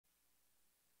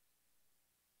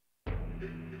Hello,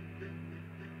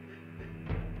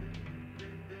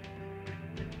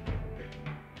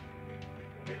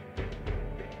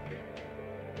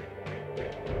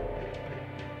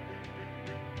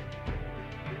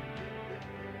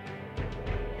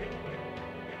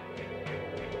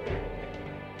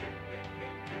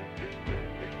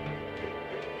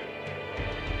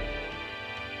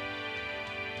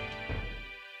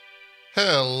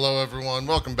 everyone.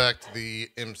 Welcome back to the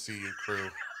MCU Crew.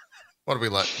 What do we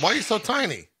like? Why are you so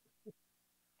tiny?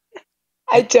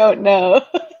 I don't know.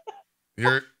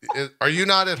 Are you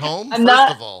not at home? I'm First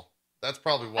not, of all, that's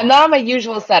probably why. I'm not on my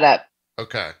usual setup.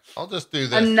 Okay, I'll just do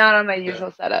this. I'm not on my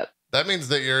usual setup. That means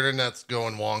that your internet's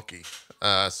going wonky.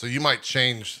 So you might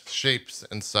change shapes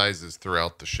and sizes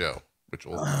throughout the show, which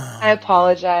will I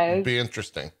apologize. be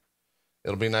interesting.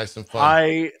 It'll be nice and fun.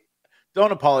 I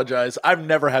don't apologize. I've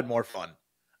never had more fun.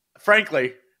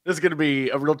 Frankly, this is going to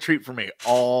be a real treat for me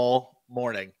all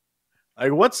morning.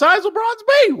 Like, what size will Bronze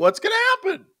be? What's going to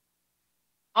happen?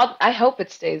 I hope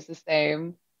it stays the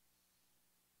same.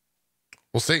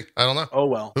 We'll see. I don't know. Oh,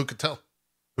 well. Who could tell?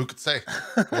 Who could say?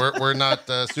 We're not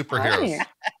superheroes.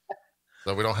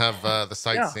 So we don't have the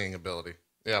sightseeing ability.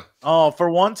 Yeah. Oh, for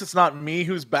once, it's not me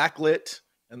who's backlit.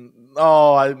 And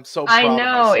I'm so proud I know. of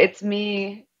myself. It's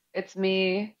me. It's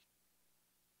me.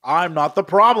 I'm not the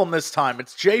problem this time.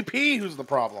 It's JP who's the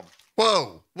problem.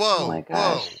 Whoa. Oh my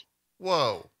gosh.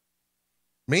 Whoa.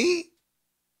 Me?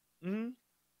 Mm-hmm.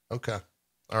 Okay.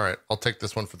 All right. I'll take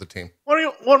this one for the team. What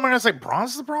am I going to say?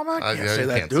 Bronze is the problem? I can't say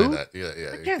that, dude.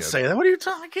 Yeah, I can't say that. What are you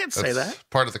talking? I can't say that.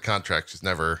 Part of the contract. She's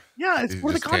never. Yeah, it's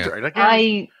part of the contract.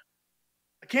 I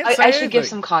can't say I should give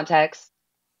some context.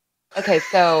 Okay,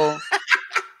 so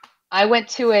I went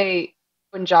to a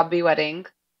Punjabi wedding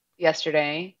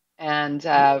yesterday and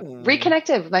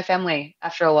reconnected with my family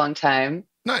after a long time.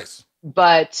 Nice.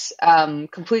 But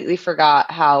completely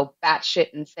forgot how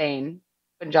batshit insane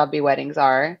Punjabi weddings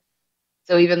are.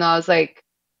 So even though I was like,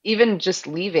 even just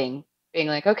leaving, being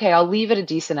like, okay, I'll leave at a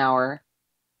decent hour.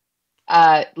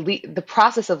 The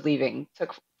process of leaving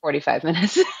took 45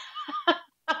 minutes.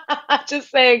 Just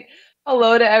saying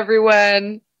hello to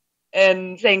everyone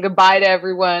and saying goodbye to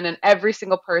everyone, and every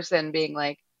single person being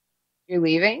like, you're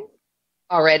leaving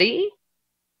already?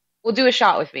 We'll do a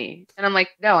shot with me. And I'm like,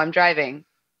 no, I'm driving.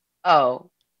 Oh,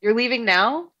 you're leaving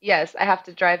now? Yes, I have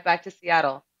to drive back to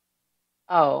Seattle.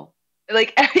 Oh,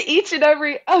 like each and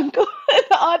every uncle and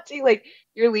auntie, like,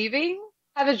 you're leaving?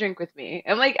 Have a drink with me.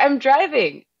 I'm like, I'm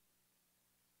driving.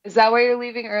 Is that why you're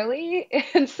leaving early?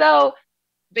 And so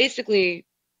basically,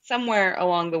 somewhere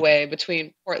along the way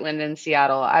between Portland and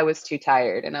Seattle, I was too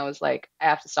tired, and I was like, I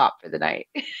have to stop for the night.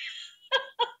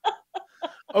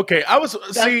 Okay, I was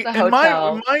in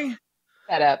my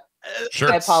setup. Sure,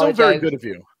 I that's so very good of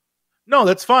you. No,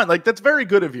 that's fine. Like, that's very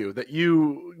good of you that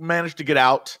you managed to get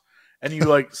out and you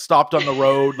like stopped on the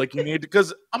road like you need to.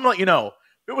 Because I'm gonna let you know,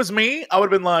 if it was me, I would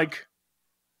have been like,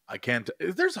 I can't.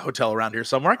 If there's a hotel around here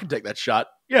somewhere, I can take that shot.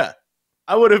 Yeah,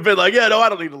 I would have been like, yeah, no, I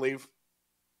don't need to leave.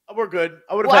 We're good.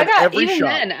 I would have had every shot.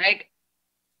 Then,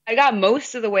 I got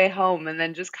most of the way home and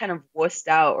then just kind of wussed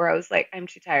out, where I was like, I'm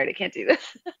too tired. I can't do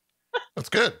this. That's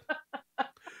good.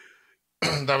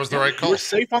 That was the right call. We're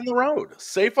safe on the road.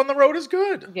 Safe on the road is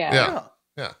good. Yeah.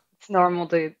 It's normal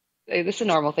to. This is a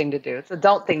normal thing to do. It's an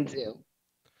adult thing to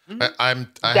do.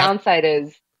 Downside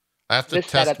is I have to this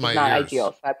test setup my is not ears.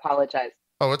 ideal, so I apologize.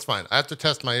 Oh, it's fine. I have to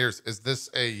test my ears. Is this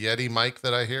a Yeti mic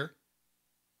that I hear?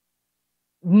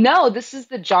 No, this is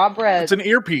the Jabra. It's an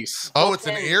earpiece. Oh, it's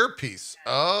an earpiece.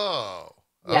 Oh,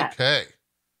 yeah. Okay.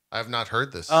 I have not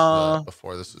heard this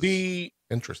before. This is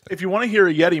interesting. If you want to hear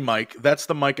a Yeti mic, that's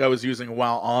the mic I was using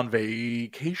while on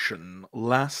vacation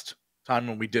last time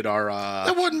when we did our.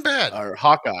 That wasn't bad. Our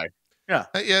Hawkeye. Yeah,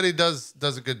 that Yeti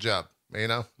does a good job. You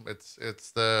know, it's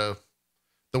the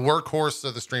workhorse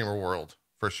of the streamer world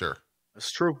for sure. That's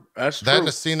true. That's that true. And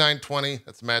a C920.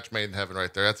 That's a match made in heaven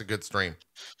right there. That's a good stream.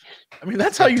 I mean,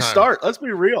 that's how you start. Let's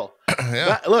be real.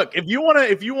 Yeah. Look, if you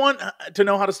want to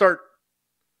know how to start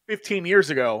 15 years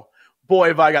ago, boy,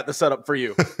 have I got the setup for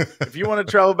you. If you want to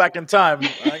travel back in time,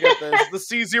 I got the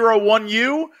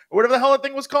C01U or whatever the hell that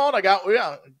thing was called.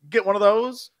 Get one of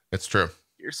those. It's true.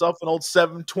 Get yourself an old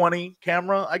 720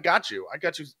 camera. I got you.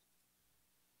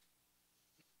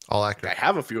 All accurate. I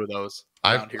have a few of those.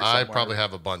 I probably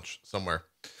have a bunch somewhere.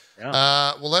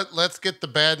 Yeah. Well, let's get the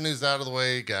bad news out of the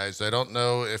way, guys. I don't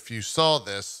know if you saw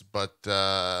this, but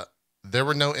there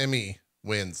were no Emmy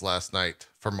wins last night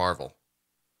for Marvel.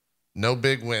 No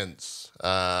big wins,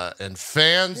 and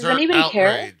fans are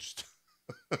outraged.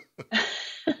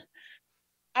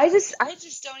 I just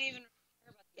don't even care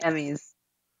about the Emmys.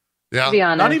 Yeah, to be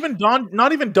honest.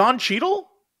 Not even Don Cheadle.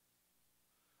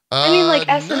 I mean, like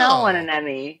SNL won No. an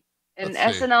Emmy, and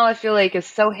Let's see. SNL I feel like is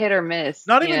so hit or miss.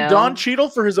 Not you even know? Don Cheadle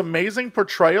for his amazing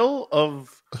portrayal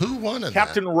of Who won in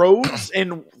Captain Rhodes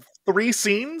in 3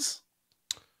 scenes.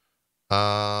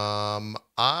 that?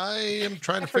 I am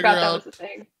trying I to figure forgot that was out a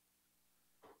thing.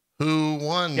 who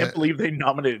won. Can't believe they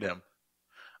nominated him.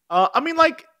 I mean,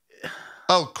 like,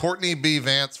 Oh, Courtney B.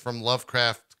 Vance from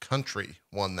Lovecraft Country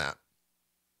won that.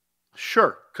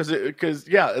 sure, because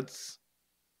yeah, it's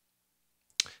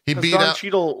He beat Don out.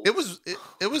 Cheadle. It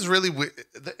was really weird.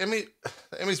 The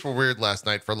Emmys were weird last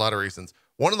night for a lot of reasons.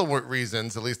 One of the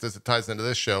reasons, at least as it ties into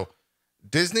this show,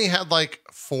 Disney had like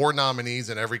 4 nominees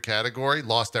in every category,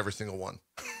 lost every single one.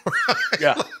 Right?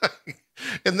 Yeah.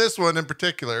 In this one in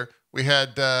particular, we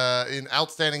had an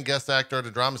outstanding guest actor in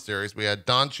a drama series. We had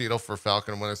Don Cheadle for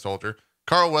Falcon and Winter Soldier,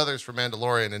 Carl Weathers for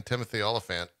Mandalorian, and Timothy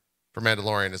Oliphant for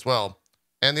Mandalorian as well.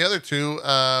 And the other 2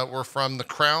 were from The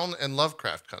Crown and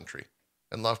Lovecraft Country.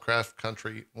 And Lovecraft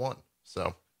Country won.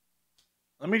 So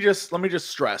Let me just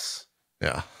stress.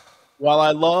 yeah. While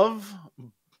I love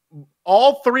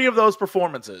all 3 of those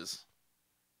performances,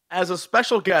 as a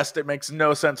special guest, it makes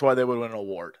no sense why they would win an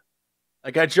award.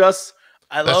 Like I That's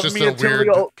love just me a and Timothy.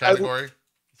 weird category.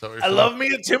 I love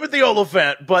me and Timothy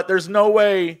Oliphant, but there's no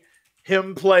way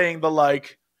him playing the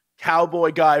like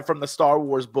cowboy guy from the Star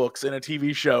Wars books in a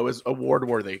TV show is award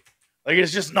worthy. Like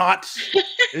it's just not.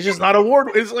 It's just not award.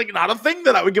 It's like not a thing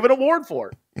that I would give an award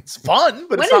for. It's fun,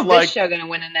 but When it's not is like this show going to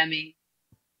win an Emmy?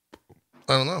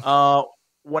 I don't know.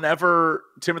 Whenever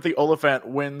Timothy Oliphant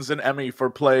wins an Emmy for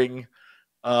playing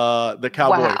the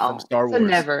cowboy Wow. from Star So Wars.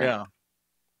 never. Yeah.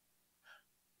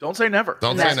 Don't say never.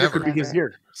 Don't say Next year never. could be his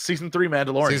year. Season 3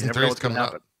 Mandalorian. Season You never 3 know is what's gonna coming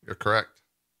happen. up. You're correct.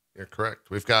 You're correct.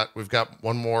 We've got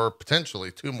one more,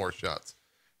 potentially 2 more shots.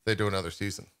 If they do another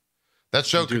season. That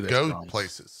show do could this, go Bronze.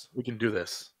 places. We can do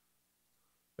this.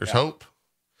 There's Yeah. hope.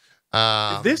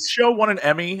 If this show won an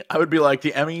Emmy, I would be like,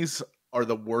 the Emmys are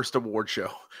the worst award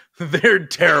show. They're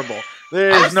terrible.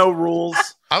 There's no rules.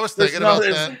 I was There's thinking about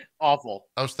it's that. awful.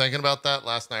 I was thinking about that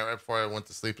last night right before I went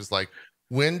to sleep. Is like,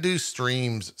 when do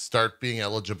streams start being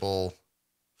eligible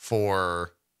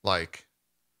for like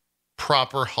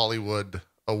proper Hollywood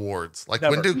awards? Like,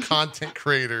 when Never. do content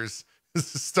creators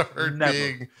start Never.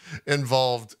 being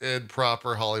involved in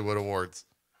proper Hollywood awards?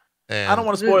 And I don't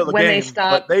want to spoil the When they game,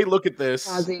 stop but they look at this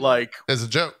pausing. like It's a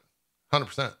joke.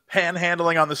 100%.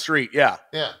 panhandling on the street. Yeah.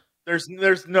 Yeah. There's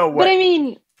no way. But I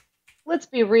mean, let's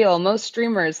be real. Most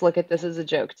streamers look at this as a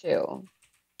joke too.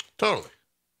 Totally.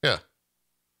 Yeah.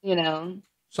 You know?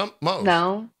 Most.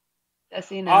 No,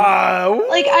 Jesse, no.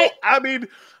 Like Like, I mean,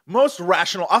 I'll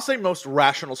say most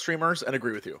rational streamers, and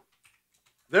agree with you.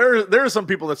 There are some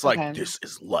people that's like, Okay. this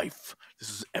is life. This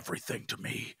is everything to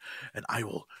me, and I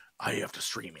have to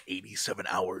stream 87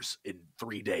 hours in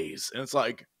 3 days, and it's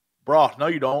like, bro, no,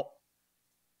 you don't.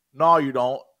 No, you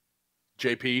don't.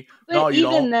 JP, But no, you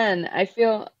even don't. then, I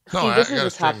feel. No, See, I this gotta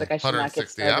is a topic stream I should not get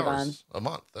 160 started on. hours a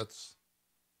month. That's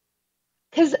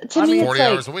Because to I me, mean, it's 40 like,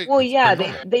 hours a week. well, It's yeah,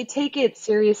 pretty normal. they take it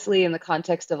seriously in the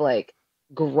context of like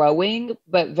growing,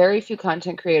 but very few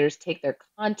content creators take their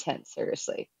content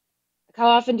seriously. Like, how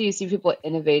often do you see people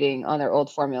innovating on their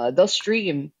old formula? They'll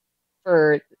stream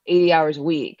for 80 hours a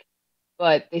week,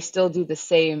 but they still do the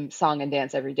same song and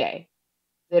dance every day.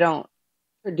 They don't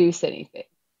produce anything.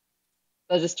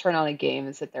 They'll just turn on a game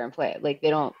and sit there and play it. Like, they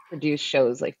don't produce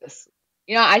shows like this.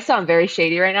 You know, I sound very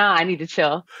shady right now. I need to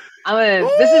chill.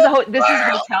 This is hotel. This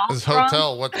is Bronze.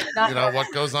 hotel. What Not- you know?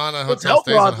 What goes on in a Hotel hotel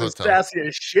stays in a Bronze is hotel. sassy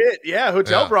as shit. Yeah,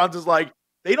 Hotel Yeah. Bronze is like,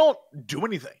 they don't do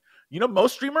anything. You know,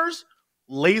 most streamers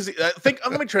lazy.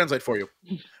 Let me translate for you.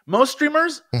 Most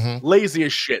streamers Mhm. lazy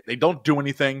as shit. They don't do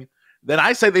anything. Then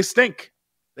I say they stink.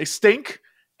 They stink,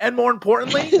 and more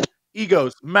importantly,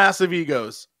 egos, massive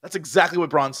egos. That's exactly what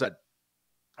Bronze said,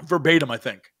 verbatim. I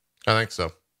think. I think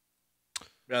so.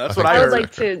 Yeah, that's I what think I I would heard.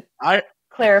 like to I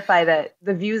clarify that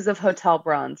the views of Hotel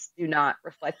Bronze do not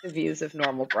reflect the views of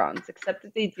normal Bronze, except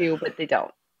that they do, but they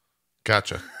don't.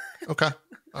 Gotcha. Okay.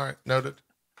 All right. Noted.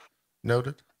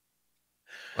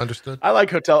 Understood. I like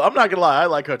Hotel. I'm not gonna lie. I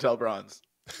like Hotel Bronze.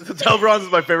 Hotel Bronze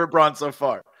is my favorite Bronze so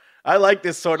far. I like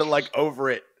this sort of like over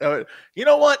it. You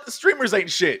know what? The streamers ain't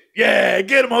shit. Yeah,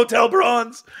 get them, Hotel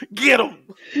Bronze. Get them.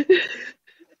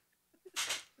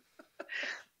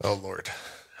 Oh Lord.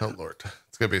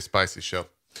 It's gonna be a spicy show.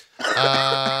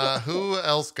 Who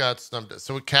else got snubbed?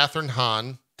 So Catherine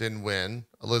Hahn didn't win.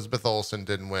 Elizabeth Olsen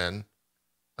didn't win.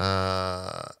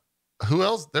 Who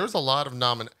else? There was a lot of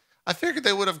I figured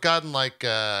they would have gotten like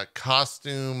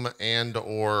costume and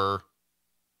or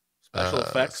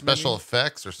special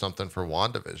effects or something for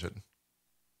WandaVision.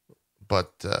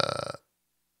 But I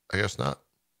guess not.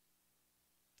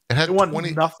 It had It won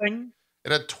 20. nothing.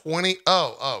 It had 20.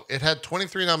 Oh, it had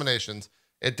 23 nominations.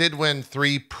 It did win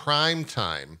 3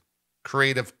 Primetime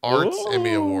Creative Arts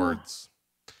Emmy Ooh. Awards.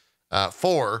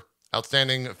 4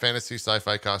 Outstanding Fantasy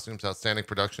Sci-Fi Costumes, Outstanding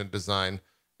Production Design,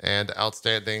 and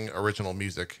Outstanding Original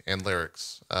Music and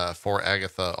Lyrics for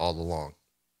Agatha All Along.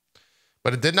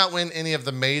 But it did not win any of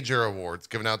the major awards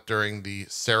given out during the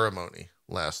ceremony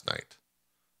last night,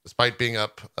 despite being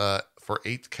up for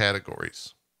 8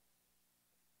 categories.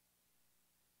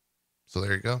 So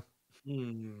there you go.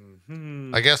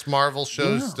 Mm-hmm. I guess Marvel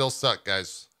shows still suck,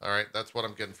 guys. All right, that's what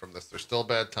I'm getting from this. They're still a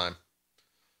bad time.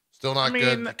 Still not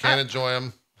good. You can't enjoy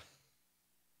them.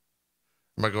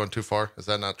 Am I going too far? Is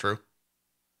that not true?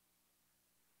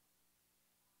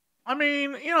 I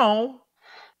mean,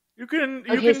 you can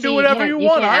Okay, do whatever you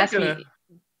want.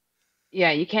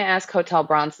 Yeah, you can't ask Hotel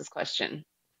Bronze's question.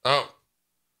 Oh,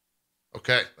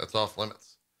 okay. That's off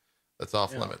limits. That's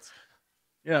off limits.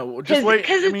 Yeah, well, just wait.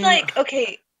 Because it's like,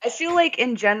 okay, I feel like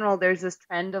in general there's this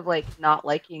trend of like not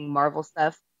liking Marvel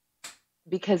stuff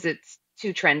because it's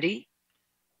too trendy.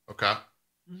 Okay.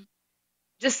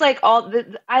 Just like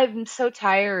I'm so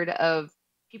tired of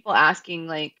people asking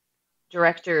like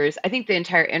directors. I think the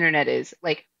entire internet is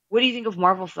like, what do you think of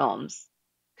Marvel films?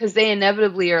 Because they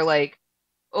inevitably are like,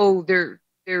 oh, they're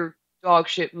dog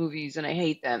shit movies and I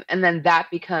hate them. And then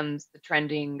that becomes the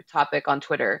trending topic on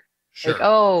Twitter. Sure. Like,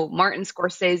 oh, Martin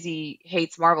Scorsese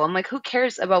hates Marvel. I'm like, who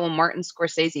cares about what Martin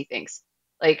Scorsese thinks?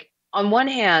 Like, on one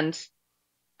hand,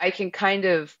 I can kind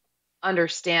of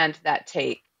understand that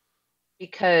take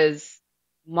because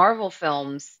Marvel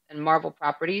films and Marvel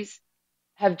properties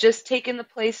have just taken the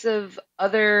place of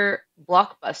other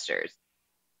blockbusters.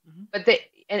 Mm-hmm. But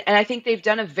and I think they've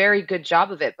done a very good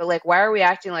job of it. But like, why are we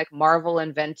acting like Marvel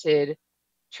invented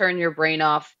turn your brain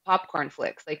off popcorn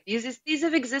flicks? Like these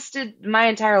have existed my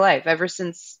entire life, ever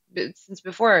since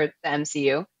before the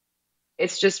MCU.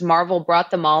 It's just Marvel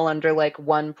brought them all under like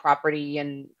one property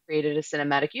and created a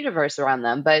cinematic universe around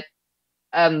them. But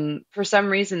for some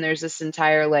reason, there's this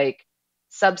entire like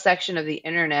subsection of the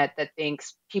internet that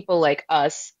thinks people like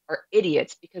us are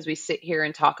idiots because we sit here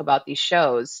and talk about these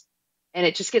shows. And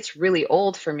it just gets really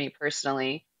old for me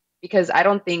personally, because I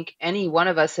don't think any one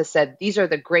of us has said these are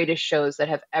the greatest shows that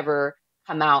have ever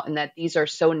come out and that these are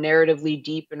so narratively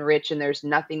deep and rich and there's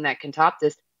nothing that can top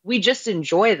this. We just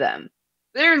enjoy them.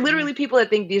 There are literally people that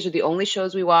think these are the only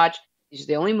shows we watch, these are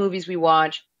the only movies we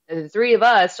watch. And the three of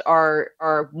us are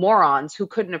morons who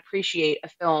couldn't appreciate a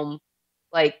film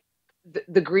like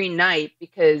the Green Knight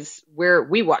because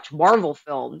we watch Marvel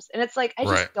films. And it's like I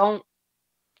just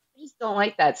don't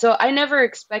like that. So I never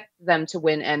expect them to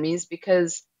win Emmys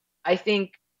because I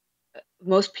think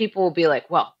most people will be like,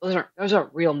 well, those are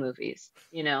real movies.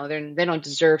 They don't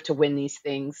deserve to win these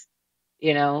things.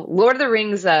 Lord of the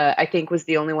Rings, I think was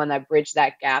the only one that bridged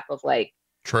that gap of like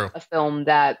a film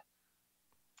that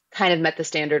kind of met the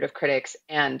standard of critics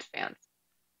and fans.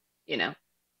 Yeah.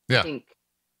 I think,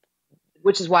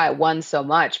 which is why it won so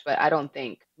much. But I don't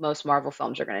think most Marvel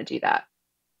films are going to do that,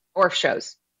 or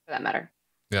shows for that matter.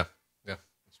 Yeah,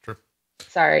 that's true.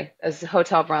 Sorry, as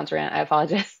Hotel Bronze rant, I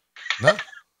apologize. No,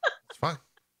 it's fine.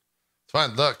 It's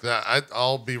fine. Look,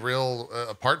 I'll be real.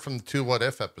 Apart from the 2 What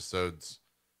If episodes,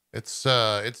 it's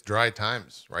dry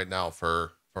times right now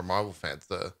for Marvel fans.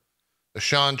 The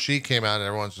Shang-Chi came out and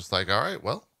everyone's just like, all right,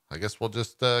 well, I guess we'll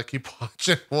just keep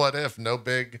watching What If. No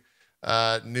big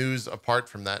news apart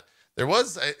from that. There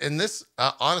was in this.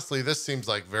 Honestly, this seems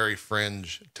like very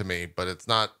fringe to me, but it's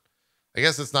not. I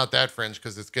guess it's not that fringe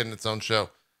because it's getting its own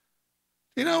show.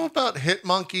 You know about Hit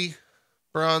Monkey,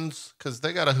 Bronze? Because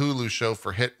they got a Hulu show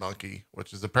for Hit Monkey,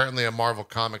 which is apparently a Marvel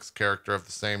Comics character of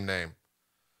the same name.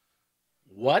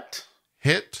 What?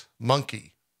 Hit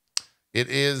Monkey. It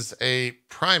is a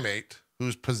primate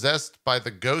who's possessed by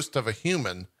the ghost of a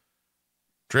human,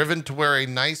 driven to wear a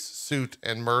nice suit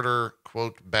and murder,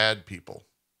 quote, bad people.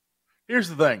 Here's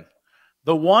the thing.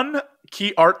 The one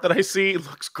key art that I see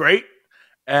looks great.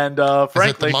 And frankly, is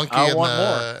it the monkey I want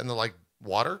more. In the like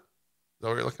water? Is that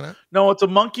what you're looking at? No, it's a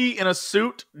monkey in a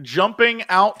suit jumping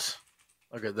out.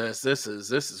 Look at this. This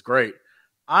is great.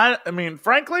 I mean,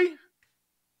 frankly,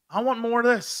 I want more of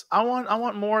this. I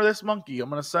want more of this monkey. I'm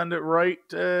gonna send it right.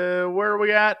 Where are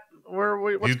we at?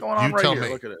 What's going on right here?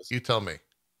 Look at this. You tell me.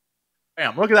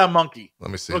 Bam! Look at that monkey.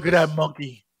 Let me see. Look at that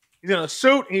monkey. He's in a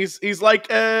suit. He's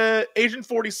like Agent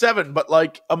 47, but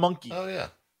like a monkey. Oh yeah.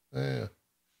 Yeah.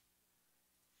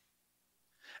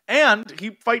 And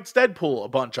he fights Deadpool a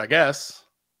bunch, I guess.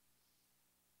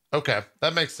 Okay,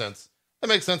 that makes sense. That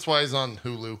makes sense why he's on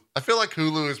Hulu. I feel like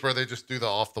Hulu is where they just do the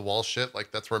off-the-wall shit.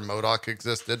 Like, that's where MODOK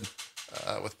existed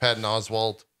with Patton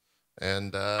Oswalt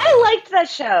and I liked that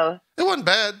show. it wasn't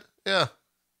bad. Yeah.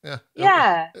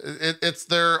 Yeah. It's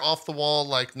their off the wall,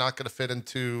 like not going to fit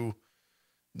into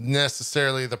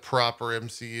necessarily the proper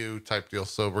MCU type deal.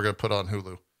 So we're going to put on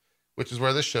Hulu, which is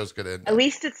where this show's going to end At up.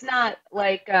 least it's not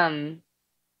like wait,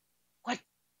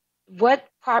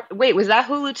 was that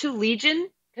Hulu 2 Legion?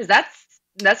 Because that's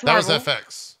Marvel.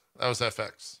 That was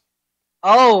FX.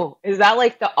 Oh, is that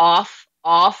like the off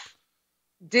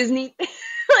Disney?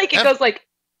 Like it goes like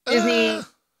Disney,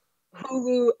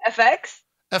 Hulu, FX?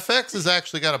 FX has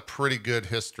actually got a pretty good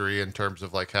history in terms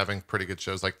of like having pretty good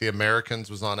shows. Like The Americans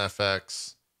was on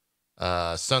FX.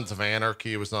 Sons of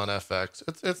Anarchy was on FX.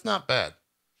 It's not bad.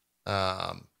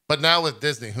 But now with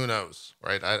Disney, who knows,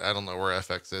 right? I don't know where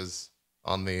FX is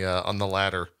on the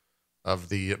ladder of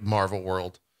the Marvel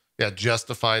world. Yeah,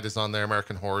 Justified is on there.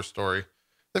 American Horror Story.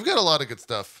 They've got a lot of good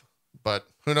stuff, but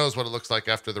who knows what it looks like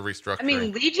after the restructuring. I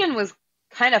mean, Legion was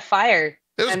kind of fire.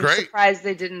 It was I'm great. Surprised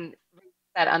they didn't release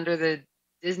that under the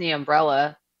Disney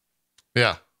umbrella.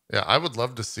 Yeah. I would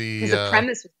love to see. Because the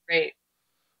premise was great.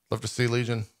 Love to see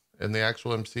Legion in the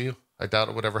actual MCU. I doubt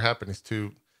it would ever happen.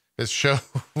 His show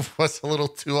was a little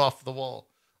too off the wall.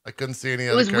 I couldn't see any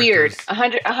other. It was characters.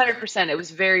 weird. 100%. It was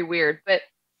very weird. But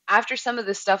after some of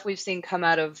the stuff we've seen come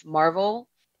out of Marvel,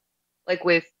 like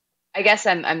with, I guess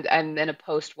I'm in a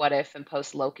post What If and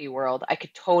post Loki world. I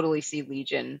could totally see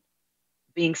Legion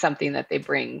being something that they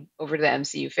bring over to the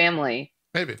MCU family.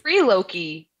 Maybe Pre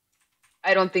Loki,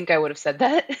 I don't think I would have said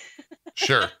that.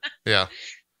 Sure. Yeah.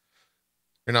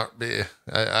 You're not.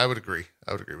 I would agree.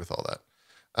 I would agree with all that.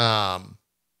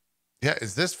 Yeah.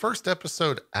 Is this first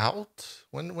episode out?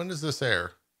 When does this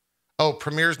air? Oh,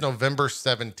 premieres November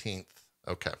 17th.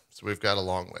 Okay, so we've got a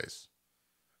long ways.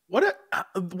 What a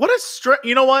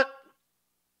you know what?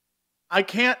 I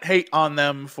can't hate on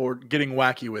them for getting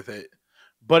wacky with it,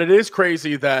 but it is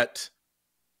crazy that,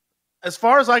 as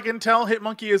far as I can tell,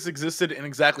 Hitmonkey has existed in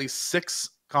exactly 6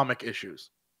 comic issues.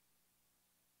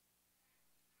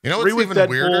 You know what's even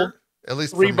weirder? At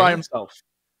least 3 by himself.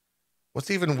 What's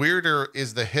even weirder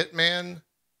is the Hitman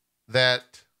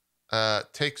that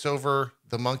takes over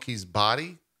the monkey's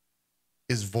body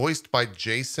is voiced by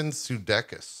Jason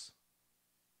Sudeikis.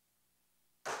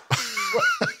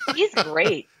 He's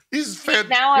great.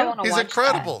 Now I want to watch. He's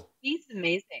incredible. That. He's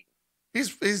amazing.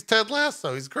 He's Ted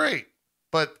Lasso. He's great,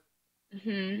 but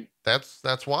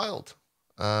that's wild.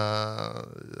 The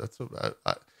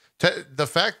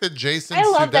fact that Jason I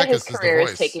love Sudeikis that his is career the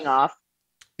voice. is taking off.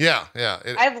 Yeah.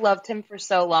 I've loved him for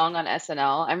so long on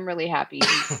SNL. I'm really happy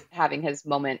he's having his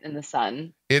moment in the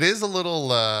sun. It is a little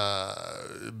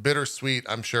bittersweet,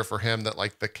 I'm sure, for him that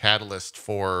like the catalyst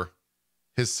for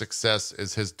his success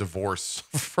is his divorce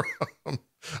from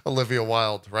Olivia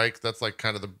Wilde, right? That's like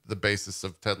kind of the basis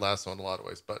of Ted Lasso in a lot of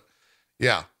ways. But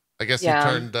yeah, I guess he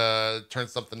turned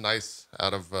something nice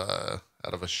out of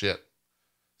a shit.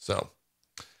 So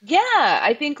yeah,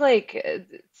 I think like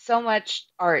so much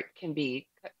art can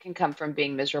come from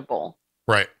being miserable.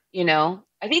 Right. You know,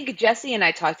 I think Jesse and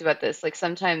I talked about this. Like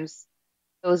sometimes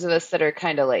those of us that are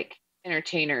kind of like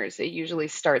entertainers, it usually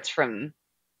starts from,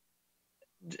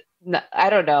 I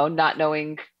don't know, not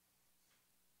knowing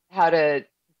how to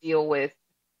deal with,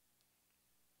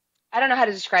 I don't know how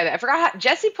to describe it. I forgot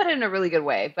Jesse put it in a really good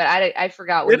way, but I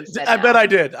forgot what he said. I bet I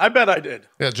did.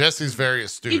 Yeah, Jesse's very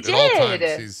astute. You At all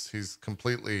did. times, he's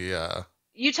completely.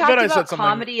 You talked about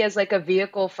comedy as like a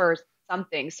vehicle for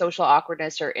something, social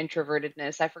awkwardness or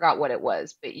introvertedness. I forgot what it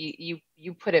was, but you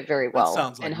put it very well.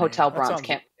 Sounds like and me. Hotel Bronze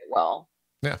can't put it well.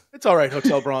 Yeah, it's all right.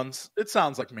 Hotel Bronze. It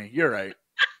sounds like me. You're right.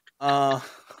 I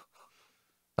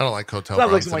don't like Hotel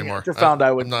Bronze anymore. I'm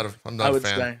not a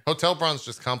fan. Say. Hotel Bronze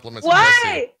just compliments Why?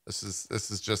 Jesse. This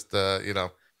is just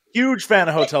huge fan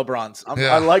of Hotel Bronze.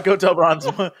 I like Hotel Bronze.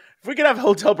 If we could have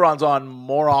Hotel Bronze on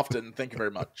more often, thank you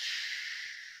very much.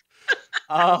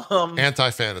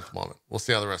 Anti-fan at the moment. We'll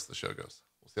see how the rest of the show goes.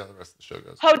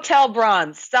 Hotel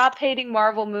Bronze. Stop hating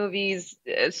Marvel movies.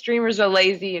 Streamers are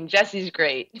lazy and Jesse's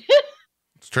great.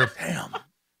 It's true. Damn.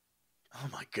 Oh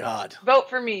my God. Vote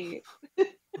for me.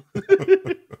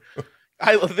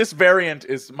 This variant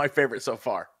is my favorite so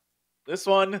far. This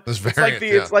one. This variant.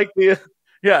 It's like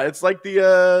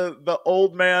the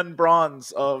old man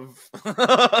bronze of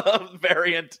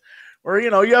variant, where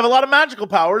you have a lot of magical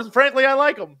powers. And frankly, I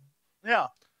like them. Yeah.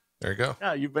 There you go.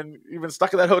 Yeah, you've been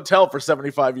stuck in that hotel for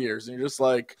 75 years, and you're just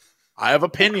like, I have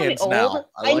opinions now.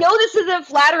 I know this isn't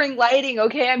flattering lighting.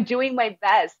 Okay, I'm doing my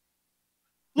best.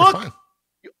 Look,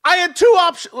 I had 2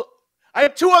 options. I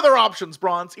had 2 other options,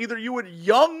 Bronze. Either you would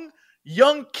young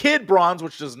kid Bronze,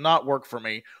 which does not work for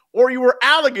me, or you were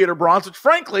alligator Bronze, which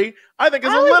frankly I think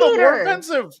is a little more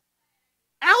offensive.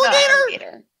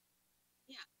 Alligator?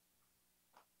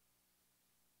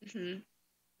 Mhm.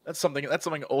 That's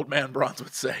something old man Bronze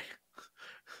would say.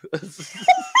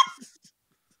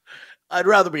 I'd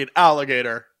rather be an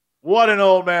alligator. What an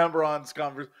old man Bronze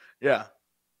conversation. Yeah.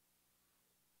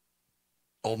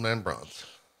 Old man Bronze.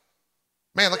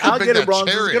 Man, look how big Alligator that Bronze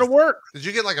chair is is. going to work. Did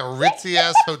you get like a ritzy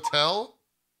ass hotel?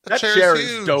 That chair's chair huge.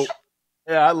 is dope.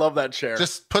 Yeah, I love that chair.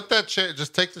 Just put that chair,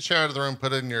 just take the chair out of the room,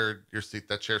 put it in your seat.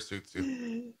 That chair suits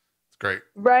you. It's great.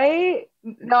 Right?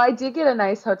 No, I did get a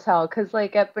nice hotel because,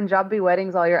 like, at Punjabi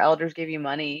weddings, all your elders give you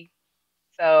money.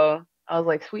 So I was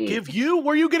like, sweet. Give you?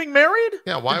 Were you getting married?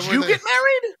 Yeah, why Did were you they? get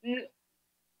married?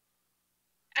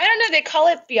 I don't know. They call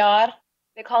it pyar.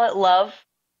 They call it love.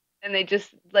 And they just,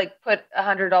 like, put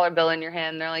 $100 bill in your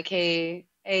hand. They're like, hey,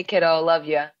 kiddo, love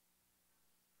you.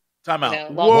 Time out.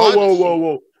 You know,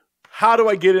 Whoa. How do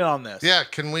I get in on this? Yeah,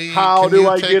 can we? How can do you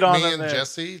I take get on me and this?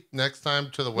 Jesse next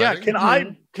time to the Yeah,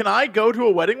 wedding? can I go to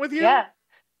a wedding with you? Yeah.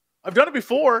 I've done it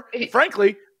before.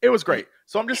 Frankly, it was great.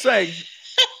 So I'm just saying,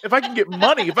 if I can get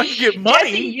money,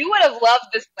 Jesse, you would have loved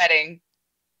this wedding.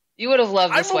 You would have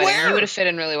loved this I'm wedding. aware. You would have fit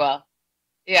in really well.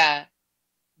 Yeah.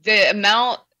 The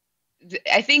amount,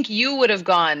 I think you would have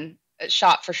gone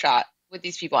shot for shot with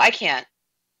these people. I can't.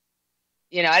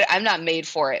 You know, I'm not made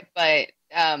for it, but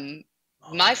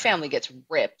my family gets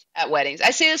ripped at weddings. I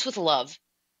say this with love,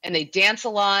 and they dance a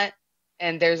lot,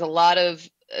 and there's a lot of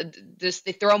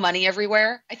they throw money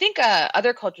everywhere. I think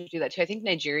other cultures do that too. I think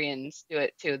Nigerians do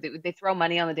it too. They throw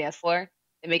money on the dance floor.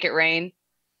 They make it rain,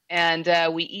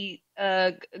 and we eat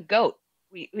goat.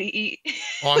 We eat.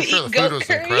 Oh, I'm sure the food was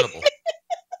incredible.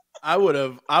 I would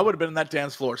have been in that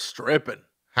dance floor stripping.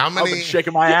 How I would have many? been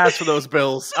shaking my ass for those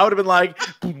bills. I would have been like,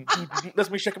 boom, boom, boom. That's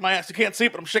me shaking my ass. You can't see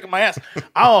it, but I'm shaking my ass.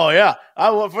 Oh yeah.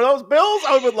 For those bills,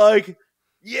 I would have been like,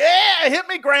 yeah, hit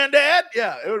me, granddad.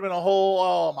 Yeah, it would have been a whole.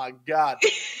 Oh my god.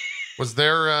 Is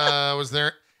there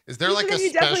like a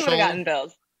You definitely would have gotten special?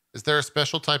 bills. Is there a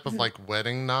special type of like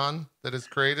wedding naan that is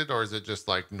created, or is it just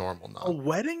like normal A naan?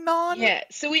 wedding naan? Yeah.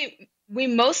 So we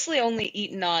mostly only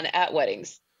eat naan at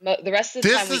weddings. The rest of the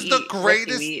time This we is the eat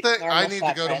greatest we eat thing. I normal need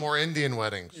to go to flatbread. more Indian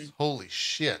weddings. Holy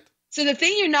shit. So the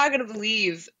thing you're not going to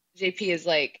believe, JP, is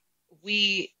like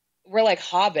we're like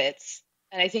hobbits,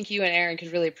 and I think you and Aaron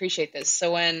could really appreciate this.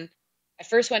 So when I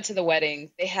first went to the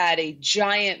wedding, they had a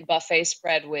giant buffet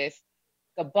spread with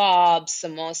kebabs,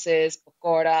 samosas,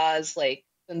 pakoras, like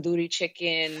tandoori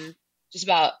chicken, just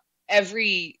about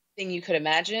everything you could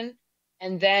imagine.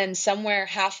 And then somewhere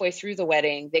halfway through the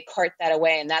wedding, they cart that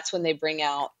away, and that's when they bring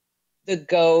out the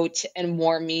goat and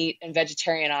more meat and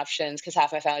vegetarian options because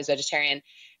half my family's vegetarian.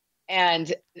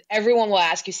 And everyone will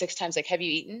ask you 6 times, like, have you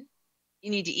eaten?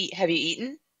 You need to eat. Have you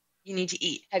eaten? You need to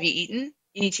eat. Have you eaten?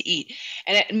 You need to eat.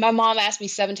 And my mom asked me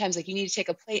 7 times, like, you need to take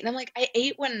a plate. And I'm like, I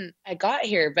ate when I got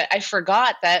here, but I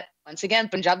forgot that, once again,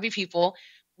 Punjabi people,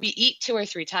 we eat 2 or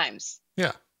 3 times.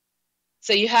 Yeah.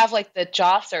 So you have like the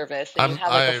jaw service, and you have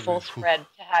like a full Oof. spread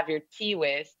to have your tea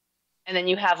with. And then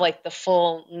you have like the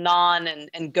full naan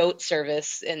and goat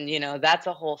service, and you know, that's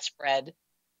a whole spread.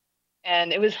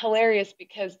 And it was hilarious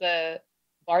because the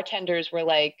bartenders were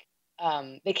like,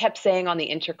 they kept saying on the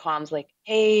intercoms, like,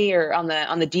 hey, or on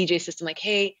the DJ system, like,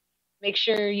 hey, make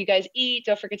sure you guys eat,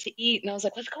 don't forget to eat. And I was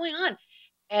like, what's going on?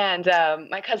 And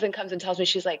my cousin comes and tells me,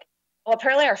 she's like, well,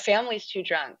 apparently our family's too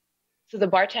drunk. So the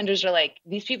bartenders are like,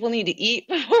 these people need to eat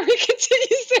before we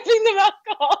continue serving them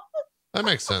alcohol. That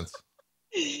makes sense.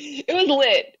 It was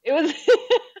lit. It was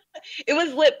it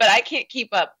was lit, but I can't keep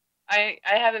up. I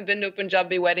haven't been to a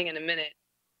Punjabi wedding in a minute.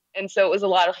 And so it was a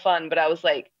lot of fun, but I was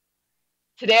like,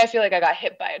 today I feel like I got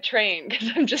hit by a train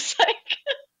because I'm just like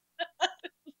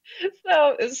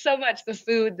so it was so much, the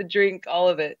food, the drink, all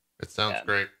of it. It sounds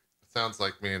great. It sounds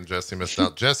like me and Jesse missed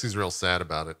out. Jesse's real sad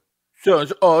about it.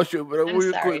 Sounds awesome, but I I'm would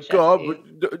have sorry, quit job, Jesse.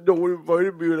 but no one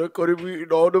invited me, and I could have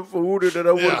eaten all the food, and then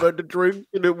I would have Yeah. had the drink,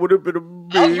 and it would have been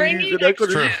I'll bring you amazing. I next could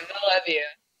True. have, time. I love you.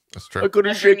 That's I true. could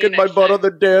I'll have bring you shaken my next butt time. on the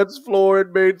dance floor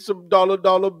and made some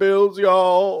dollar bills,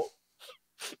 y'all.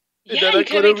 And Yeah, then I you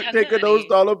could could have have taken those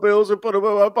dollar bills and put them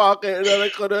in my pocket, and then I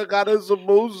could have got a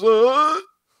samosa.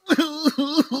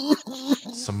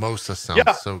 Samosa sounds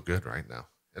Yeah. so good right now.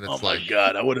 And it's Oh my like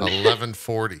god, I would have.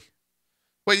 11:40.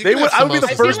 Wait, you They can would- have I would be the samosas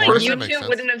I in feel first like morning. person- That makes YouTube sense.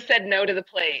 wouldn't have said no to the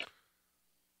plate.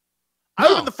 I would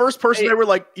have No. been the first person Hey. they were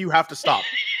like, you have to stop.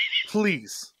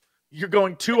 Please. You're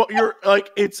going too, you're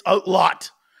like, it's a lot.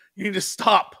 You need to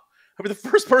stop. I'd be the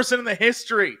first person in the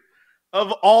history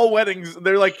of all weddings.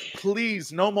 They're like,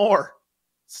 please, no more.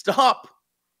 Stop.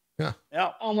 Yeah.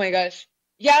 Yeah. Oh my gosh.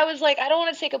 Yeah, I was like, I don't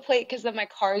want to take a plate because then my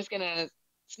car is gonna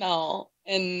smell.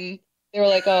 And they were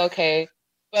like, oh, okay.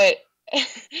 But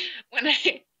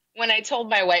when I told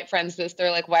my white friends this,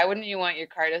 they're like, why wouldn't you want your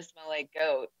car to smell like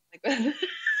goat? Like,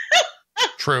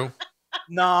 True.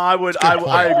 No, I would. That's a good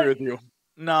I point. agree with you.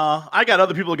 No, I got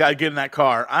other people that got to get in that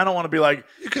car. I don't want to be like,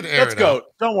 You could air that's it goat.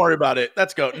 out. Don't worry about it.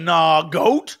 That's goat. Nah,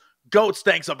 goat. Goat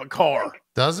stinks up a car.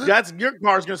 Does it? That's your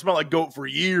car's gonna smell like goat for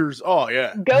years. Oh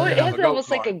yeah. Goat You have has a goat almost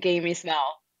like car. a gamey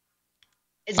smell.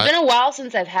 It's I- been a while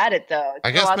since I've had it though.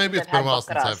 I guess maybe it's been a while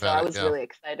since I've so had I it, was yeah. really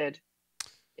excited.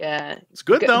 Yeah, It's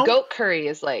good though. Goat curry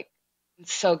is like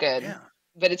it's so good, Yeah.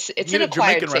 but it's get an it at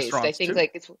acquired Jamaican taste. I restaurants, think too.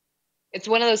 like it's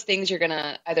one of those things you're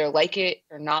gonna either like it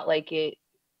or not like it,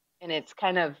 and it's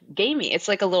kind of gamey. It's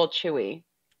like a little chewy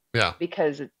Yeah.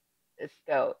 because it's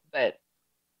goat, but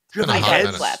Do you have Been a any I hot thought it minute.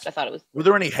 heads? slapped. I thought it was. Were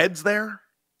there any heads there?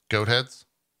 Goat heads?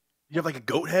 You have like a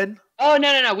goat head? Oh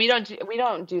no, we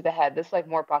don't do the head. This is like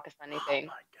more Pakistani Oh thing.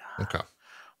 my god. Okay.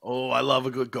 Oh, I love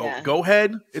a good goat. Yeah. Goat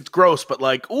head. It's gross, but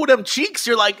like, oh, them cheeks.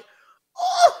 You're like,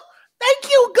 oh,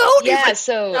 thank you, goat. He's Yeah, like,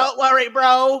 so don't worry,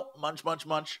 bro. Munch, munch,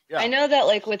 munch. Yeah. I know that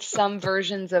like with some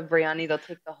versions of biryani, they'll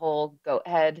take the whole goat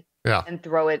head Yeah. and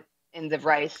throw it in the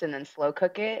rice and then slow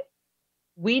cook it.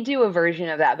 We do a version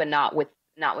of that, but not with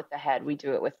the head. We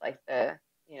do it with like the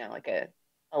like a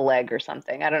leg or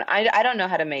something. I don't know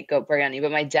how to make goat biryani,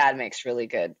 but my dad makes really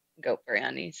good goat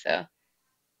biryani. So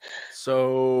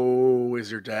So, is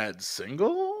your dad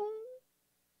single?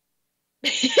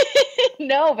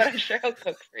 no, but I'm sure he'll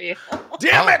cook for you.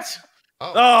 Damn Oh. it!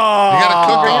 Oh. Oh, You gotta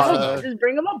cook off Bring of him, though. just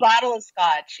bring him a bottle of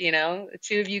scotch. The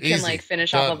two of you can Easy. like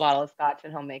finish off Done. a bottle of scotch,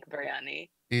 and he'll make biryani.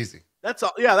 Easy. That's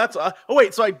all. Yeah, that's. Oh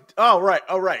wait, so oh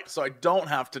right. So I don't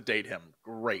have to date him.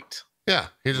 Great. Yeah.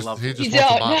 He just Lovely. he just You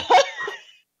wants a don't bottle. know.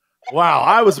 Wow,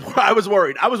 I was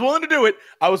worried. I was willing to do it.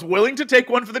 I was willing to take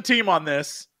one for the team on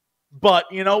this, but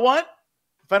you know what?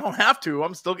 If I don't have to,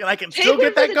 I can still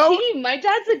get that goat. Team. My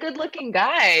dad's a good-looking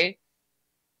guy.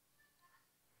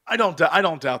 I don't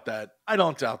doubt that.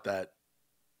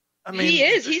 I mean, He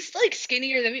is. He's like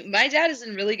skinnier than me. My dad is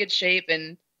in really good shape,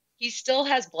 and he still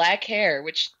has black hair,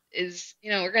 which is,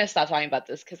 we're gonna stop talking about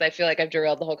this because I feel like I've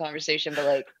derailed the whole conversation. But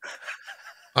like,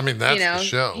 I mean, that's the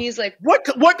show. he's like What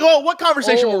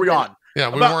conversation were we old on? Yeah,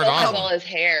 we about- weren't has on. all one. his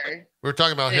hair. We were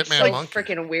talking about And it's Hitman like Monkey.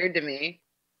 freaking weird to me.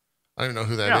 I don't even know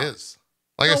who that is.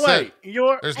 No Like I said, way.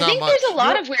 You're there's I not think much. there's a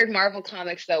lot of weird Marvel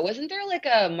comics though. Wasn't there like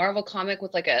a Marvel comic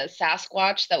with like a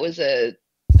Sasquatch that was a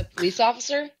police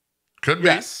officer? Could be.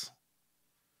 yes,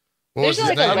 What was There's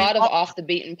his like a name? lot of off the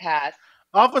beaten path.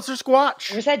 Officer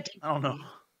Squatch. Or was that? I don't know.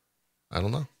 I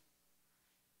don't know.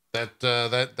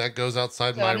 That goes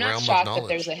outside So my I'm not realm of shocked that knowledge.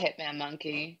 there's a Hitman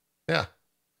Monkey. Yeah.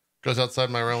 Goes outside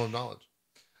my realm of knowledge.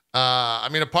 I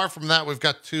mean, apart from that, we've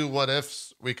got two what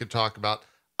ifs we could talk about.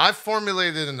 I've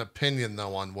formulated an opinion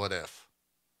though on what if.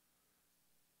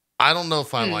 I don't know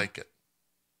if I like it.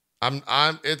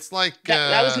 It's like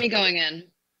That was me going in.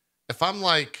 if I'm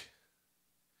like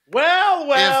Well.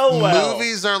 if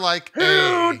movies are like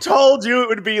Who told you it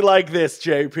would be like this,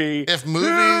 JP? if Who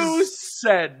movies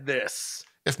said this?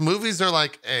 if movies are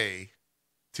like A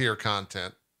tier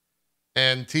content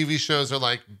and TV shows are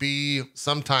like B,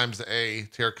 sometimes A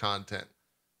tier content,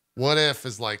 what if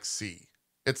is like C?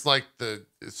 It's like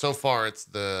so far it's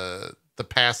the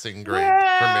passing grade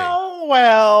for me.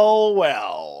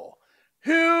 Well.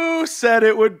 Who said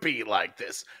it would be like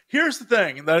this? Here's the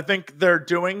thing that I think they're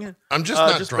doing. I'm just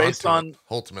not just drawn based to on- it,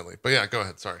 ultimately. But yeah, go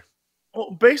ahead. Sorry. Well,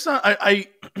 based on I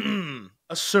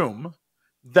assume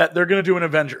that they're going to do an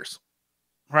Avengers,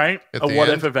 right? At A the what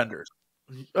end? if Avengers.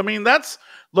 I mean,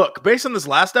 look, based on this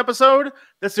last episode,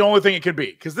 that's the only thing it could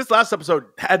be because this last episode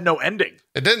had no ending.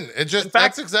 It didn't. It just In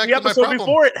fact, that's exactly the my episode problem.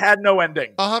 before it had no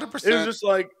ending. 100%. It was just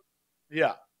like,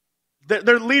 yeah,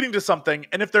 they're leading to something,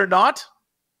 and if they're not,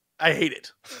 I hate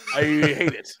it. I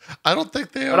hate it. I don't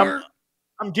think they But are.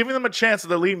 I'm giving them a chance that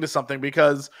they're leading to something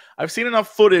because I've seen enough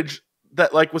footage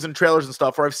that like was in trailers and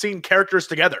stuff, or I've seen characters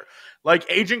together, like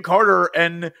Agent Carter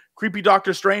and creepy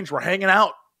Doctor Strange were hanging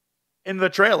out in the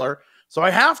trailer. So I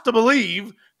have to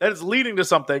believe that it's leading to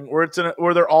something where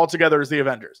where they're all together as the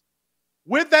Avengers.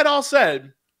 With that all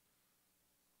said,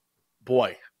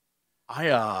 boy,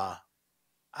 I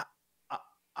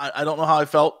don't know how I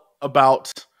felt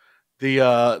about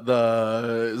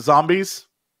the zombies,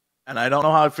 and I don't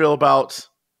know how I feel about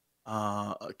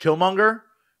Killmonger.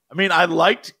 I mean, I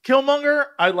liked Killmonger.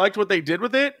 I liked what they did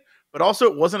with it, but also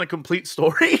it wasn't a complete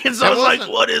story. And so I was like,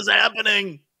 wasn't. what is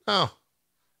happening? Oh,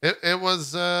 it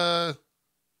was. I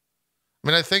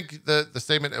mean, I think the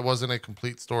statement "it wasn't a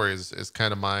complete story" is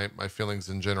kind of my feelings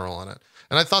in general on it.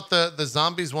 And I thought the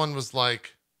zombies one was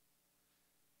like,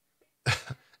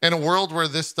 in a world where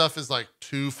this stuff is like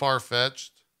too far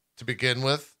fetched to begin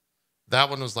with, that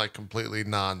one was like completely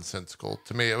nonsensical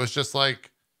to me. It was just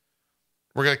like,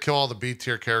 we're gonna kill all the B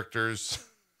tier characters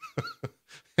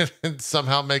and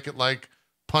somehow make it like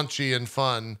punchy and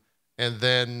fun. And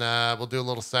then we'll do a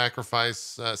little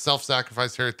sacrifice,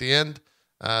 self-sacrifice here at the end,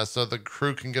 so the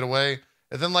crew can get away.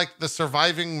 And then like the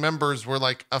surviving members were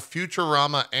like a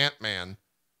Futurama Ant-Man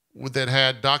that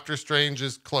had Doctor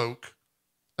Strange's cloak,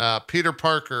 Peter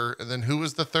Parker, and then who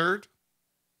was the third?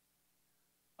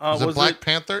 Was it Black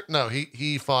Panther? No,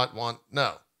 he fought one. No,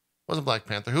 it wasn't Black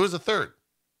Panther. Who was the third?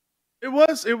 It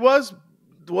was.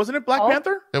 Wasn't it Black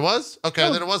Panther? It was? Okay,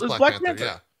 No, then it was Black Panther.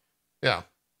 Yeah. Yeah.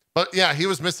 But yeah, he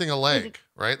was missing a leg,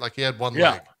 right? Like he had one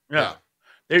leg. Yeah.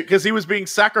 Because he was being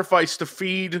sacrificed to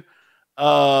feed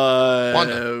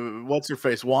Wanda. What's her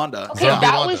face? Wanda. Okay,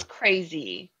 that was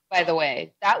crazy, by the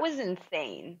way. That was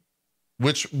insane.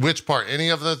 Which part? Any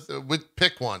of the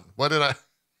pick one. What did I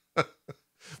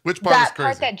which part that was crazy?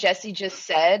 Part that Jesse just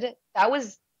said, that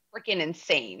was freaking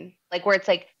insane. Like where it's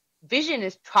like Vision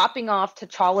is chopping off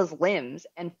T'Challa's limbs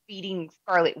and feeding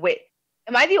Scarlet. Wait,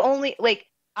 am I the only, like,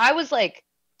 I was like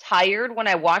tired when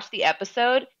I watched the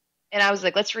episode and I was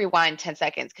like, let's rewind 10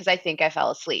 seconds because I think I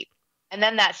fell asleep. And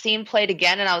then that scene played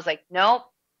again and I was like, nope,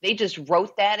 they just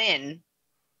wrote that in.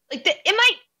 Like,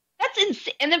 that's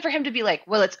insane. And then for him to be like,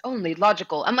 well, it's only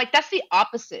logical. I'm like, that's the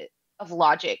opposite of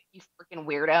logic, you freaking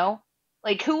weirdo.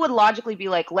 Like, who would logically be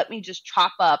like, let me just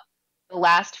chop up the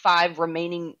last 5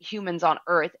 remaining humans on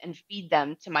Earth and feed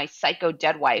them to my psycho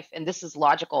dead wife, and this is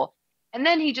logical. And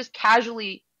then he just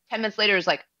casually, 10 minutes later, is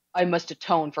like, I must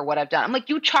atone for what I've done. I'm like,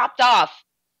 you chopped off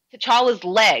T'Challa's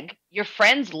leg, your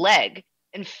friend's leg,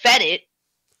 and fed it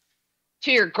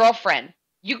to your girlfriend.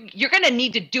 You're going to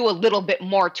need to do a little bit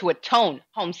more to atone,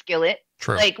 home skillet.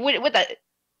 True. Like, with that.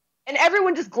 And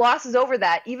everyone just glosses over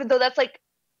that, even though that's like,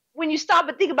 when you stop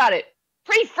and think about it,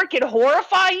 pretty freaking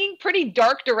horrifying, pretty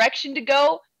dark direction to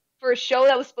go for a show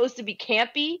that was supposed to be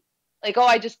campy. Like,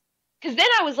 because then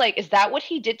I was like, is that what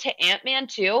he did to Ant-Man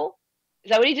too? Is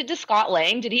that what he did to Scott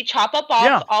Lang? Did he chop up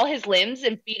all his limbs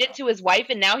and feed it to his wife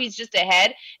and now he's just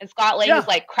ahead and Scott Lang is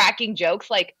like cracking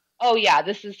jokes like, oh yeah,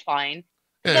 this is fine.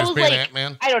 Yeah, I was like,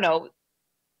 Ant-Man. I don't know.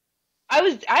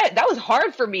 That was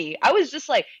hard for me. I was just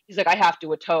like, he's like, I have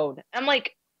to atone. I'm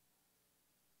like,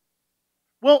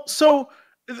 well, so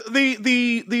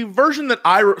the version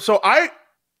that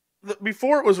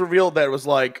before it was revealed that it was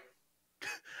like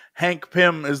Hank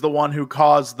Pym is the one who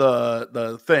caused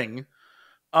the thing.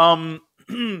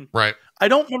 Right. I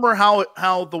don't remember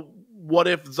how the what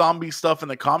if zombie stuff in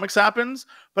the comics happens,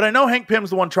 but I know Hank Pym's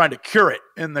the one trying to cure it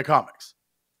in the comics.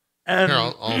 And here,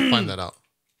 I'll find that out.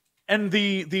 And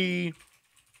the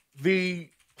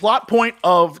plot point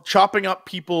of chopping up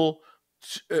people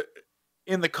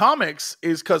in the comics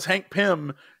is because Hank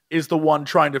Pym is the one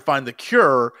trying to find the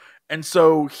cure, and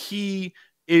so he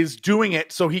is doing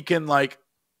it so he can, like,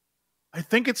 I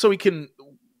think it's so he can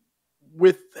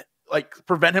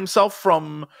prevent himself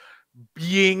from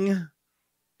being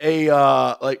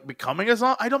becoming a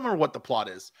zombie. I don't remember what the plot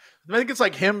is. I think it's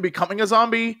like him becoming a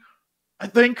zombie, I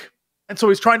think. And so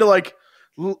he's trying to like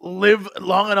live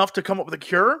long enough to come up with a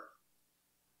cure.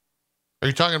 Are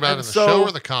you talking about in the show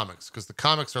or the comics? Because the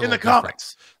comics are in the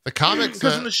comics. The comics,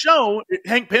 because in the show,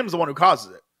 Hank Pym's the one who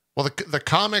causes it. Well, the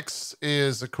comics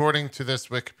is, according to this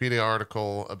Wikipedia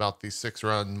article about the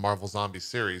 6-run Marvel Zombie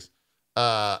series,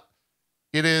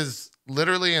 it is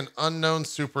literally an unknown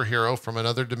superhero from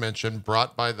another dimension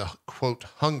brought by the, quote,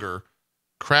 hunger,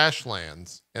 crash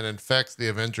lands, and infects the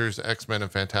Avengers, X-Men,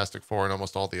 and Fantastic Four, and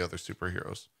almost all the other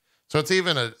superheroes. So it's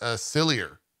even a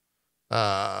sillier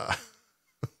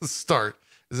start,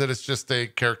 is that it's just a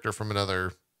character from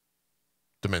another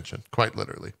dimension, quite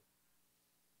literally.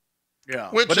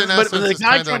 Yeah, which but the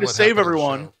guy trying to save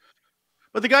everyone.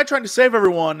 But the guy trying to save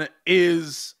everyone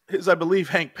is I believe,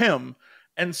 Hank Pym.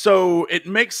 And so it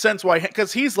makes sense why,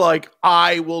 because he's like,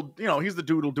 I will, he's the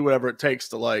dude who'll do whatever it takes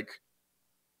to like,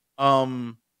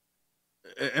 and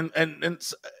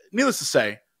needless to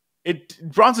say,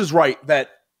 Bronze is right that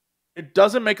it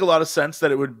doesn't make a lot of sense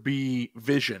that it would be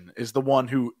Vision is the one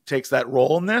who takes that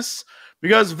role in this,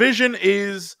 because Vision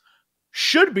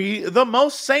should be the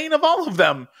most sane of all of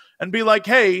them and be like,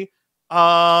 hey,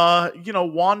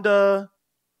 Wanda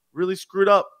really screwed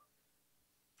up.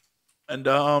 And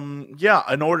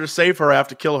in order to save her, I have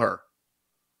to kill her.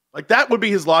 Like, that would be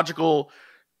his logical,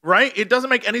 right? It doesn't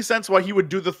make any sense why he would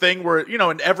do the thing where,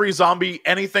 in every zombie,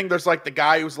 anything, there's like the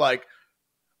guy who's like,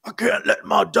 I can't let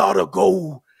my daughter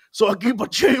go, so I keep her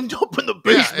chained up in the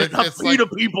basement. I feed her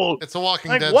people. It's a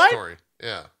Walking like, Dead what? story.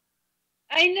 Yeah.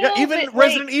 I know. Yeah, even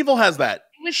Resident Evil has that.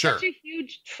 It was such a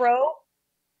huge trope,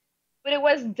 but it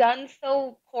was done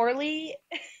so poorly.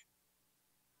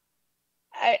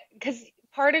 Because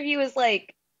part of you is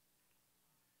like,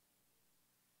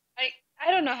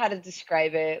 I don't know how to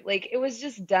describe it. Like, it was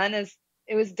just done as,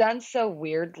 it was done so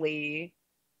weirdly.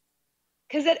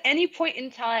 Because at any point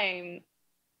in time,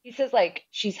 he says like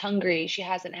she's hungry, she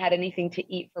hasn't had anything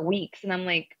to eat for weeks, and I'm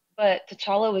like, but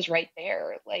T'Challa was right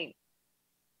there, like.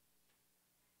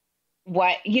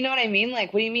 What, you know what I mean?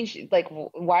 Like, what do you mean? Like,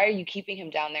 why are you keeping him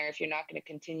down there if you're not going to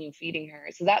continue feeding her?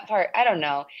 So that part, I don't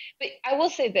know. But I will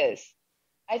say this.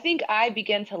 I think I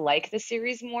began to like the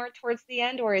series more towards the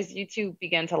end, whereas you two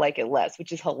began to like it less,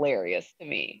 which is hilarious to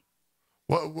me.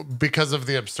 Well, because of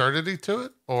the absurdity to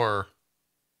it, or?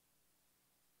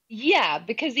 Yeah,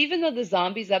 because even though the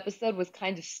zombies episode was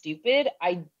kind of stupid,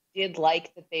 I did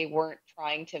like that they weren't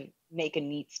trying to make a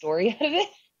neat story out of it.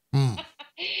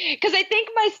 Because I think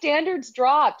my standards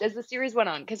dropped as the series went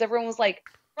on, because everyone was like,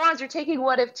 Bronze, you're taking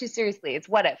What If too seriously. It's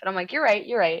What If. And I'm like, you're right,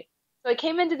 you're right. So I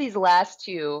came into these last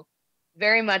two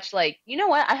very much like, you know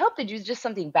what? I hope they do just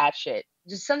something batshit,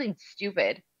 just something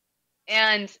stupid.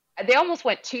 And they almost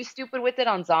went too stupid with it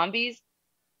on zombies.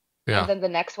 Yeah. And then the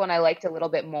next one I liked a little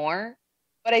bit more.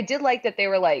 But I did like that they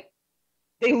were like,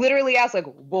 they literally asked, like,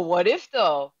 well, what if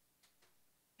though?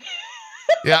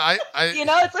 Yeah, I you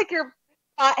know, it's like your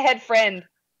pothead friend.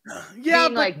 Yeah,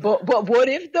 being like, but what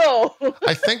if though?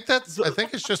 I think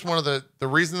it's just one of the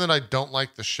reason that I don't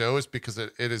like the show is because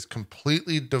it is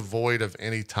completely devoid of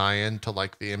any tie-in to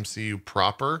like the MCU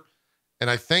proper. And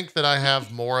I think that I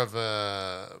have more of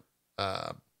a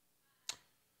I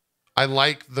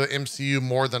like the MCU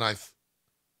more than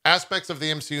aspects of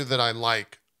the MCU that I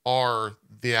like are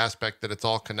the aspect that it's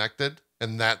all connected,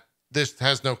 and that this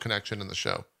has no connection in the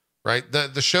show, right?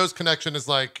 The show's connection is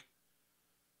like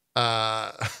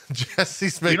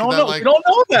Jesse's making that like, you don't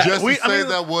know that. Jesse's saying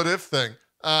that what if thing.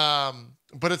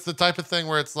 But it's the type of thing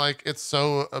where it's like, it's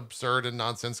so absurd and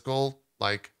nonsensical.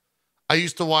 Like I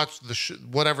used to watch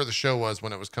whatever the show was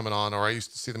when it was coming on, or I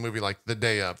used to see the movie like the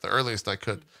day of, the earliest I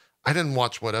could. I didn't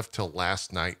watch What If till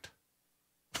last night.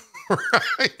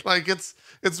 Right? Like it's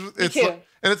like,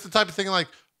 and it's the type of thing like,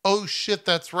 oh shit,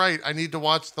 that's right. I need to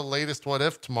watch the latest What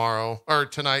If tomorrow or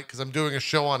tonight because I'm doing a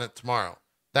show on it tomorrow.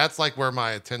 That's like where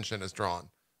my attention is drawn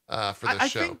for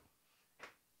this show.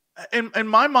 Think in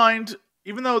my mind,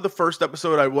 even though the first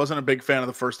episode, I wasn't a big fan of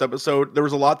the first episode, there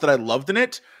was a lot that I loved in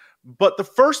it. But the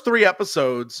first 3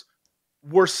 episodes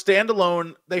were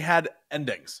standalone. They had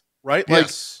endings, right?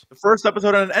 Yes. Like the first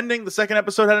episode had an ending. The second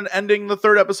episode had an ending. The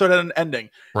third episode had an ending.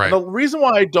 Right. And the reason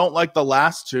why I don't like the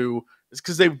last 2 is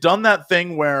because they've done that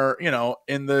thing where, you know,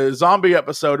 in the zombie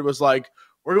episode, it was like,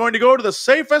 we're going to go to the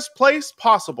safest place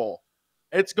possible.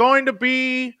 It's going to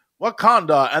be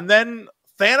Wakanda. And then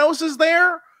Thanos is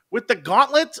there with the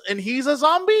gauntlet and he's a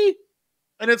zombie.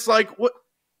 And it's like,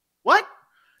 what?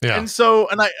 Yeah. And so,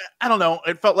 and I don't know,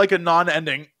 it felt like a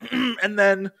non-ending.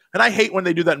 and I hate when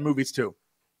they do that in movies too.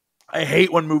 I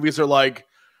hate when movies are like,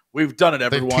 we've done it,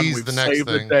 everyone. We've saved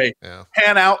the day. Yeah.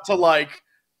 Pan out to like,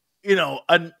 you know,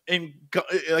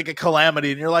 like a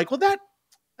calamity. And you're like, well,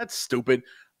 that's stupid.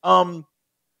 But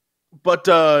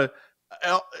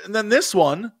and then this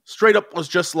one straight up was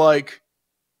just like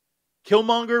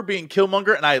Killmonger being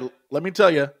Killmonger. And let me tell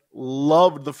you,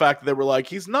 loved the fact that they were like,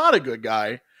 he's not a good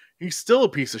guy. He's still a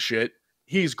piece of shit.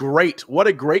 He's great. What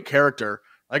a great character.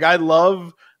 Like, I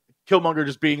love Killmonger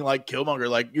just being like Killmonger,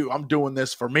 like, I'm doing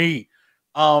this for me.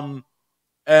 And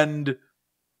then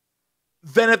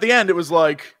at the end, it was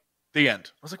like the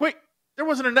end. I was like, wait, there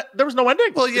was no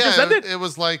ending. Well, yeah, it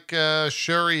was like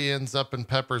Shuri ends up in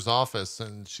Pepper's office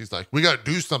and she's like, we got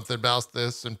to do something about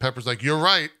this. And Pepper's like, you're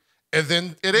right. And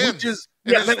then it ends.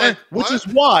 Which is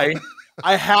why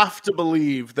I have to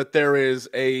believe that there is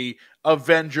a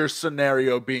Avengers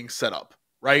scenario being set up,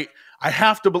 right? I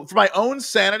have to, for my own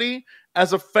sanity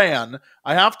as a fan,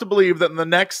 I have to believe that in the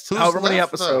next however many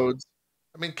episodes.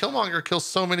 Though? I mean, Killmonger kills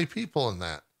so many people in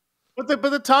that. But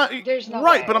the time, there's no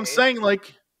right? way. But I'm saying,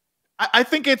 like, I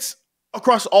think it's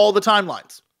across all the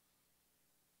timelines.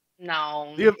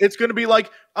 No. It's going to be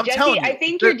like, I'm Jesse, telling you. I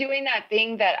think you're doing that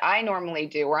thing that I normally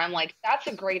do where I'm like, that's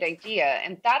a great idea.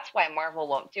 And that's why Marvel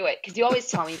won't do it. Because you always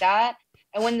tell me that.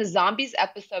 And when the zombies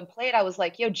episode played, I was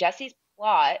like, yo, Jesse's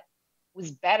plot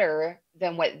was better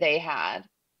than what they had.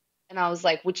 And I was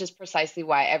like, which is precisely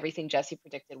why everything Jesse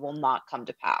predicted will not come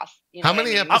to pass. You know how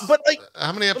many episodes?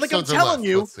 How many episodes I'm telling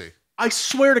you, Let's see. I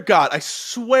swear to God, I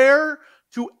swear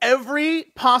to every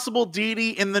possible deity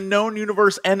in the known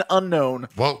universe and unknown.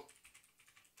 Whoa.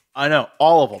 I know,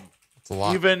 all of them. That's a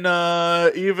lot. Even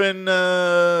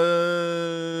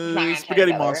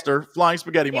Spaghetti Monster, Flying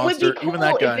Spaghetti Monster, it would be cool even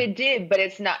that guy. if it did, but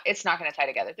it's not going to tie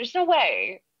together. There's no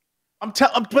way. I'm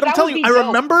telling you, I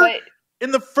remember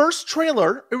in the first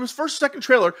trailer, it was second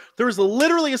trailer, there was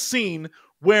literally a scene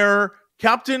where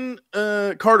Captain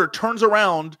Carter turns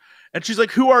around And she's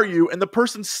like, who are you? And the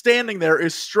person standing there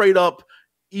is straight up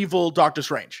evil Doctor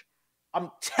Strange. I'm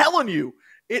telling you.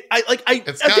 It's I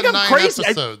got think I'm 9 crazy.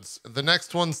 episodes. The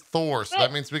next one's Thor, so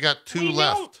that means we got 2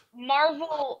 left.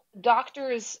 Marvel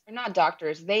doctors, or not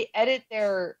doctors, they edit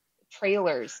their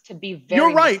trailers to be very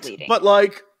You're right, misleading. but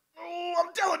like,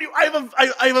 I'm telling you, I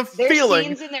have a There's feeling.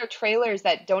 scenes in their trailers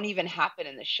that don't even happen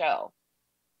in the show,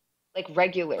 like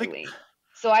regularly.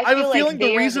 So I have feel a feeling like they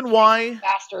the are reason the why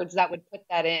bastards that would put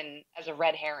that in as a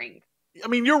red herring. I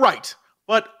mean, you're right,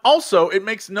 but also it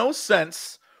makes no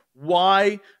sense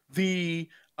why the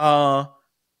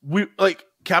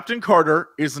Captain Carter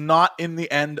is not in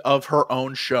the end of her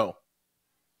own show,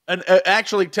 and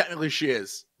actually, technically, she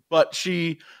is, but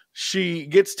she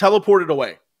gets teleported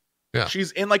away. Yeah,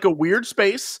 she's in like a weird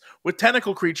space with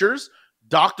tentacle creatures.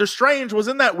 Doctor Strange was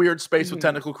in that weird space with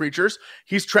tentacle creatures.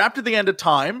 He's trapped at the end of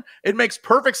time. It makes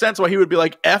perfect sense why he would be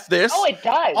like, F this. Oh, it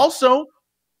does. Also,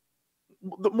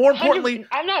 more importantly,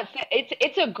 I'm not.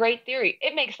 It's a great theory.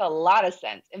 It makes a lot of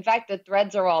sense. In fact, the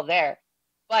threads are all there.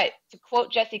 But to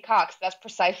quote Jesse Cox, that's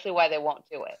precisely why they won't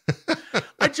do it.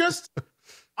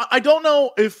 I don't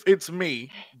know if it's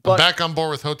me, but I'm back on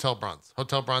board with Hotel Bronze.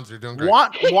 Hotel Bronze, you're doing great.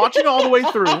 Watching all the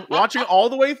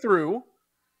way through,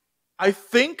 I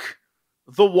think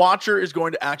the Watcher is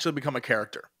going to actually become a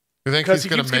character. You think he's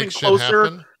going to make shit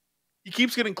happen? He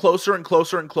keeps getting closer and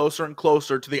closer and closer and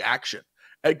closer to the action.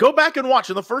 Go back and watch.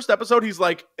 In the first episode, he's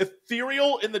like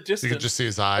ethereal in the distance. You can just see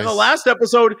his eyes. In the last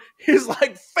episode, his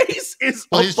like face is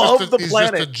above the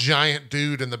planet. He's just a giant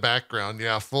dude in the background.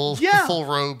 Yeah, full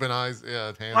robe and eyes.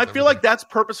 Yeah, hands. I feel like that's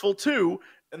purposeful too,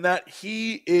 and that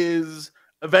he is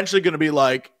eventually going to be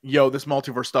like, "Yo, this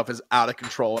multiverse stuff is out of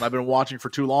control, and I've been watching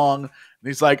for too long." And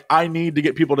he's like, "I need to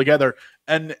get people together,"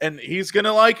 and he's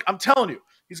gonna like, I'm telling you,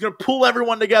 he's gonna pull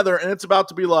everyone together, and it's about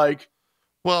to be like.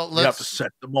 Well, you have to set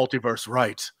the multiverse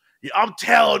right. I'm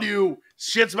telling you,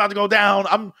 shit's about to go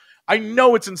down. I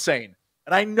know it's insane,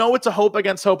 and I know it's a hope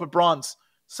against hope at Bronze.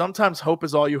 Sometimes hope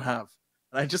is all you have,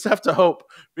 and I just have to hope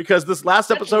because this last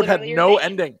episode had no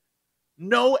ending,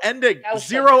 no ending,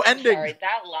 zero ending. Sorry,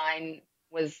 that line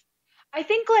was. I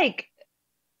think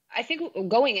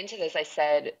going into this, I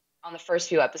said on the first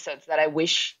few episodes that I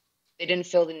wish they didn't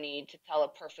feel the need to tell a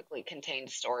perfectly contained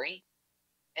story.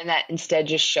 And that instead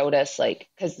just showed us, like,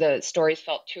 because the stories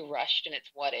felt too rushed in its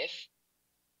what if.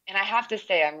 And I have to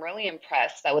say, I'm really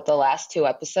impressed that with the last 2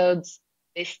 episodes,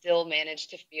 they still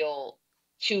managed to feel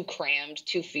too crammed,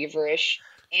 too feverish,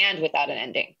 and without an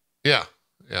ending. Yeah,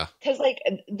 yeah. Because, like,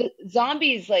 the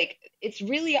zombies, like, it's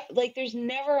really, like, there's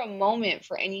never a moment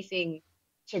for anything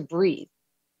to breathe.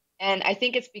 And I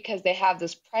think it's because they have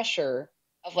this pressure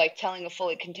of, like, telling a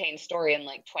fully contained story in,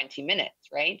 like, 20 minutes,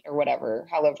 right? Or whatever,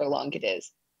 however long it is.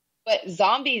 But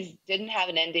zombies didn't have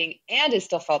an ending, and it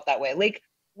still felt that way. Like,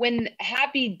 when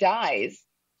Happy dies,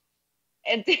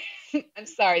 and I'm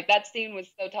sorry, that scene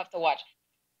was so tough to watch.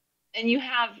 And you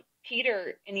have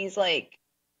Peter, and he's like,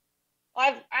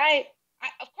 well, I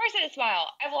of course I had a smile.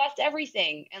 I've lost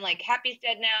everything. And, like, Happy's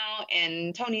dead now,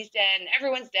 and Tony's dead, and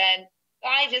everyone's dead. So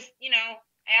I just, I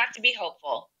have to be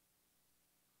hopeful.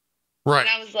 Right. And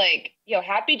I was like, yo,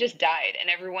 Happy just died. And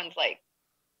everyone's like,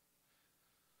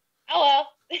 oh, well.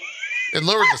 It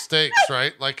lowered the stakes,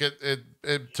 right? Like it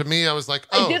to me, I was like,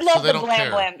 oh, I did love so they the don't blam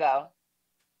care. Blam though.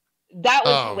 That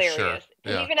was hilarious.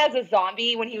 Sure. Yeah. Even as a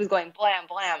zombie, when he was going blam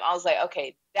blam, I was like,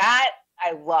 okay, that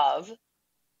I love.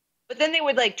 But then they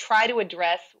would like try to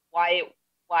address why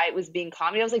it was being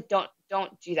comedy. I was like, don't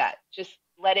do that. Just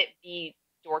let it be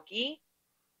dorky.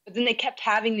 But then they kept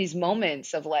having these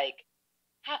moments of like,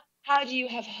 how do you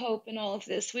have hope in all of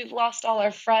this? We've lost all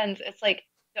our friends. It's like,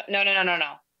 no.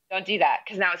 Don't do that,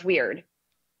 because now it's weird.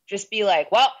 Just be like,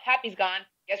 well, Happy's gone.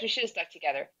 Guess we should have stuck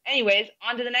together. Anyways,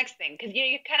 on to the next thing. Because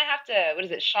you kind of have to, what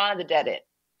is it, Shaun of the Dead it.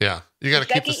 Yeah, you got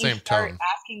to keep the same tone.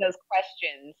 Asking those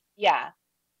questions, yeah.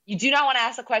 You do not want to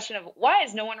ask the question of, why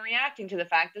is no one reacting to the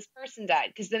fact this person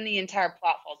died? Because then the entire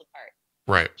plot falls apart.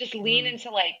 Right. Just lean into,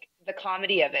 like, the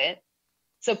comedy of it.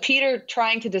 So Peter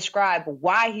trying to describe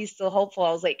why he's still hopeful,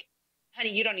 I was like, honey,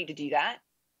 you don't need to do that.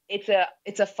 It's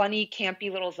a funny,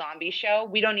 campy little zombie show.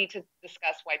 We don't need to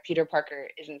discuss why Peter Parker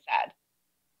isn't sad.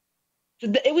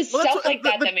 So it was stuff like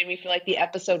that made me feel like the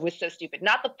episode was so stupid.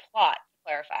 Not the plot, to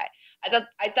clarify. I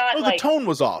thought well, like the tone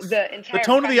was off. The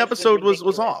tone of the episode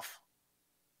was off.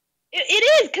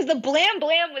 It is, because the blam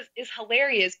blam is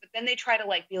hilarious, but then they try to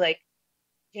like be like,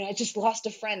 I just lost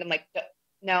a friend. I'm like,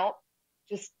 no,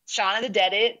 just Shaun of the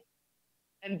Dead it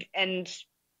and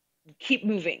keep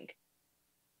moving.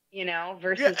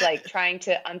 Versus like trying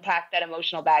to unpack that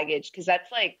emotional baggage. Because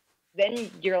that's like, then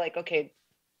you're like, okay,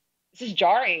 this is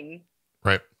jarring.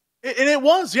 Right. And it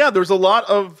was, yeah. There's a lot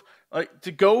of like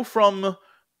to go from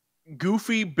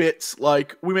goofy bits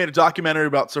like we made a documentary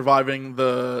about surviving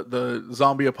the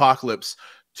zombie apocalypse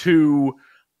to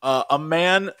a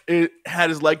man had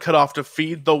his leg cut off to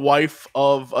feed the wife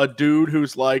of a dude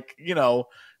who's like,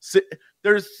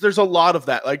 there's a lot of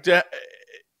that. Like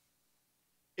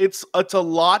it's a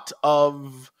lot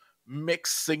of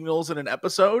mixed signals in an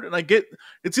episode, and I get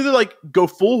it's either like go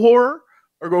full horror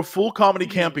or go full comedy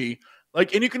campy.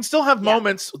 Like, and you can still have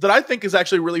moments that I think is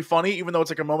actually really funny, even though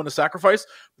it's like a moment of sacrifice.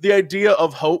 The idea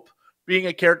of Hope being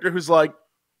a character who's like,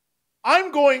 I'm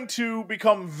going to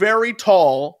become very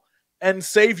tall and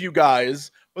save you guys.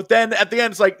 But then at the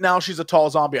end, it's like, now she's a tall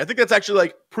zombie. I think that's actually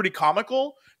like pretty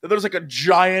comical that there's like a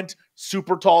giant,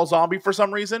 super tall zombie for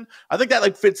some reason. I think that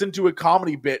like fits into a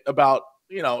comedy bit about,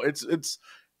 it's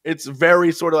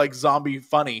very sort of like zombie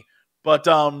funny. But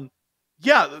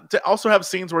yeah, to also have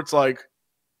scenes where it's like,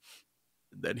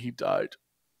 and then he died,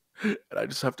 and I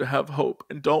just have to have hope.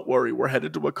 And don't worry, we're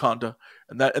headed to Wakanda.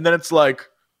 And then it's like,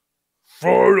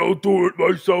 fine, I'll do it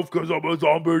myself because I'm a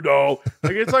zombie now.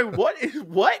 Like it's like, what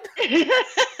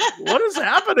what is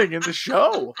happening in the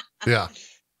show? Yeah,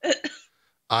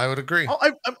 I would agree.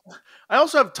 I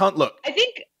also have look. I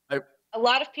think a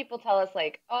lot of people tell us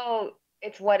like, oh,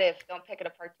 it's what if, don't pick it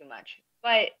apart too much.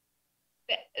 But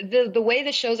the way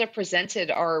the shows are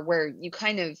presented are where you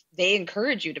they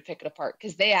encourage you to pick it apart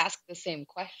because they ask the same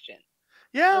question.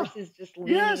 Yeah. Versus just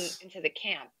leaning into the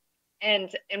camp. And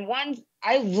one,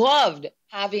 I loved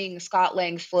having Scott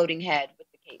Lang's floating head with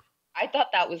the cape. I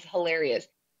thought that was hilarious.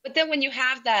 But then when you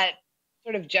have that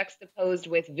sort of juxtaposed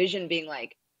with Vision being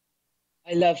like,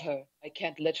 I love her, I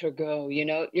can't let her go,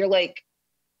 you're like,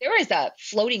 there is that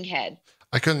floating head.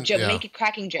 I couldn't make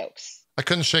cracking jokes. I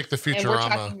couldn't shake the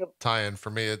Futurama tie-in. For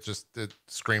me, it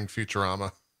screamed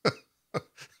Futurama.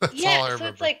 That's all I remember. So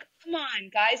it's like, come on,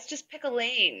 guys, just pick a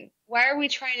lane. Why are we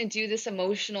trying to do this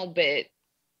emotional bit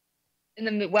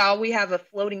while we have a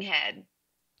floating head?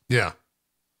 Yeah.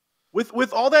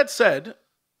 With all that said,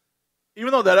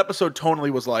 even though that episode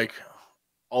tonally was like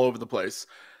all over the place,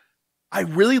 I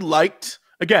actually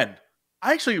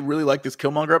really liked this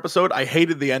Killmonger episode. I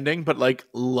hated the ending, but like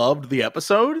loved the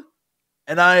episode.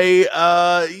 And I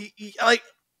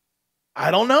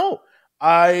don't know.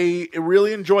 I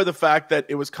really enjoy the fact that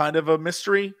it was kind of a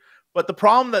mystery, but the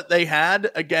problem that they had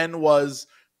again was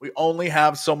we only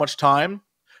have so much time.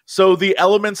 So the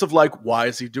elements of like, why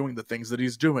is he doing the things that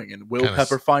he's doing? And will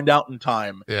Pepper find out in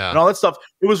time? Yeah. And all that stuff.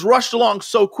 It was rushed along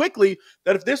so quickly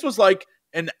that if this was like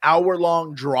an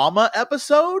hour-long drama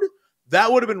episode,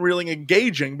 that would have been really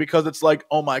engaging because it's like,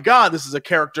 oh my God, this is a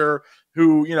character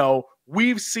who,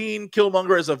 we've seen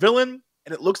Killmonger as a villain,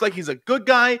 and it looks like he's a good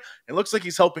guy. It looks like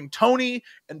he's helping Tony,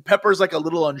 and Pepper's like a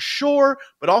little unsure,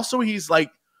 but also he's like,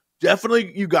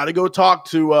 definitely you got to go talk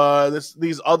to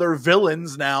these other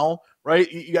villains now,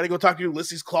 right? You got to go talk to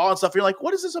Ulysses Claw and stuff. You're like,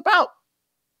 what is this about?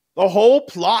 The whole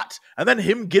plot, and then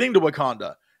him getting to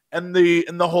Wakanda, and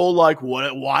the whole like,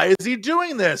 why is he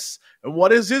doing this, and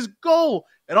what is his goal?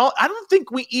 And all, I don't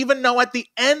think we even know at the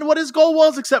end what his goal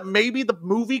was, except maybe the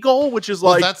movie goal, which is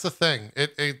like, that's the thing.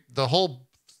 The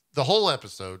whole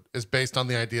episode is based on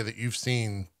the idea that you've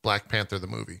seen Black Panther the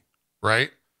movie,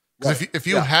 right? Because if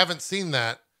you haven't seen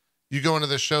that, you go into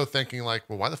this show thinking like,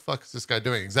 well, why the fuck is this guy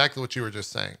doing exactly what you were just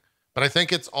saying? But I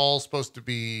think it's all supposed to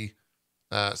be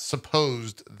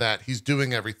supposed that he's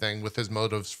doing everything with his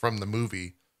motives from the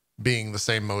movie being the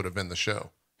same motive in the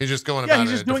show. He's just going about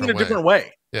he's just doing it a different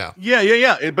way. Yeah.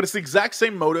 But it's the exact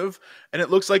same motive, and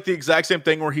it looks like the exact same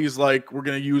thing where he's like, we're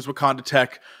going to use Wakanda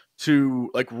tech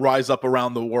to like rise up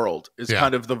around the world is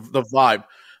kind of the vibe.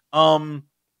 I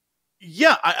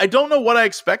don't know what I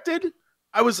expected.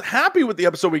 I was happy with the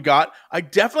episode we got. I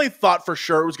definitely thought for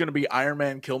sure it was going to be Iron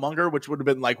Man Killmonger, which would have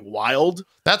been like wild.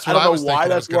 That's what I was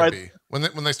thinking it was going to be.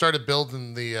 When they started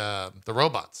building the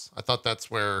robots, I thought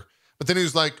that's where. But then he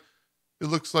was like, it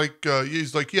looks like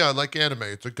he's like, yeah, I like anime.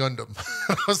 It's a Gundam.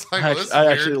 I was like, well,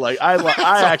 I actually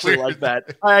like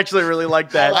that. I actually really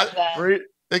like that. I love that.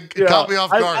 It caught me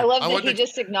off guard. I love that he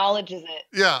just acknowledges it.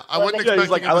 Yeah, I wasn't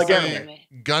expecting I like anime.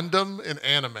 Gundam and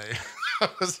anime.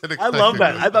 I love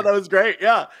that. I thought that was great.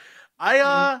 Yeah.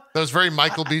 That was very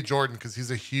Michael B. Jordan because he's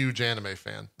a huge anime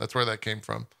fan. That's where that came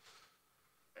from.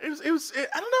 It was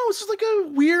I don't know, it's just like a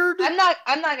weird. I'm not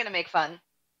gonna make fun.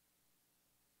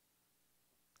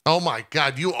 Oh my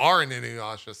God, you are an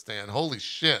Inuyasha stan. Holy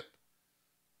shit.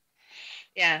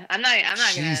 Yeah, I'm not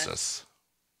Jesus.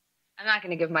 I'm not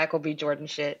gonna give Michael B. Jordan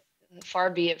shit. Far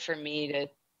be it for me to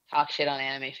talk shit on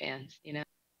anime fans, Yeah.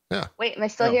 Wait, am I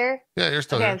still here? Yeah, you're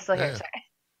still here. I'm still here. Yeah. Sorry.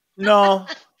 No,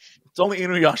 it's only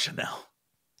Inuyasha now.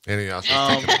 Any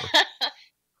Oscars taking over.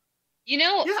 You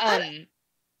know, Yeah,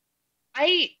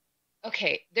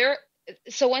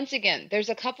 so once again, there's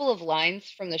a couple of lines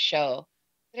from the show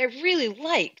that I really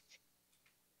liked,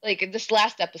 like this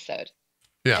last episode.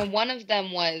 Yeah. And one of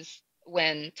them was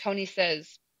when Tony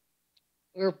says,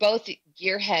 we were both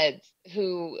gearheads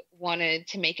who wanted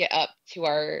to make it up to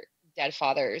our dead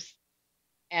fathers.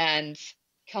 And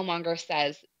Killmonger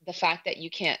says, the fact that you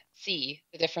can't see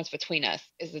the difference between us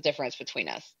is the difference between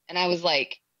us. And I was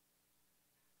like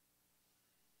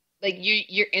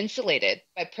you're insulated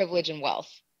by privilege and wealth,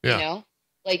 Yeah. you know?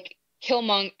 Like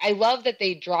Killmonger, I love that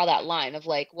they draw that line of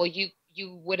like, well, you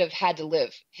would have had to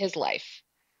live his life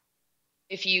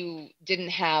if you didn't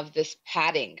have this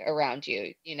padding around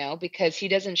you, you know, because he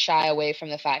doesn't shy away from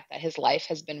the fact that his life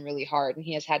has been really hard and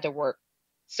he has had to work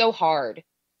so hard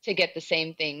to get the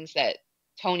same things that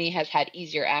Tony has had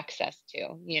easier access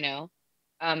to, you know,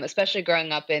 especially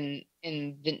growing up in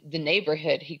the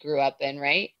neighborhood he grew up in,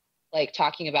 right? Like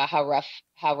talking about how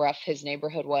rough his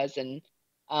neighborhood was, and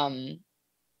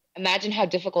imagine how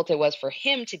difficult it was for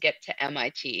him to get to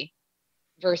MIT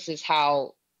versus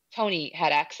how Tony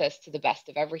had access to the best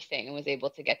of everything and was able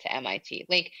to get to MIT.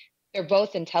 Like they're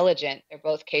both intelligent, they're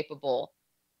both capable,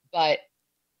 but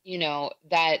you know,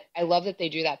 that I love that they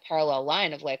do that parallel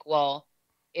line of like, well,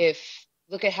 if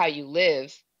look at how you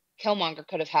live, Killmonger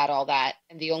could have had all that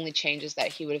and the only change is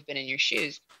that he would have been in your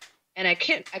shoes. And I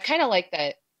kind of like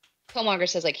that Killmonger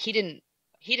says like he didn't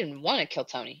want to kill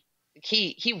Tony. Like,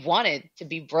 he wanted to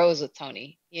be bros with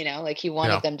Tony, you know, like he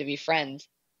wanted them to be friends.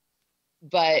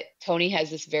 But Tony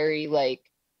has this very like,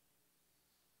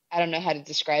 I don't know how to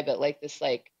describe it, like this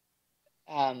like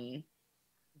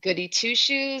goody two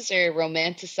shoes or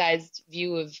romanticized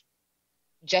view of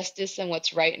justice and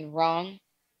what's right and wrong,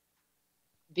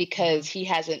 because he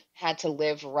hasn't had to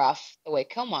live rough the way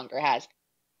Killmonger has.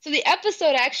 So the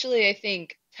episode actually, I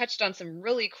think, touched on some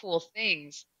really cool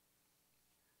things,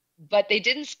 but they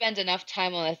didn't spend enough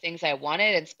time on the things I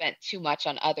wanted and spent too much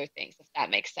on other things, if that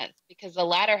makes sense. Because the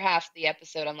latter half of the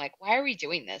episode, I'm like, why are we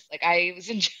doing this? Like I was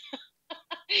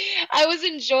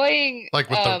enjoying like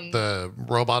with the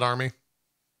robot army.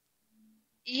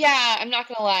 Yeah, I'm not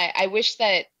gonna lie. I wish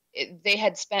that they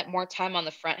had spent more time on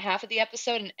the front half of the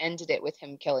episode and ended it with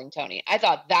him killing Tony. I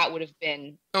thought that would have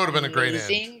been a great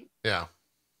end. Yeah.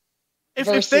 I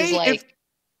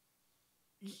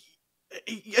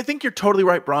think you're totally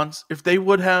right, Bronze. If they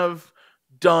would have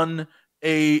done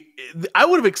I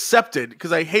would have accepted,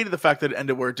 because I hated the fact that it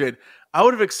ended where it did. I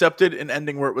would have accepted an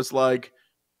ending where it was like,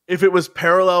 if it was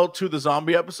parallel to the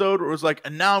zombie episode, where it was like,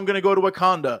 and now I'm going to go to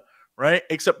Wakanda, right?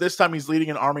 Except this time he's leading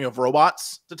an army of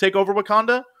robots to take over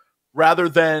Wakanda, rather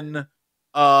than,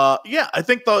 I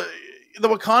think the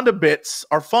Wakanda bits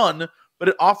are fun, but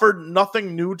it offered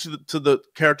nothing new to the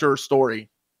character or story.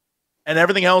 And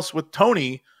everything else with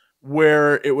Tony,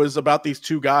 where it was about these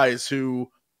two guys who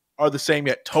are the same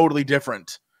yet totally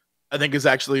different, I think is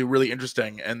actually really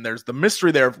interesting. And there's the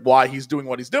mystery there of why he's doing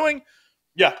what he's doing.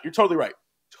 Yeah, you're totally right.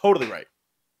 Totally right.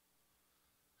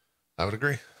 I would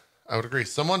agree.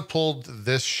 Someone pulled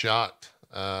this shot.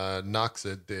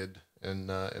 Noxid did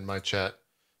in my chat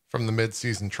from the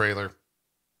mid-season trailer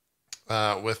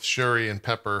with Shuri and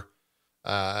Pepper.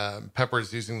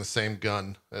 Pepper's using the same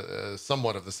gun,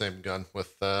 somewhat of the same gun,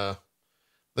 with the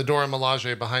Dora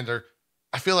Milaje behind her.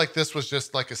 I feel like this was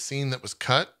just like a scene that was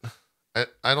cut.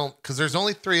 I don't, because there's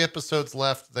only 3 episodes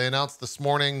left. They announced this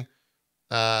morning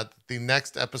the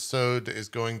next episode is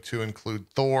going to include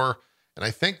Thor. And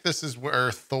I think this is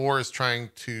where Thor is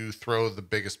trying to throw the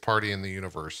biggest party in the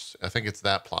universe. I think it's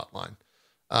that plot line.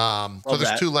 So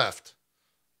there's 2 left.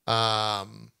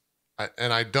 I'm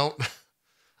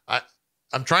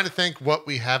trying to think what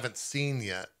we haven't seen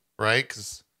yet, right?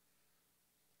 Because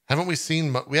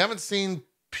we haven't seen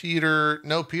Peter.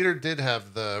 No, Peter did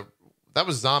have that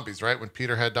was zombies, right? When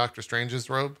Peter had Doctor Strange's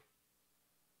robe.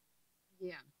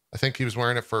 Yeah. I think he was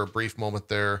wearing it for a brief moment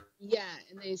there. Yeah,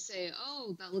 and they say,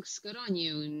 "Oh, that looks good on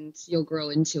you, and you'll grow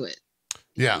into it."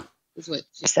 Yeah, is what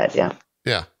she said. Yeah.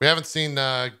 Yeah, we haven't seen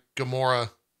Gamora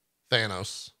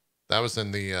Thanos. That was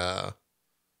in the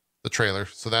trailer,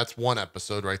 so that's 1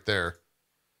 episode right there.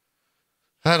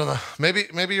 I don't know.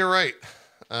 Maybe you're right,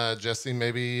 Jesse.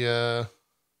 Maybe the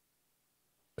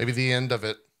end of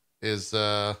it is.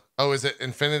 Is it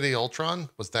Infinity Ultron?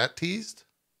 Was that teased?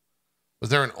 Was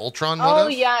there an Ultron? Oh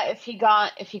yeah, if he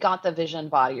got the Vision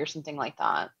body or something like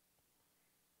that,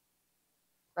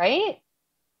 right?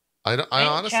 I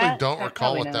honestly don't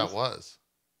recall what that was.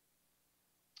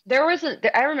 There wasn't.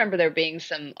 I remember there being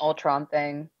some Ultron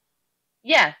thing.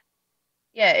 Yeah,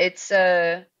 it's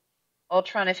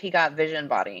Ultron if he got Vision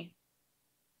body.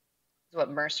 is what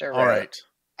Mercer wrote. All right.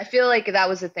 I feel like that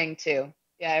was a thing too.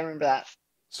 Yeah, I remember that.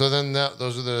 So then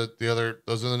those are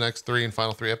the next 3 and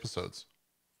final 3 episodes.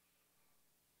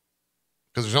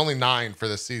 Because there's only 9 for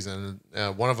this season.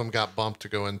 One of them got bumped to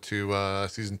go into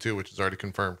season 2, which is already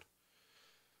confirmed.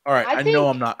 All right. I know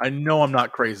I'm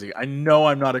not crazy. I know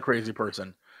I'm not a crazy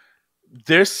person.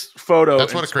 This photo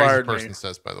That's what a crazy inspired person me.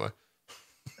 says, by the way.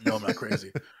 No, I'm not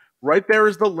crazy. Right there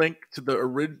is the link to the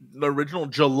original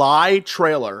July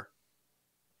trailer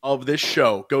of this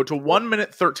show. Go to 1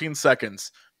 minute 13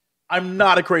 seconds. I'm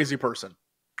not a crazy person.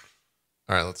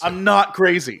 All right, let's see. I'm not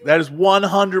crazy. That is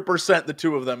 100% the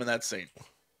two of them in that scene.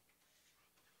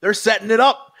 They're setting it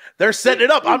up. They're setting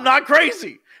it up. I'm not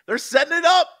crazy. They're setting it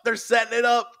up. They're setting it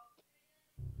up.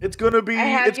 It's gonna be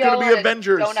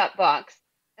Avengers. Donut box,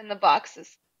 and the box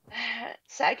is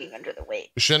sagging under the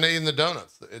weight. We shouldn't have eaten the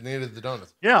donuts. It needed the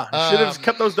donuts. Yeah, should have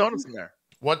kept those donuts in there.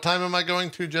 What time am I going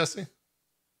to, Jesse?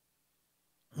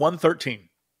 1:13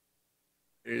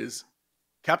 is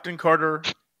Captain Carter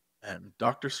and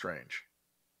Doctor Strange.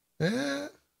 Yeah.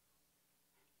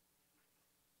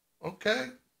 Okay.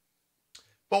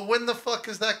 But when the fuck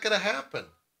is that going to happen?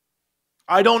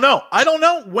 I don't know. I don't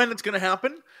know when it's going to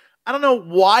happen. I don't know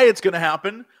why it's going to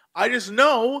happen. I just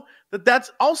know that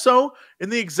that's also in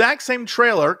the exact same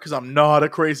trailer, because I'm not a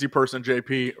crazy person,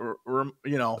 JP.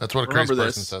 That's what a crazy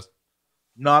person says.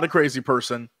 Not a crazy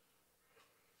person.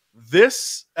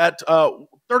 This, at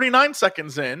 39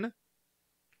 seconds in,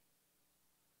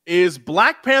 is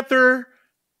Black Panther,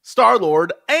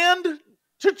 Star-Lord, and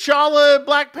T'Challa,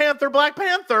 Black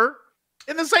Panther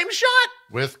in the same shot.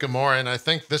 With Gamora, and I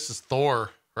think this is Thor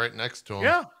right next to him.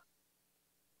 Yeah.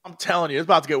 I'm telling you, it's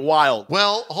about to get wild.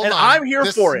 Well, hold on. I'm here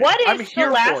for it.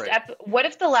 What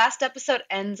if the last episode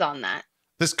ends on that?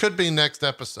 This could be next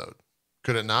episode.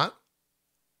 Could it not?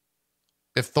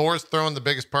 If Thor's throwing the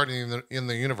biggest party in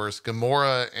the universe,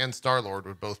 Gamora and Star-Lord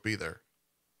would both be there.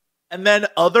 And then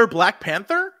other Black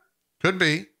Panther? Could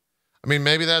be. I mean,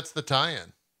 maybe that's the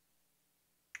tie-in.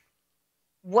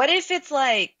 What if it's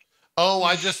like... Oh,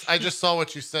 I just saw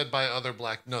what you said by other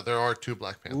Black... No, there are 2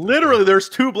 Black Panthers. Literally, there's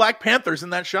 2 Black Panthers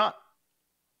in that shot.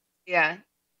 Yeah.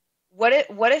 What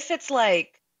if it's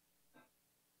like...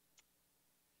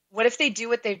 What if they do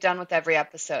what they've done with every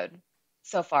episode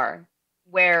so far?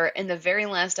 Where in the very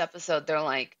last episode, they're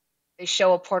like... They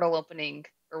show a portal opening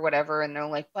or whatever, and they're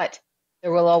like, but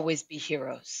there will always be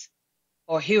heroes.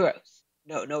 Or heroes.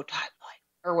 No timeline.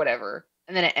 Or whatever.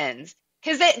 And then it ends.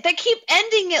 Because they keep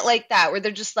ending it like that, where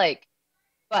they're just like,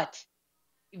 but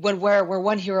where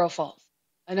one hero falls,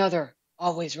 another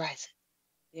always rises.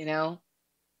 You know?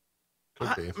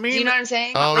 Could be. Do you know what I'm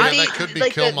saying? Oh, yeah, that could be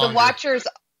like Killmonger. The Watchers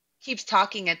keeps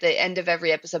talking at the end of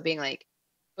every episode, being like,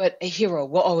 but a hero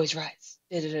will always rise.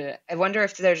 Da-da-da-da. I wonder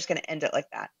if they're just going to end it like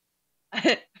that.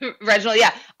 Reginald,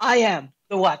 yeah, I am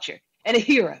the Watcher, and a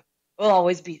hero will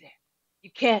always be there. You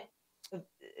can't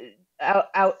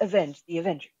out-avenge the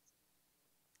Avengers.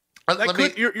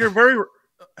 You're very...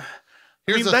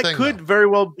 Here's the that thing, could though. very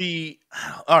well be...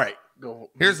 All right.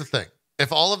 Go. Here's the thing.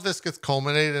 If all of this gets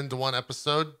culminated into one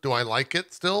episode, do I like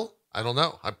it still? I don't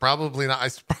know. I'm probably not.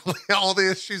 It's probably all the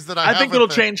issues that I have. I think it'll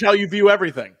change how you view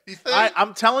everything. You think?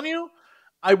 I'm telling you,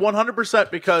 I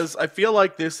 100%, because I feel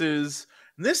like this is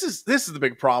the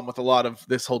big problem with a lot of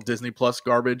this whole Disney Plus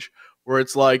garbage, where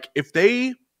it's like, if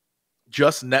they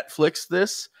just Netflix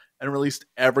this and released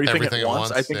everything at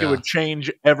once, I think it would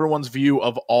change everyone's view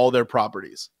of all their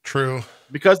properties. True.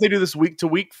 Because they do this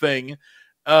week-to-week thing,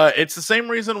 it's the same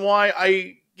reason why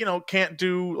I, can't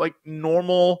do like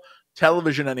normal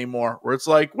television anymore, where it's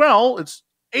like, well, it's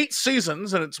 8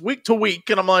 seasons and it's week-to-week,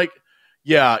 and I'm like,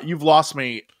 yeah, you've lost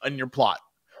me in your plot.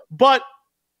 But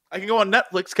I can go on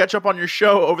Netflix, catch up on your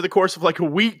show over the course of like a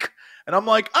week, and I'm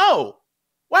like, oh,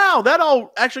 wow, that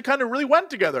all actually kind of really went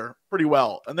together pretty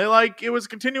well. And it was a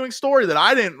continuing story that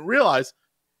I didn't realize.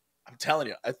 I'm telling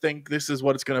you, I think this is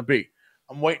what it's going to be.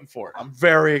 I'm waiting for it. I'm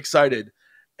very excited.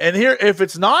 And here, if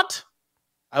it's not,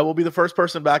 I will be the first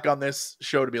person back on this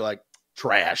show to be like,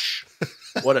 trash.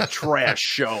 What a trash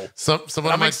show.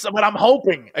 But I'm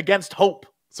hoping against hope.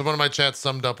 Someone in my chat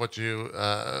summed up what you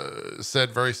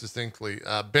said very succinctly.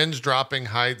 Binge dropping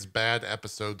hides bad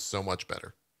episodes so much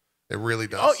better. It really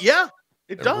does. Oh, yeah.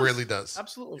 It does. It really does.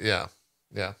 Absolutely. Yeah.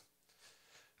 Yeah.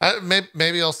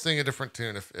 Maybe I'll sing a different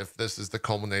tune if this is the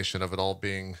culmination of it all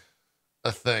being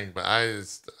a thing, but I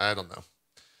don't know.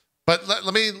 But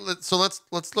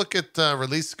let's look at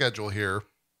release schedule here.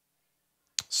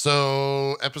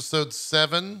 So episode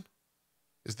 7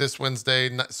 is this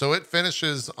Wednesday. So it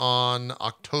finishes on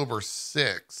October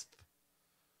 6th.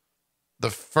 The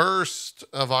 1st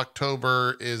of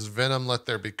October is Venom Let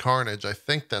There Be Carnage. I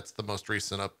think that's the most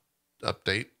recent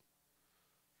update.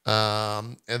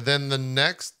 And then the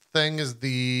next thing is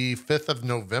the 5th of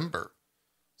November.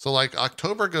 So like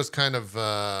October goes kind of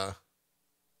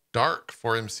dark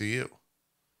for MCU,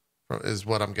 is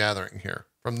what I'm gathering here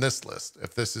from this list.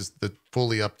 If this is the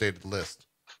fully updated list,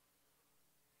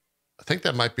 I think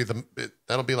that might be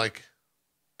that'll be like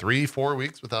 3-4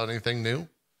 weeks without anything new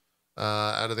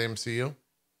out of the MCU,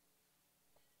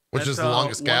 which is the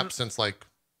longest gap since like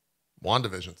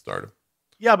WandaVision started.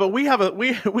 Yeah, but we have a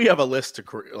list to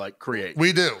create.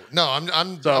 We do. No,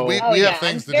 we have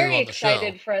things to do on the show. I'm very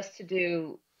excited for us to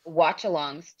do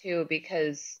watch-alongs too,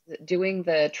 because doing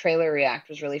the trailer react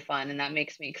was really fun, and that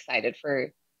makes me excited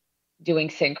for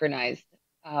doing synchronized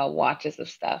watches of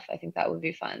stuff. I think that would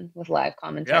be fun with live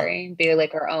commentary. Yeah. Be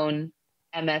like our own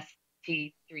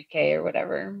MST3K or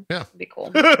whatever. Yeah, it'd be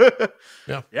cool.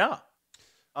 Yeah.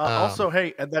 Also,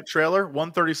 hey, at that trailer,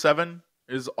 137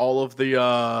 is all of the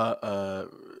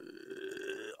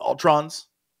Ultrons.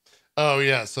 Oh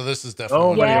yeah, so this is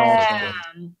definitely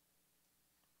Ultrons.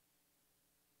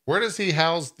 Where does he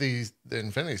house the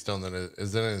Infinity Stone then?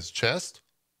 Is it in his chest?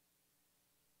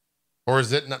 Or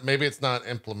is it not? Maybe it's not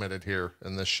implemented here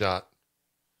in this shot.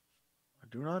 I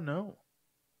do not know.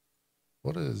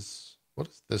 What is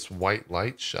this white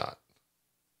light shot?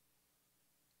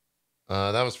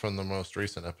 That was from the most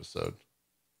recent episode.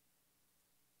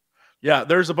 Yeah,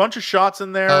 there's a bunch of shots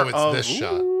in there. Oh, it's this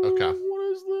shot. Okay. What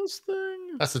is this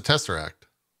thing? That's the Tesseract.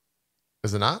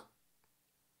 Is it not?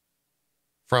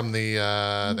 From the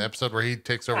episode where he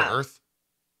takes over Earth?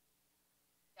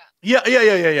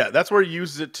 Yeah. That's where he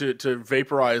uses it to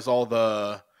vaporize all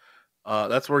the...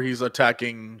 that's where he's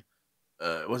attacking...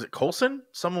 was it Coulson?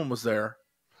 Someone was there.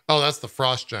 Oh, that's the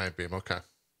Frost Giant Beam. Okay.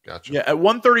 Gotcha. Yeah, at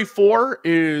 134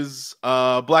 is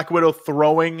Black Widow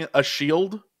throwing a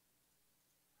shield.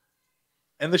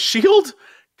 And the shield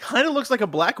kind of looks like a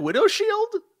Black Widow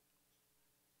shield.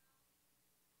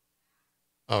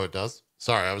 Oh, it does?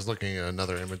 Sorry, I was looking at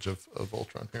another image of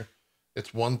Ultron here.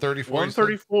 It's 134.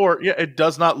 134. Yeah, it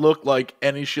does not look like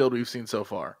any shield we've seen so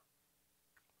far.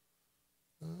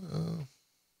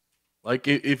 Like,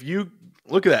 if you...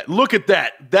 Look at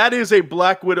that. That is a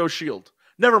Black Widow shield.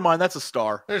 Never mind, that's a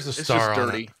star. There's a star. It's just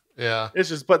dirty. Yeah. It's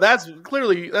just, but that's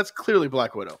clearly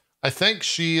Black Widow. I think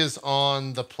she is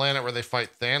on the planet where they fight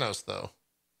Thanos, though.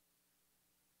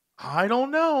 I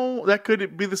don't know. That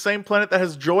could be the same planet that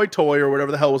has Joy Toy or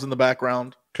whatever the hell was in the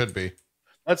background. Could be.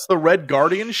 That's the Red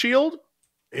Guardian shield?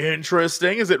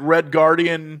 Interesting. Is it Red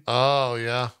Guardian? Oh,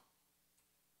 yeah.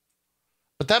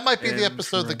 But that might be the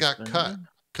episode that got cut,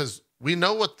 because we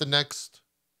know what the next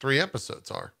 3 episodes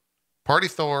are. Party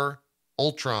Thor,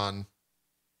 Ultron,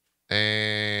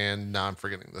 and now I'm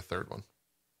forgetting the third one.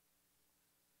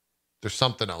 There's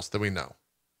something else that we know.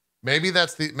 Maybe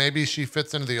maybe she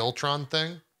fits into the Ultron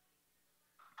thing.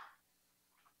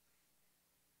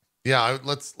 Yeah,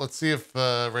 let's see if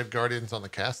Red Guardian's on the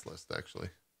cast list, actually.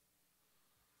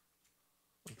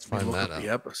 Let's find that out. The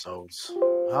episodes.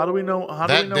 How do we know?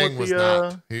 That Ding was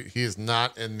not. He is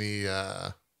not in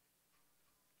the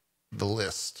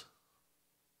list.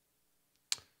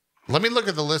 Let me look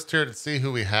at the list here to see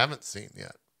who we haven't seen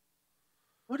yet.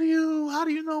 How do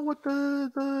you know what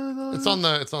the It's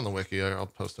on the wiki. I'll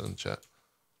post it in the chat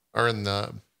or in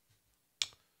the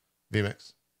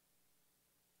VMix.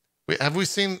 Have we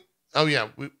seen? Oh yeah,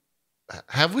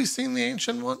 have we seen the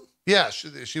Ancient One? Yeah,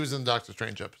 she was in the Doctor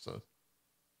Strange episode.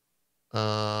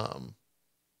 I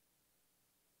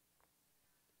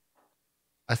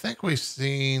think we've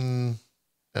seen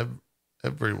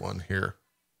everyone here.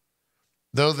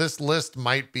 Though this list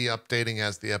might be updating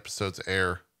as the episodes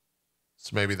air.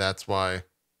 So maybe that's why.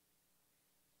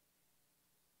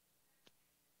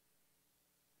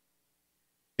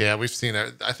 Yeah, we've seen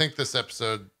it. I think this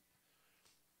episode.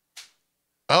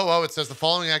 Oh, it says the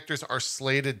following actors are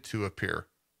slated to appear.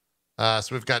 So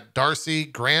we've got Darcy,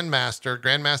 Grandmaster.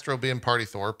 Grandmaster will be in Party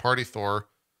Thor. Party Thor.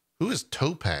 Who is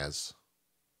Topaz?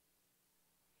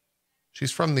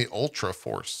 She's from the Ultra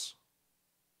Force.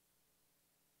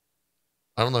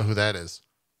 I don't know who that is.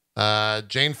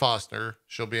 Jane Foster,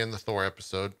 she'll be in the Thor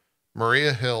episode.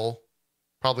 Maria Hill,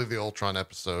 probably the Ultron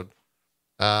episode.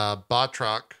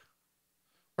 Batroc.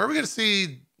 Where are we going to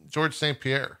see George St.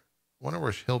 Pierre? I wonder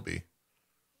where he'll be.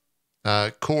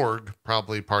 Korg,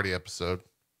 probably party episode.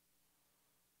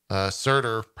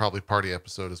 Surtur, probably party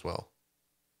episode as well.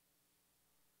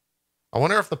 I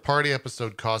wonder if the party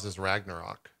episode causes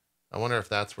Ragnarok. I wonder if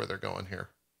that's where they're going here.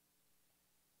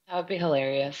 That would be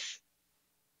hilarious.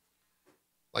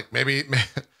 Like maybe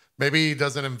Maybe he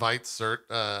doesn't invite Surt.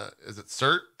 Is it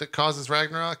Surt that causes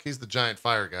Ragnarok? He's the giant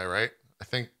fire guy, right? I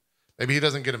think maybe he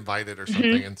doesn't get invited or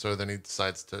something, and so then he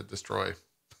decides to destroy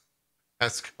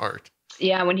Asgard.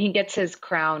 Yeah, when he gets his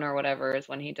crown or whatever is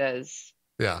when he does.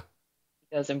 Yeah.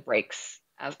 He goes and breaks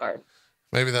Asgard.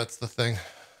 Maybe that's the thing.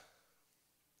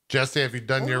 Jesse, have you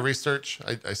done your research?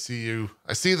 I see you.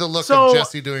 I see the look of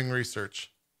Jesse doing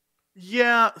research.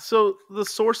 Yeah. So the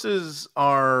sources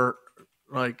are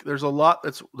like, there's a lot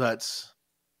that's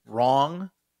wrong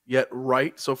yet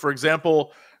right. So for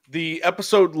example, the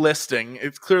episode listing,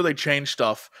 it's clear they changed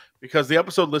stuff because the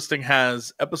episode listing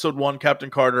has episode 1, Captain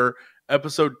Carter,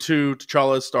 episode 2,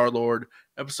 T'Challa as Star-Lord,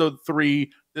 episode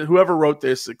 3, whoever wrote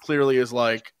this, it clearly is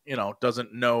like,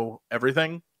 doesn't know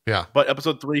everything. Yeah. But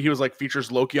episode 3, he was like,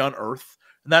 features Loki on Earth.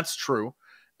 And that's true.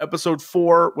 Episode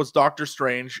 4 was Doctor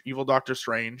Strange, evil Doctor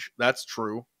Strange. That's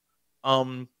true.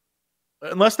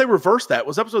 Unless they reversed that.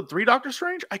 Was episode 3 Doctor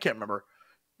Strange? I can't remember.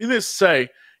 Needless to say,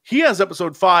 he has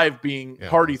episode 5 being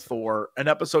Party Thor and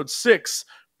episode 6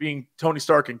 being Tony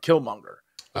Stark and Killmonger.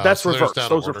 But that's so reversed.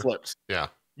 Those are flipped. Yeah.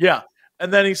 Yeah.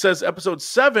 And then he says episode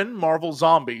 7, Marvel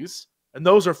Zombies. And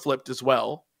those are flipped as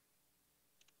well.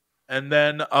 And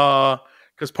then,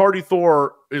 because Party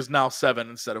Thor is now 7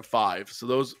 instead of 5.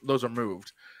 So those are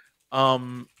moved.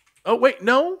 Oh, wait.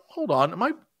 No. Hold on. Am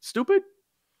I stupid?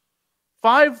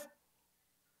 5.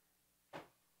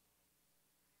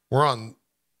 We're on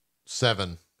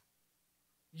 7.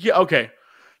 Yeah, okay.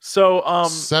 So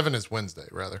 7 is Wednesday,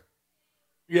 rather.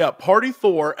 Yeah, Party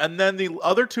Thor, and then the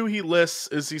other 2 he lists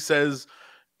is he says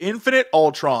Infinite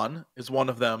Ultron is one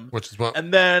of them. Which is what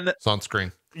and then it's on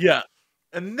screen. Yeah.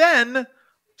 And then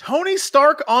Tony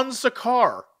Stark on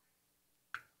Sakaar.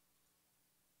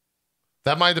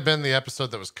 That might have been the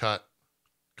episode that was cut.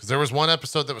 Because there was one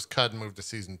episode that was cut and moved to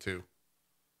season 2.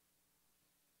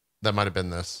 That might have been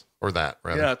this. Or that,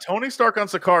 rather. Yeah, Tony Stark on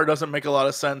Sakaar doesn't make a lot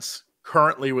of sense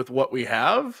currently with what we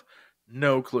have.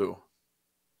 No clue.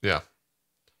 Yeah.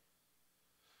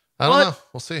 I don't know.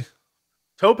 We'll see.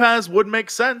 Topaz would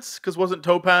make sense, because wasn't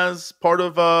Topaz part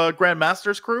of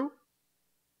Grandmaster's crew?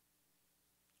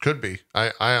 Could be.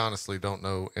 I honestly don't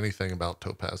know anything about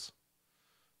Topaz.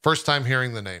 First time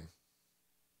hearing the name.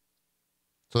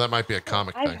 So that might be a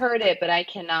comic thing. I've heard it, but I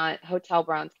cannot. Hotel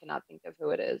Browns cannot think of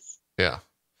who it is. Yeah.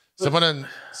 Someone in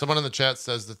the chat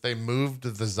says that they moved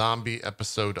the zombie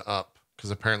episode up because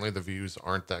apparently the views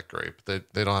aren't that great. But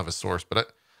they don't have a source,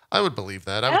 but I would believe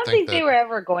that. I don't think they were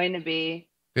ever going to be.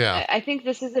 Yeah. I think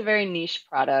this is a very niche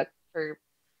product to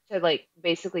like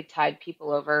basically tide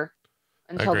people over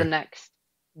until the next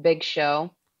big show.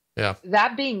 Yeah.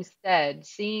 That being said,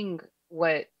 seeing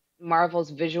what Marvel's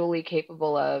visually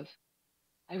capable of,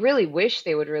 I really wish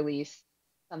they would release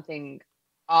something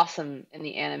awesome in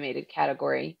the animated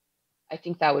category. I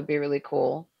think that would be really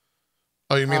cool.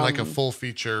 Oh, you mean like a full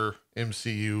feature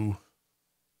MCU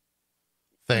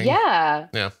thing? Yeah.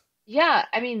 Yeah. Yeah.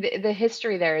 I mean, the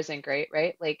history there isn't great,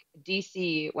 right? Like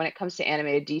DC, when it comes to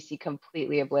animated, DC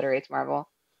completely obliterates Marvel.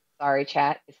 Sorry,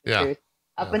 chat. It's the truth.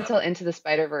 Up until Into the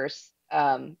Spider-Verse,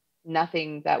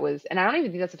 nothing that was, and I don't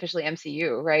even think that's officially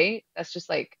MCU, right? That's just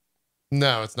like.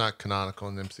 No, it's not canonical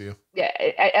in the MCU. Yeah.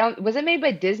 I don't, was it made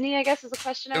by Disney, I guess is the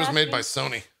question. It was made by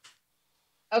Sony.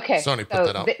 Okay. Sony put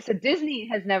that out. So Disney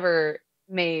has never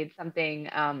made something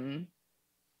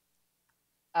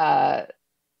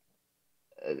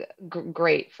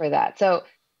great for that. So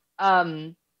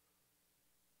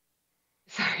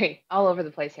sorry, all over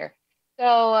the place here.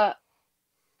 So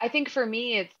I think for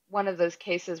me it's one of those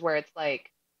cases where it's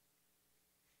like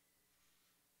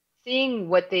seeing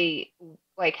what they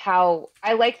like, how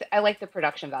I like the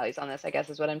production values on this, I guess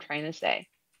is what I'm trying to say.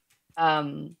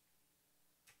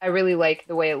 I really like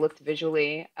the way it looked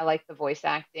visually. I liked the voice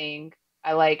acting.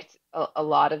 I liked a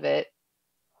lot of it,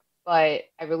 but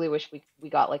I really wish we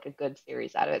got like a good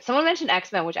series out of it. Someone mentioned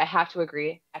X-Men, which I have to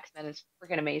agree. X-Men is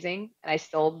freaking amazing, and I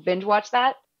still binge watch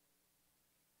that.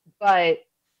 But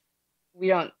we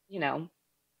don't, we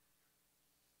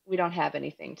don't have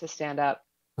anything to stand up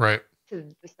right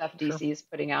to the stuff DC is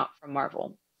putting out from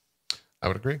Marvel. I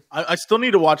would agree. I still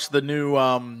need to watch the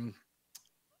new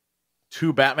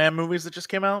 2 Batman movies that just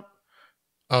came out.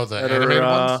 Oh, the animated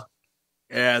ones?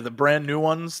 Yeah, the brand new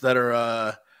ones that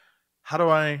are how do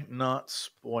I not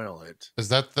spoil it? Is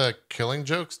that the Killing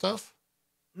Joke stuff?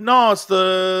 No, it's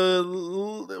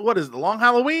the what is it, the Long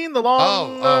Halloween, the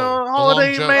long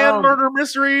holiday long man murder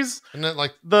mysteries. Isn't it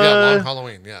like the Long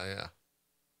Halloween? Yeah.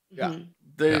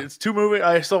 It's 2 movies.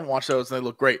 I still haven't watched those, and they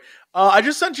look great. I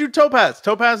just sent you Topaz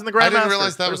and the Grandmaster. I didn't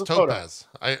realize that was Topaz.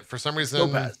 For some reason,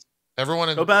 Topaz. Everyone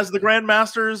in Topaz the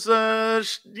Grandmaster's,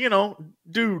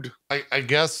 dude. I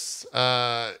guess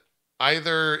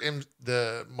either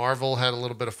the Marvel had a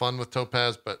little bit of fun with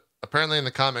Topaz, but apparently in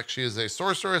the comics, she is a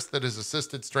sorceress that has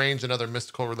assisted Strange and other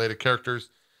mystical related characters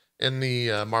in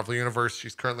the Marvel Universe.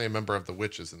 She's currently a member of the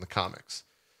Witches in the comics.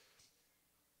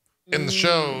 In the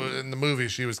show, in the movie,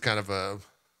 she was kind of a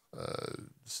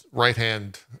right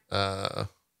hand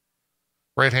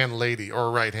lady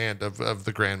or right hand of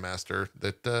the Grandmaster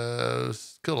that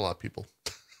killed a lot of people.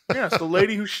 Yeah, it's the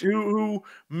lady who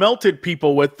melted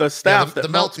people with the staff the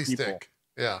that melts melty people. stick.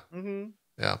 Yeah. Mm-hmm.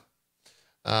 Yeah.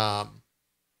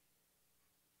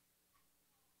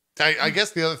 I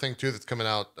guess the other thing too that's coming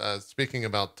out, speaking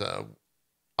about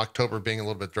October being a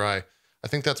little bit dry, I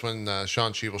think that's when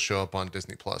Shang-Chi will show up on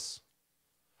Disney Plus.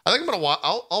 I think I'm gonna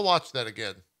I'll watch that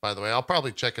again. By the way, I'll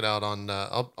probably check it out on.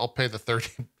 I'll pay the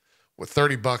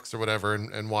 $30 or whatever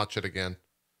and watch it again.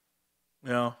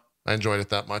 Yeah, I enjoyed it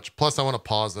that much. Plus, I want to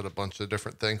pause at a bunch of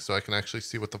different things so I can actually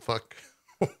see what the fuck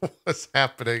was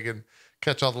happening and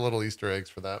catch all the little Easter eggs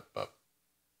for that. But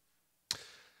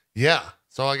yeah,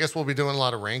 so I guess we'll be doing a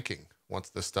lot of ranking once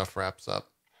this stuff wraps up.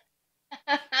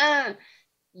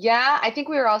 Yeah, I think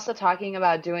we were also talking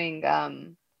about doing,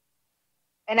 and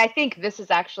I think this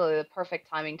is actually the perfect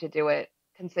timing to do it,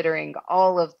 considering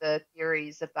all of the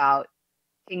theories about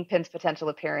Kingpin's potential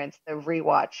appearance, the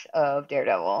rewatch of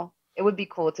Daredevil. It would be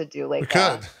cool to do We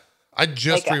could. I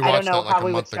just rewatched I don't know that like how a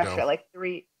we would month structure ago. it, like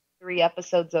three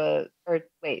episodes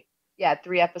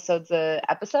three episodes a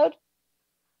episode.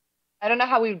 I don't know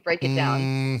how we would break it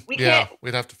down. Yeah,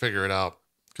 we'd have to figure it out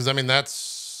because I mean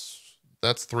that's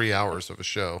 3 hours of a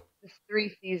show. It's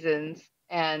 3 seasons,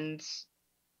 and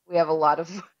we have a lot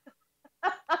of.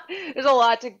 There's a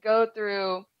lot to go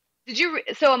through.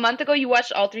 So a month ago you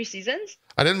watched all 3 seasons?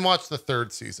 I didn't watch the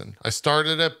 3rd season. I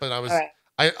started it, but Right.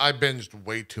 I binged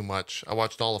way too much. I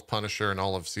watched all of Punisher and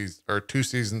all of 2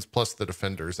 seasons plus the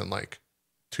Defenders in like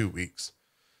 2 weeks.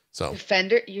 So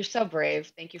Defender, you're so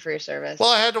brave. Thank you for your service.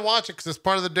 well, I had to watch it because it's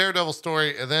part of the Daredevil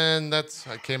story, and then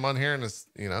I came on here and it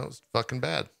was fucking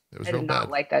bad. It was I real did bad.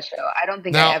 not like that show. I don't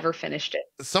think Now, I ever finished it.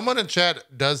 Someone in chat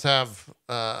does have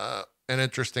an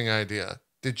interesting idea.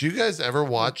 Did you guys ever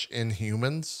watch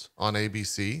Inhumans on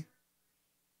ABC?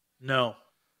 No.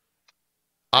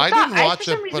 I didn't watch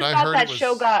it, but I heard that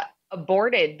show got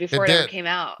aborted before it ever came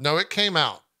out. No, it came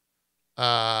out.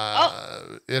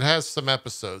 It has some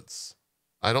episodes.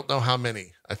 I don't know how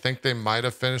many. I think they might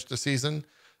have finished a season.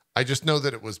 I just know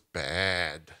that it was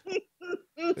bad.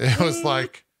 It was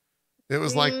like a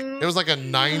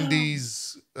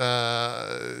 90s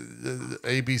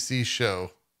ABC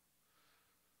show.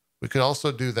 We could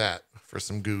also do that for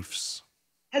some goofs.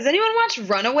 Has anyone watched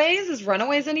Runaways? Is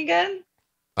Runaways any good?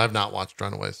 I've not watched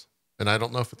Runaways, and I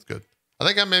don't know if it's good. I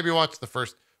think I maybe watched the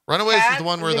first. Runaways is the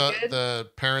one where the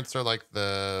parents are like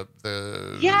the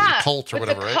cult or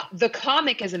whatever, right? The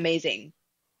comic is amazing.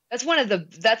 That's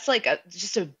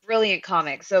just a brilliant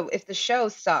comic. So if the show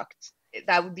sucked,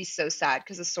 that would be so sad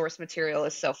because the source material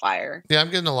is so fire. Yeah, I'm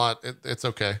getting a lot. It's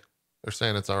okay. They're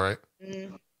saying it's all right.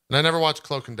 And I never watched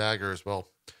Cloak and Dagger as well.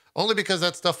 Only because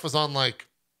that stuff was on like,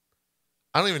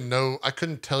 I don't even know. I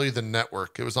couldn't tell you the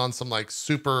network. It was on some like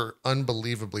super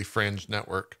unbelievably fringe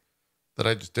network that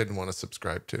I just didn't want to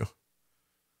subscribe to. It's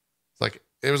like,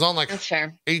 it was on like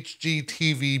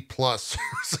HGTV Plus or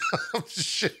some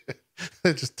shit.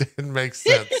 It just didn't make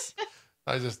sense.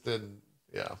 I just didn't.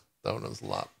 Yeah, that one was a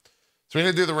lot. So we're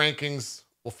going to do the rankings.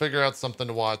 We'll figure out something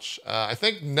to watch. I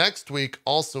think next week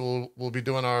also we'll be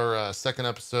doing our second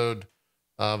episode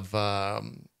of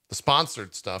the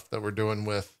sponsored stuff that we're doing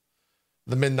with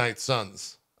the Midnight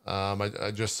Suns.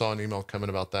 I just saw an email coming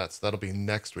about that. So that'll be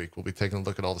next week. We'll be taking a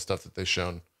look at all the stuff that they've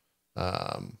shown,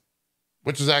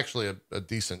 which is actually a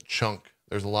decent chunk.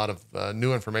 There's a lot of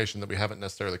new information that we haven't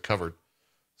necessarily covered.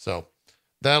 So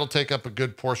that'll take up a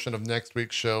good portion of next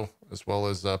week's show, as well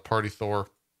as Party Thor.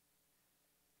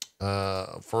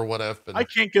 For what if. I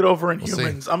can't get over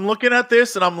Inhumans. I'm looking at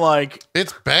this and I'm like,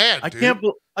 it's bad. I can't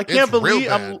believe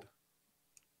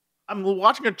I'm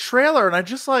watching a trailer and I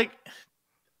just like,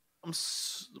 I'm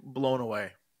blown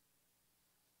away.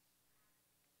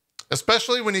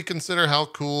 Especially when you consider how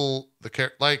cool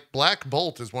like Black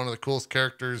Bolt is one of the coolest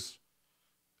characters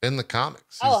in the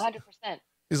comics. 100%.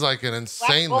 He's like an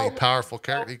insanely powerful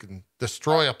character. He can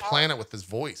destroy a planet with his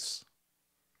voice.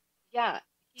 Yeah.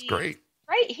 It's great.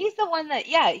 Right? He's the one that,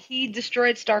 he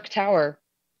destroyed Stark Tower.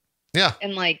 Yeah.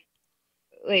 In like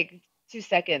 2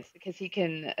 seconds because he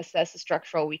can assess a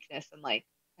structural weakness in like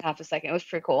half a second. It was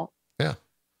pretty cool. Yeah.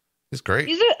 He's great.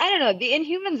 I don't know. The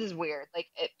Inhumans is weird. Like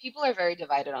people are very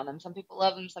divided on them. Some people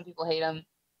love them. Some people hate them.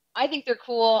 I think they're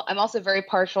cool. I'm also very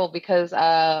partial because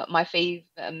my fave,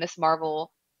 Miss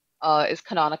Marvel, is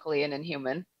canonically an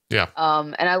Inhuman. Yeah.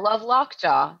 And I love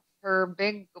Lockjaw, her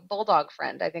big bulldog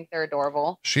friend. I think they're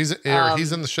adorable. He's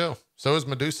in the show. So is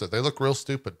Medusa. They look real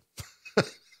stupid.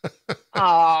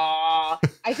 Aw.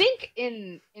 I think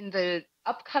in the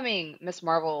upcoming Miss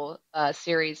Marvel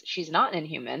series, she's not an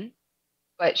Inhuman,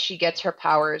 but she gets her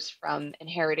powers from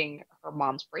inheriting her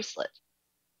mom's bracelet.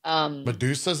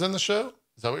 Medusa's in the show?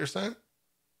 Is that what you're saying?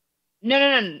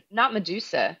 No, not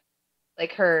Medusa.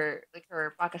 Like her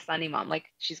Pakistani mom. Like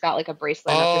she's got like a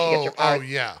bracelet, and that's where she gets her powers. Oh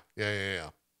yeah.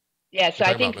 Yeah, so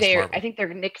You're talking about Miss Marvel. I think they're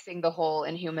nixing the whole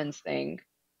Inhumans thing.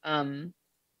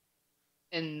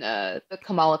 In the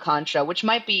Kamala Khan show, which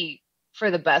might be for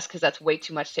the best because that's way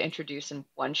too much to introduce in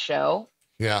one show.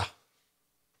 Yeah.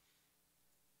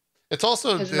 It's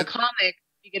also because in the comic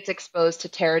she gets exposed to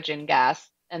Terrigen gas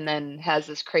and then has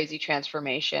this crazy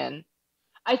transformation.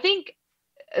 I think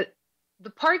the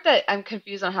part that I'm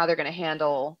confused on how they're going to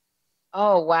handle.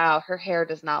 Oh wow, her hair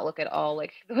does not look at all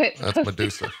like the way it's that's supposed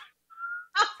Medusa to.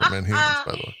 from Inhumans,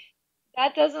 by the way.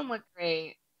 That doesn't look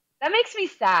great. That makes me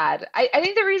sad. I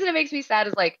think the reason it makes me sad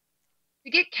is like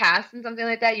to get cast in something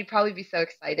like that, you'd probably be so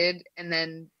excited, and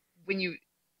then when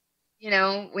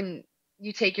when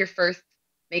you take your first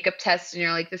makeup test and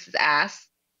you're like, this is ass,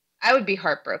 I would be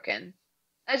heartbroken.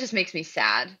 That just makes me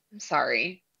sad. I'm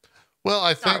sorry. Well,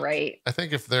 I It's not right.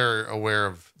 think if they're aware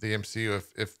of the MCU,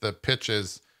 if the pitch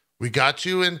is, we got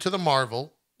you into the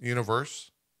Marvel universe,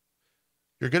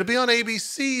 you're going to be on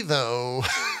ABC though.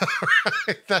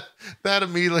 Right? That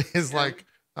immediately is like,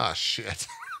 oh shit.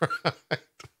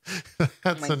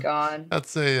 Oh my God.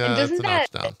 That's And that's doesn't a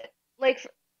that, notch down. like,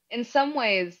 in some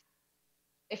ways,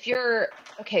 if you're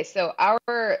okay, so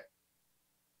our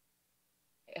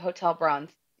Hotel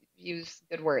Bronze, use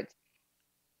good words.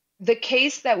 The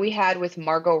case that we had with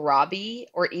Margot Robbie,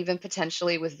 or even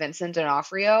potentially with Vincent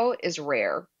D'Onofrio, is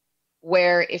rare.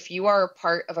 Where if you are a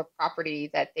part of a property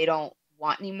that they don't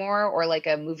want anymore, or like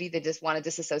a movie they just want to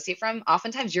disassociate from,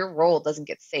 oftentimes your role doesn't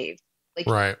get saved. Like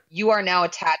Right. you are now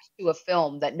attached to a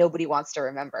film that nobody wants to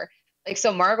remember. Like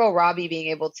so Margot Robbie being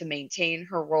able to maintain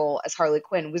her role as Harley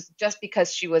Quinn was just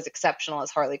because she was exceptional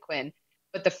as Harley Quinn.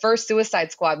 But the first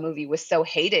Suicide Squad movie was so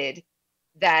hated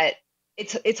that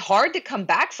it's hard to come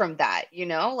back from that,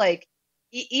 Like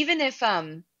even if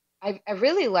I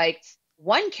really liked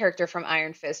one character from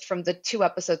Iron Fist from the 2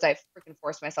 episodes I freaking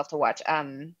forced myself to watch.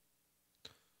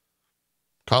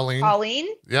 Colleen.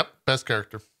 Yep, best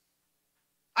character.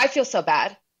 I feel so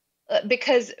bad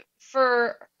because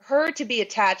for her to be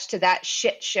attached to that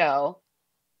shit show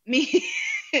means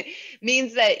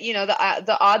that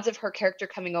the odds of her character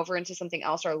coming over into something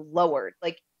else are lowered.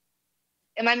 Like,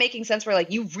 am I making sense? Where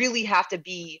like you really have to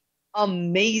be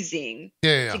amazing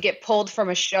to get pulled from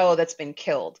a show that's been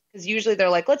killed, because usually they're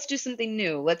like, let's do something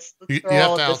new. Let's throw you have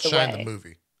all to of this outshine away. the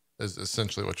movie. Is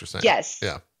essentially what you're saying. Yes.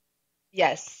 Yeah.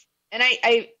 Yes. And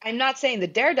I'm not saying the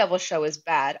Daredevil show is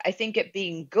bad. I think it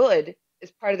being good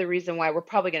is part of the reason why we're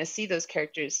probably going to see those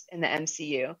characters in the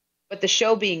MCU. But the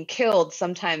show being killed,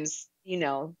 sometimes,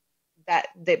 that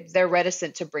they're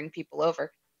reticent to bring people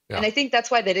over. Yeah. And I think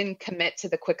that's why they didn't commit to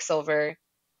the Quicksilver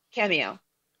cameo.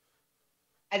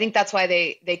 I think that's why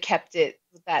they kept it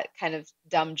that kind of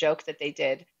dumb joke that they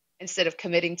did instead of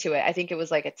committing to it. I think it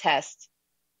was like a test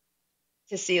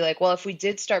to see like, well, if we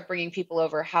did start bringing people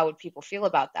over, how would people feel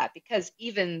about that? Because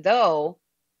even though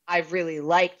I really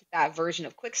liked that version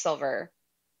of Quicksilver,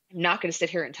 I'm not going to sit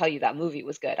here and tell you that movie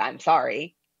was good. I'm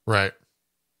sorry. Right.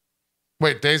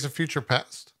 Wait, Days of Future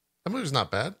Past? That movie's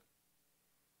not bad.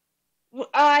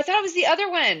 I thought it was the other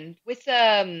one with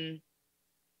Salsa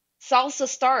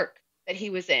Stark that he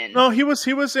was in. No, he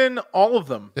was in all of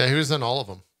them. Yeah, he was in all of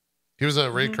them. He was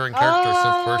a recurring character since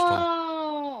the first one.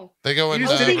 They go in.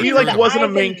 He like wasn't a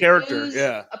main character.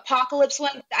 Yeah. Apocalypse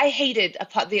one. I hated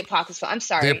the Apocalypse one. I'm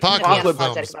sorry. The Apocalypse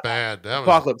film was bad. That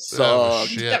Apocalypse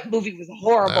sucked. That movie was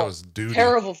horrible. That was duty.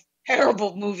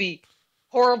 Terrible movie.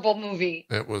 Horrible movie.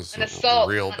 It was an assault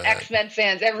real on bad. X-Men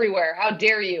fans everywhere. How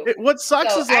dare you? What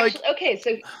sucks is actually, okay,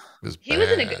 so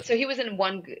he was in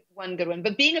one good one.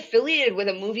 But being affiliated with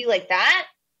a movie like that,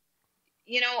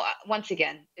 once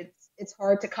again, it's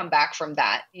hard to come back from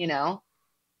that.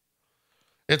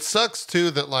 It sucks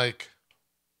too that like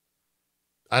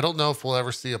I don't know if we'll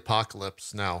ever see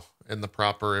Apocalypse now in the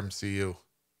proper MCU.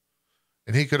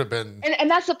 And he could have been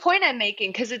and that's the point I'm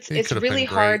making, because it's really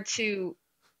hard to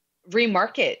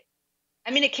remarket.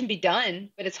 I mean, it can be done,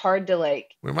 but it's hard to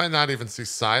like. We might not even see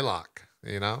Psylocke,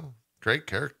 Great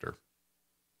character.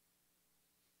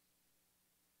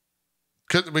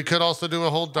 We could also do a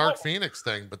whole Dark Phoenix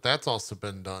thing, but that's also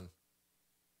been done.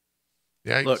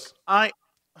 Yeah. Look, I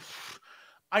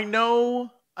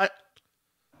know the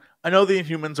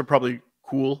Inhumans are probably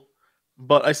cool,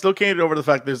 but I still can't get over the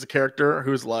fact there's a character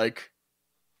who's like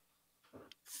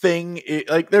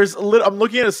there's a little. I'm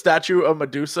looking at a statue of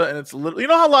Medusa, and it's a little. You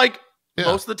know how like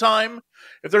most of the time,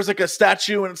 if there's like a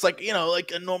statue and it's like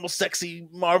like a normal sexy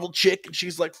Marvel chick and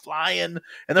she's like flying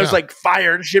and there's like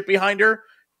fire and shit behind her.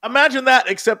 Imagine that,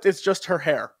 except it's just her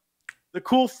hair. The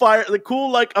cool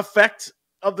like effect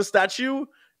of the statue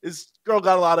is girl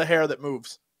got a lot of hair that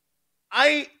moves.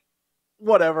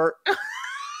 Whatever.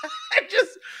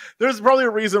 There's probably a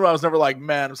reason why I was never like,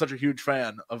 man, I'm such a huge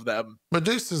fan of them.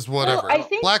 Medusa's whatever. Well, I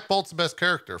think Black Bolt's the best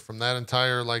character from that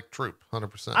entire like troop,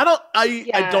 100%.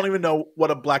 I don't even know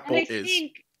what a Black Bolt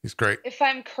is. He's great. If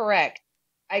I'm correct,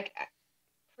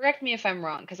 correct me if I'm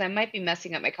wrong, because I might be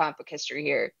messing up my comic book history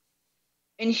here.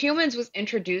 Inhumans was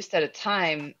introduced at a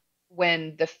time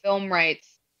when the film rights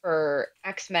for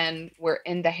X-Men were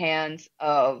in the hands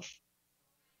of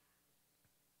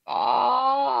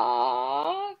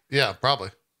Yeah,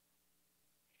 probably.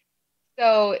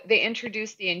 So they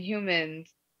introduced the Inhumans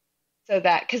so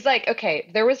that, because like, okay,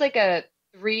 there was like a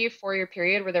 3-4 year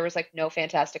period where there was like no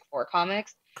Fantastic Four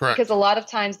comics. Correct. Because a lot of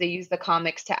times they use the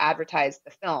comics to advertise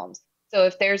the films. So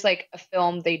if there's like a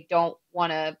film they don't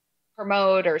want to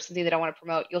promote or something they don't want to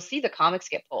promote, you'll see the comics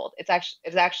get pulled. It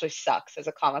actually sucks as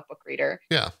a comic book reader.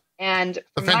 Yeah. And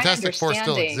the Fantastic Four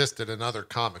still existed in other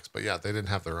comics, but yeah, they didn't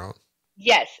have their own.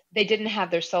 Yes, they didn't have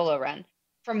their solo run.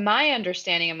 From my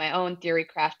understanding and my own theory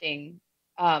crafting,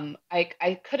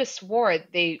 I could have swore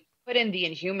they put in the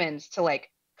Inhumans to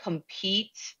like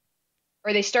compete,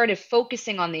 or they started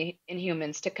focusing on the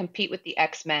Inhumans to compete with the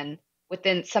X-Men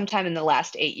within sometime in the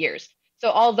last 8 years. So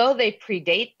although they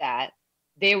predate that,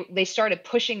 they started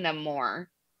pushing them more,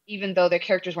 even though their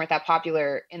characters weren't that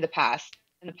popular in the past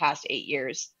 8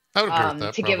 years. I would agree with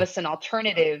that, to give us an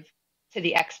alternative to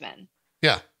the X-Men.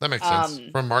 Yeah, that makes sense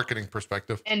from a marketing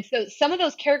perspective. And so some of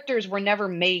those characters were never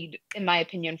made, in my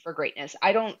opinion, for greatness.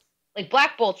 I don't like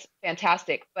Black Bolt's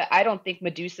fantastic, but I don't think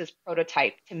Medusa's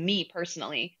prototype, to me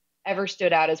personally, ever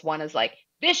stood out as one as like,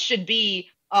 this should be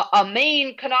a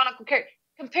main canonical character.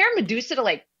 Compare Medusa to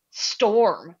like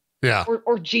Storm,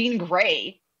 or Jean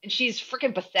Grey, and she's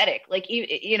freaking pathetic. Like,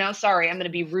 sorry, I'm going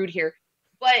to be rude here,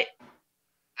 but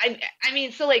I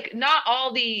mean, so like not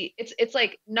all the, it's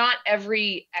like not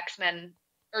every X-Men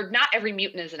or not every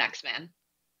mutant is an X-Man.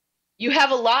 You have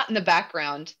a lot in the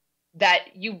background that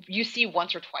you see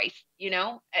once or twice,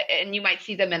 and you might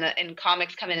see them in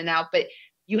comics come in and out, but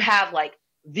you have like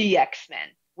the X-Men,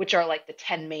 which are like the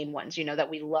 10 main ones,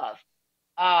 that we love.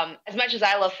 As much as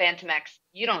I love Phantom X,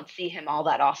 you don't see him all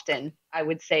that often, I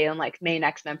would say, on like main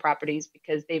X-Men properties,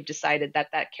 because they've decided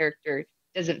that character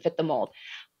doesn't fit the mold.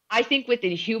 I think with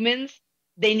Inhumans,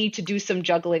 they need to do some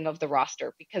juggling of the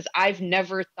roster, because I've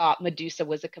never thought Medusa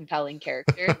was a compelling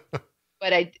character,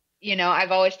 but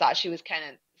I've always thought she was kind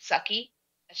of sucky.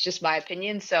 That's just my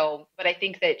opinion. So, but I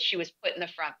think that she was put in the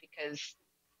front because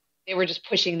they were just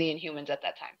pushing the Inhumans at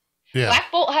that time. Yeah.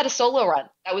 Black Bolt had a solo run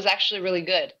that was actually really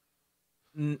good.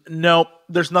 No,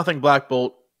 there's nothing Black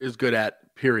Bolt is good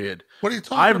at, period. What are you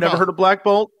talking about? I've never heard of Black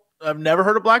Bolt.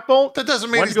 That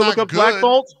doesn't mean he's not good. Black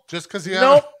Bolt? Just because he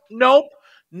Nope.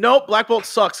 Black Bolt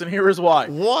sucks, and here is why.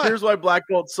 What? Here's why Black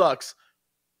Bolt sucks.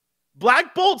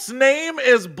 Black Bolt's name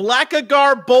is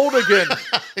Blackagar Boldigan.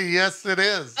 Yes, it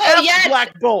is. Oh, yes.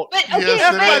 Black Bolt. But, okay,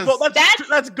 yes, Black Bolt.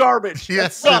 That's garbage.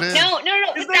 Yes, that it is. No.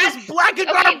 His name is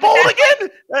Blackagar Boldigan.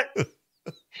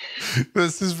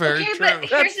 This is very true. But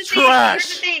That's here's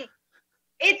trash. The thing.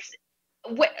 It's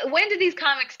when did these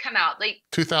comics come out? Like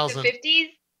 2000. The 50s?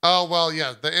 Oh, well,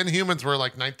 yeah. The Inhumans were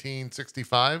like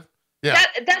 1965. Yeah.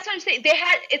 That's what I'm saying.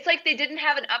 It's like they didn't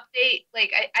have an update.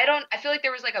 Like I feel like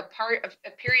there was like a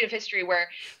period of history where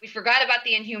we forgot about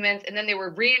the Inhumans and then they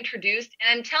were reintroduced.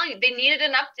 And I'm telling you, they needed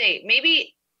an update.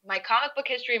 Maybe my comic book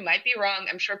history might be wrong.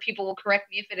 I'm sure people will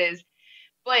correct me if it is.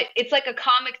 But it's like a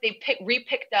comic they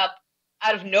re-picked up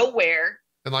out of nowhere.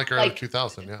 In like early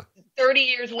 2000, yeah. 30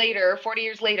 years later, 40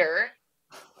 years later.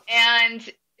 And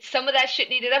some of that shit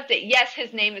needed update. Yes,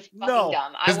 his name is fucking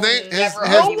dumb. His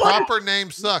proper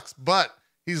name sucks, but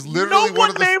he's literally no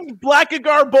one named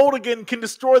Blackagar Boldigan can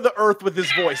destroy the earth with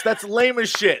his voice. That's lame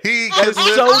as shit. That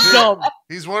is so dumb.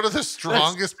 He's one of the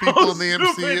strongest people in the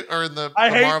MCU or in the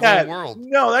Marvel world.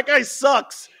 No, that guy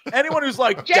sucks. Anyone who's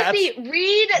like Jesse,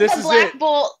 read the Black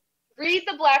Bolt. Read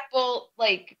the Black Bolt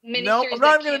miniseries. No, I'm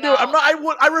not even gonna do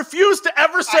it. I refuse to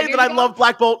ever say that I love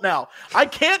Black Bolt now. I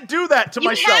can't do that to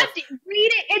myself. You have to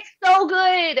read it. It's so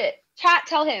good. Chat,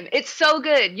 tell him it's so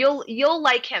good. You'll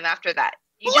like him after that.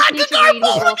 You just need to read his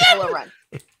whole solo run.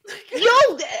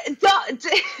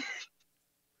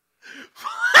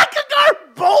 Blackagar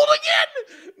Boldigan?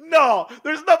 No, No,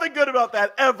 there's nothing good about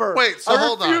that ever. Wait, so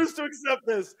hold on. I refuse to accept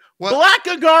this. What?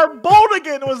 Blackagar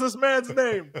Boldigan was this man's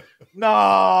name.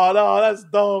 No, that's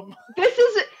dumb. This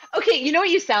is okay. You know what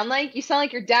you sound like? You sound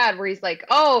like your dad, where he's like,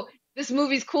 "Oh, this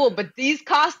movie's cool, but these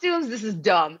costumes, this is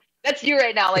dumb." That's you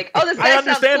right now. Like, oh, this guy I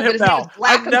understand sounds cool, him but his name now. is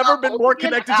I've never Blackagar been more Boldigan.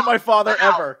 connected to my father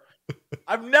Wow. ever.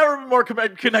 I've never been more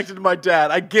connected to my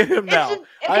dad. I get him now.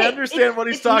 I understand what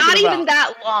he's talking about. It's not even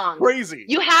that long. Crazy.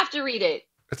 You have to read it.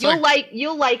 It's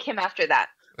You'll like him after that.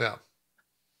 Yeah.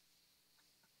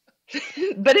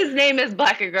 But his name is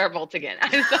Blackagar Boltigan.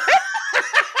 I'm sorry.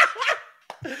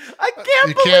 I can't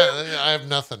You believe can't. I have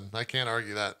nothing. I can't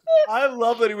argue that. I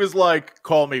love that he was like,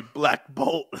 call me Black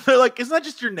Bolt. They're like, isn't that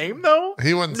just your name though?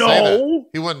 He wouldn't No. say that.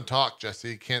 He wouldn't talk, Jesse.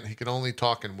 He can't. He can only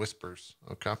talk in whispers.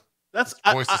 Okay. That's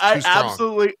His voice is I too strong.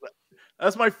 absolutely.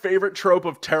 That's my favorite trope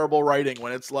of terrible writing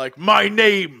when it's like, my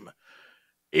name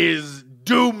is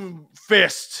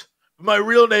Doomfist. My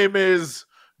real name is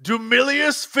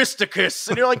Dumilius Fisticus.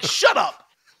 And you're like, shut up.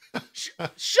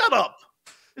 Shut up.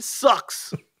 It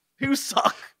sucks. You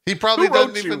suck. He probably Who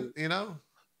wrote doesn't even. you? You know.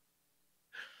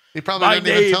 He probably My doesn't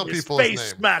even name tell is people Face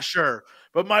his name. Smasher,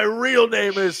 but my real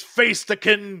name is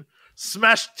Facetican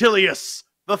Smashtilius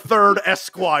the Third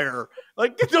Esquire.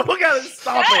 Like, look at it.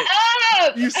 Stop Shut it.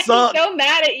 up! You suck. I'm so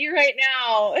mad at you right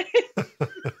now.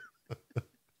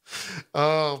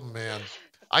 Oh man,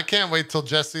 I can't wait till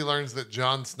Jesse learns that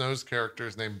Jon Snow's character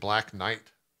is named Black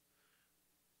Knight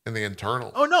in the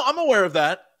Internals. Oh no, I'm aware of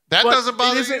that. That but doesn't it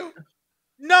bother isn't- you?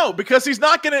 No, because he's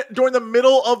not gonna during the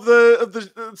middle of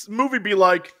the movie be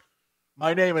like,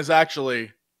 my name is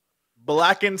actually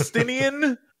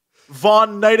Blackenstinian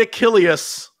von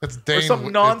Nidachilius. It's Dane.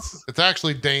 some nonsense. It's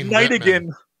actually Dane Nightigan. Whitman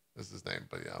is his name,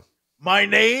 but yeah. My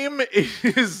name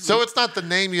is So it's not the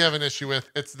name you have an issue with.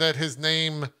 It's that his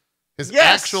name, his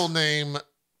Yes. actual name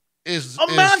is.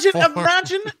 Imagine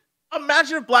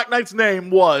if Black Knight's name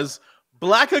was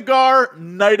Blackagar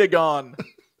Nightagon.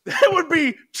 That would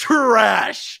be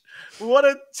trash. What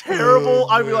a terrible.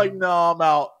 I'd be man. like, no, I'm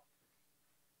out.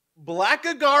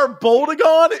 Blackagar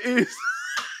Boldigon is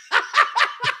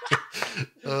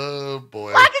Oh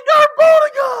boy. Blackagar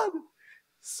Boldigon.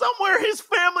 Somewhere his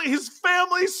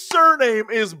family's surname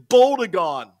is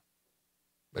Boldigon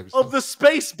Maybe of the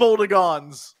Space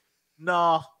Boldigons.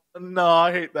 No,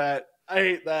 I hate that.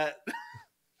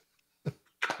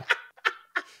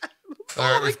 All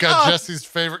right, my we've got God. Jesse's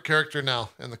favorite character now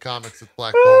in the comics. It's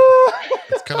Black Bolt.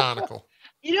 It's canonical.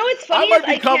 You know what's I funny might is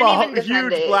I become can't a even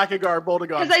defend huge it. Blackagar Boldigon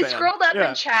Because I fan. scrolled up Yeah.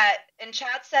 in chat, and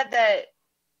chat said that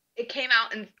it came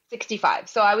out in 65.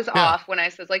 So I was Yeah. off when I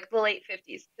said like the late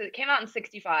 50s. So it came out in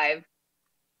 65.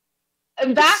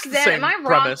 And back It's the then, same am I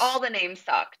wrong? premise. All the names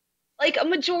sucked. Like a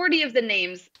majority of the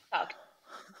names sucked.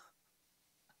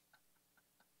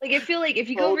 Like I feel like if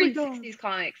you go read Boldigon. 60s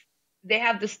comics, they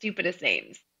have the stupidest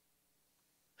names.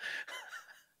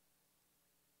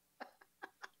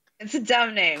 It's a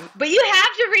dumb name. But you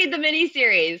have to read the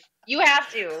miniseries. You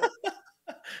have to.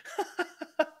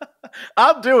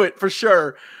 I'll do it for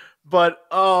sure. But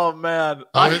oh man,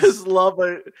 I just love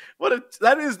it.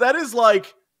 That is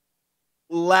like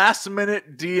last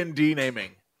minute D&D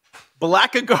naming.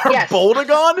 Blackagar Yes.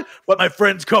 Boldigon, but my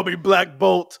friends call me Black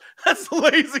Bolt. That's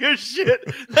lazy as shit.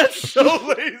 That's so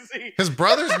lazy. His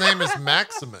brother's name is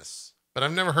Maximus, but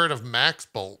I've never heard of Max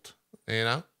Bolt. You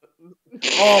know?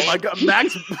 Oh my god,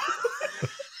 Max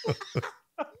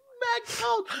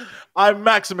Bolt. I'm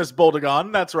Maximus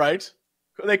Boldigon, that's right.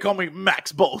 They call me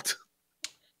Max Bolt.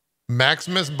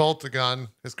 Maximus Boltagon.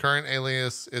 His current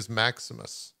alias is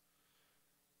Maximus.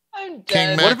 I'm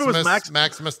King dead. What if it was Maximus,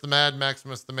 Maximus the Mad,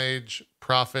 Maximus the Mage,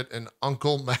 Prophet, and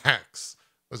Uncle Max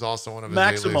was also one of his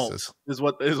aliases.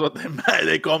 Maximolt is what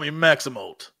they call me,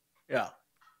 Maximolt. Yeah.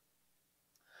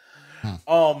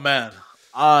 Oh man,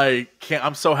 I can't.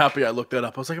 I'm so happy I looked that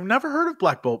up. I was like, I've never heard of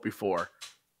Black Bolt before,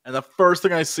 and the first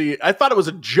thing I see, I thought it was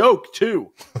a joke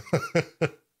too.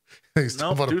 He's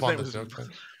No, stumbled dude's upon name the is joke then.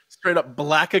 straight up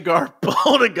Blackagar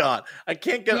Boldigon.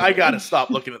 I gotta stop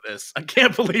looking at this. I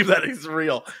can't believe that he's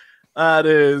real. That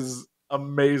is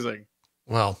amazing.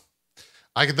 Well,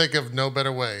 I can think of no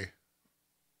better way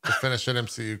to finish an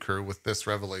MCU crew with this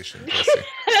revelation, Jesse.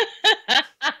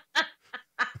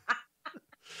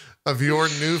 Of your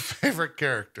new favorite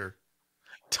character,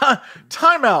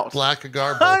 Time out.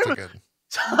 Blackagar Time- Boltigan.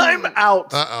 Time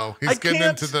out. Uh-oh. I He's getting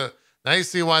can't- into the... Now you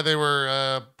see why they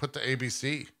were put to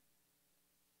ABC.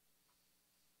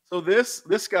 So this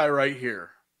guy right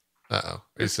here. Uh-oh. Are you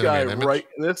This sending me guy an image? right.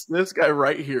 This guy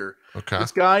right here. Okay.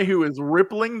 This guy who is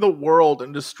rippling the world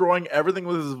and destroying everything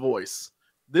with his voice.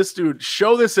 This dude.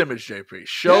 Show this image, JP.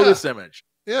 Show Yeah. this image.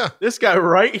 Yeah. This guy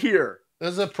right here.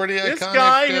 This is a pretty iconic. This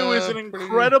guy who is an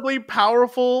incredibly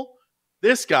powerful.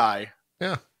 This guy,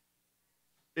 yeah,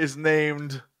 is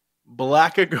named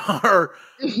Blackagar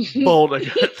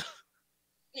Boldigan.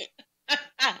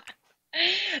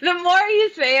 The more you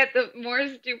say it, the more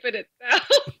stupid it sounds.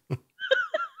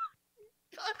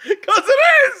 Because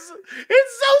it is.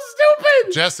 It's so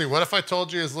stupid. Jesse, what if I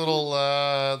told you his little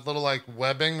like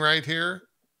webbing right here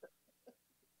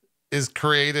is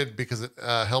created because it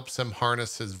helps him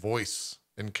harness his voice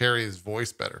and carry his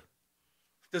voice better?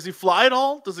 Does he fly at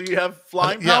all? Does he have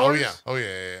flying yeah, powers? Oh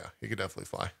yeah. He could definitely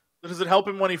fly. Does it help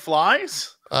him when he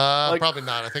flies? Probably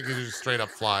not. I think he just straight up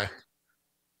fly.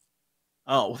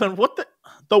 Oh, then what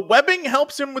the webbing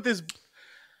helps him with his.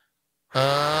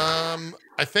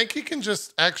 I think he can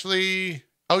just actually.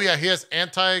 Oh yeah, he has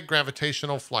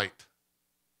anti-gravitational flight,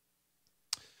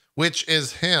 which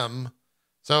is him.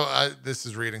 So this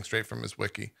is reading straight from his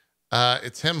wiki.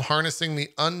 It's him harnessing the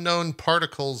unknown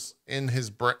particles in his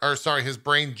brain, his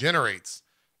brain generates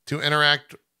to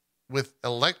interact with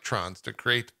electrons to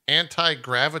create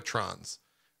anti-gravitrons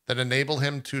that enable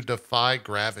him to defy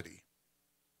gravity.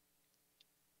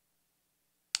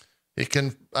 He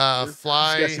can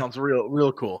fly. This sounds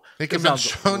real cool. He can be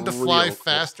shown to fly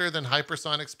faster than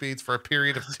hypersonic speeds for a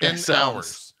period of 10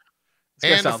 hours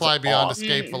and to fly beyond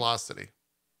escape velocity.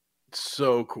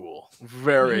 So cool.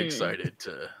 Very excited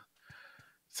to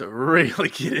really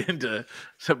get into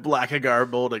Blackagar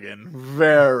Boldigan.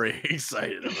 Very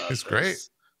excited about He's this. Great.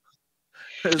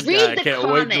 This guy, I can't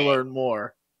wait to learn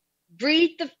more.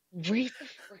 Read the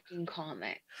freaking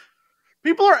comic.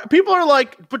 People are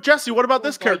like, but Jesse, what about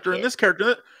this character and this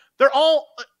character? They're all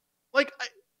like,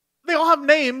 they all have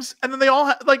names, and then they all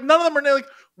have, like, none of them are like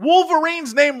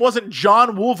Wolverine's name wasn't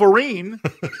John Wolverine.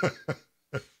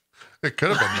 It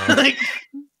could have been though. Like,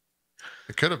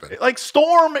 it could have been. Like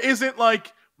Storm isn't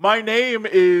like my name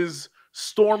is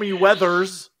Stormy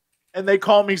Weathers, and they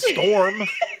call me Storm.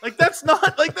 That's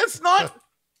not.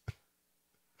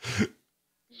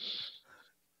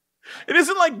 It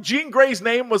isn't like Jean Grey's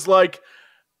name was like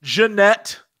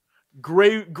Jeanette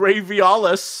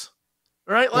Gravialis,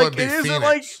 right? Like, it isn't Phoenix.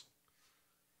 Like,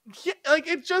 yeah, like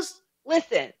it just.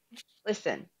 Listen.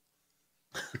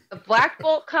 The Black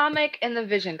Bolt comic and the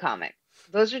Vision comic.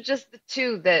 Those are just the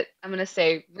two that I'm going to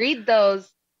say. Read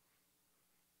those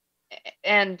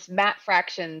and Matt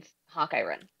Fraction's Hawkeye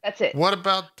run. That's it. What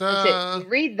about... That's it. You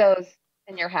read those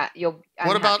and you're happy.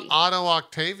 What about Otto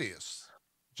Octavius?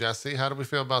 Jesse, how do we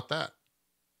feel about that?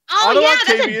 Oh, Otto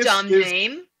Octavius, that's a dumb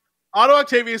name. Otto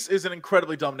Octavius is an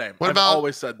incredibly dumb name. What I've about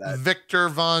always said that. Victor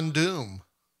Von Doom?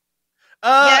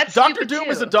 Dr. Doom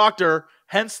is a doctor,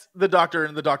 hence the Doctor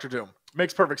and the Doctor Doom.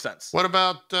 Makes perfect sense. What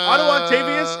about Otto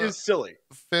Octavius is silly.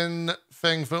 Finn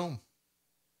Fang Foom?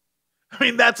 I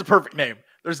mean, that's a perfect name.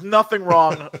 There's nothing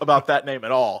wrong about that name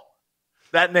at all.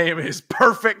 That name is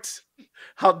perfect.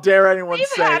 How dare anyone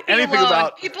say anything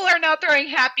about... People are now throwing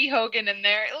Happy Hogan in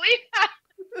there. Leave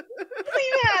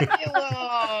Happy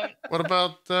alone. What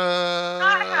about...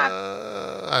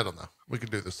 I don't know. We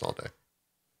could do this all day.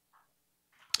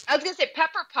 I was going to say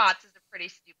Pepper Potts is a pretty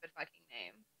stupid fucking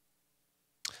name.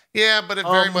 Yeah, but it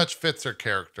very much fits her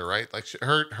character, right? Like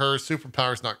her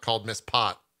superpower is not called Miss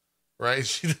Pot, right?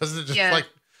 She doesn't just like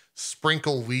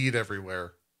sprinkle weed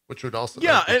everywhere, which would also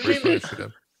yeah,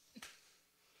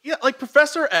 like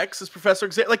Professor X is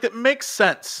Professor Xavier. Like that makes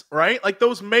sense, right? Like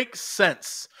those make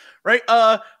sense, right?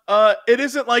 It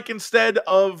isn't like instead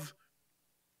of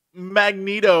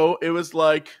Magneto, it was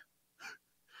like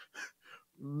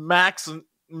Nito,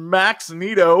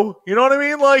 you know what I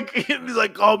mean? Like he's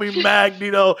like, call me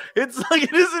Magneto. It's like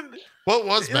it isn't. What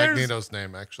was Magneto's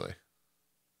name actually?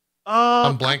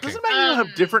 I'm blanking. Doesn't Magneto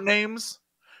have different names?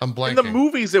 I'm blanking. In the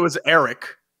movies, it was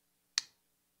Eric.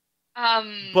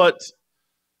 But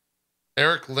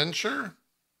Eric Lyncher.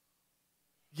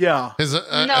 Yeah, his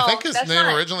I think his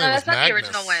name originally was Magnus. The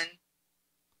original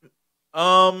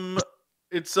one.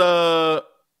 It's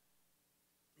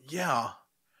yeah.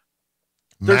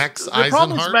 Max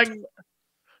Eisenhart?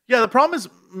 The problem is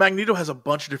Magneto has a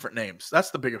bunch of different names. That's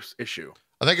the biggest issue.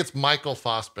 I think it's Michael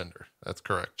Fassbender. That's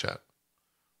correct, chat.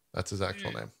 That's his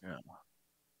actual name. Yeah.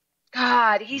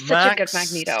 God, he's such a good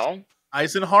Magneto.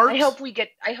 Eisenhart? I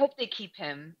hope they keep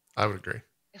him. I would agree.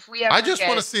 If we ever I just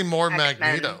want to see more X-Men.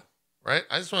 Magneto, right?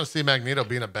 I just want to see Magneto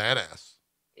being a badass.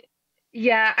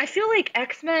 Yeah, I feel like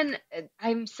X-Men,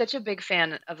 I'm such a big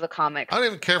fan of the comics. I don't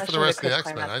even care for the rest of the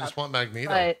X-Men. I just want Magneto.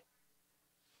 But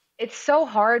it's so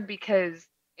hard because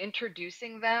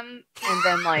introducing them and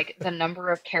then like the number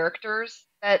of characters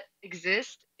that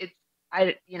exist, it's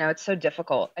so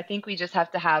difficult. I think we just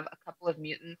have to have a couple of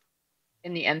mutants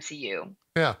in the MCU.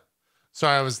 Yeah.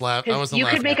 Sorry, I was laughing. I wasn't You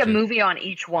laughing. could make at a you. movie on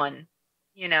each one.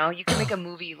 You know, you can make a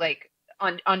movie like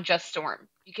on just Storm.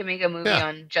 You can make a movie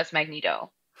on just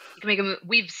Magneto. You can make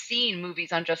we've seen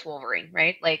movies on just Wolverine,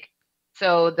 right? Like,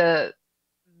 so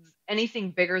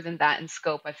anything bigger than that in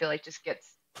scope, I feel like just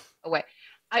gets away.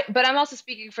 But I'm also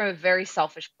speaking from a very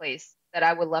selfish place that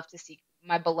I would love to see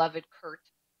my beloved Kurt,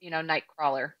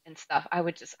 Nightcrawler and stuff. I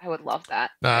would love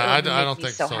that. No, I It would make don't me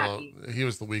think so Solo. happy. He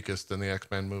was the weakest in the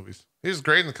X-Men movies. He was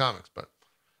great in the comics, but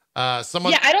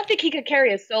someone. Yeah, I don't think he could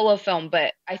carry a solo film,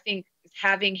 but I think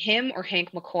having him or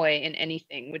Hank McCoy in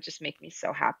anything would just make me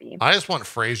so happy. I just want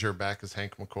Frazier back as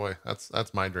Hank McCoy.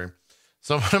 That's my dream.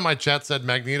 Someone in my chat said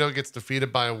Magneto gets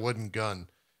defeated by a wooden gun.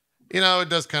 It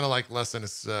does kind of like lessen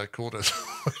his coolness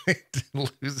when he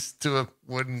loses to a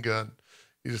wooden gun.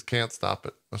 You just can't stop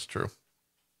it. That's true.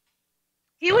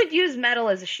 He would use metal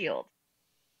as a shield.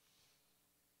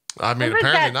 I mean, Remember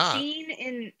apparently that not.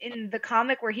 scene in the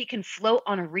comic where he can float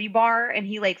on a rebar and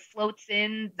he like floats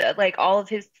in all of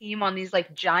his team on these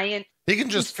like giant He can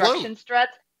just construction float.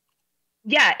 struts?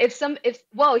 Yeah, if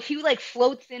he like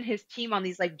floats in his team on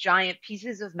these like giant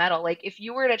pieces of metal, like if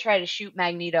you were to try to shoot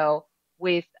Magneto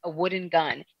with a wooden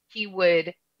gun, he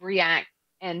would react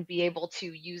and be able to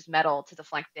use metal to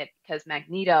deflect it because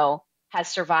Magneto has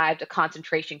survived a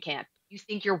concentration camp. You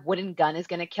think your wooden gun is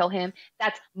gonna kill him?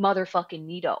 That's motherfucking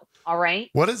Nito. All right.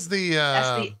 What is the?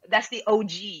 That's the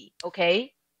OG.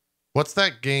 Okay. What's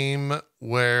that game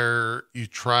where you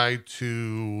try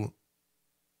to?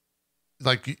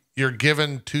 Like you're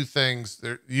given two things.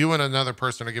 You and another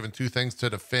person are given two things to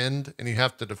defend, and you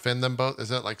have to defend them both. Is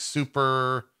that like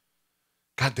Super?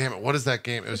 God damn it! What is that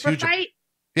game? It was Super huge. Fight?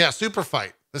 Yeah, Super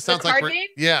Fight. This The sounds like card game?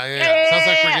 yeah. Sounds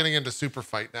like we're getting into Super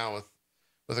Fight now with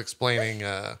explaining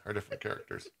our different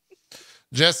characters.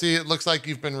 Jesse, it looks like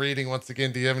you've been reading once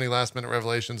again. Do you have any last minute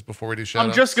revelations before we do shout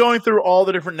I'm just going through all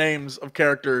the different names of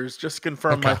characters, just to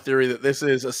confirm my theory that this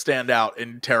is a standout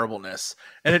in terribleness.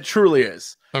 And it truly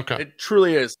is. Okay. It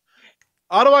truly is.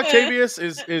 Otto Octavius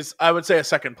is I would say a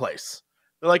second place.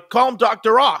 They're like, call him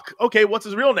Dr. Rock. Okay, what's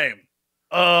his real name?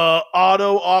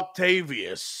 Otto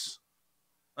Octavius.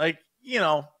 Like,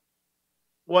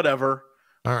 whatever.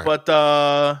 All right.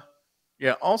 But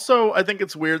yeah, also I think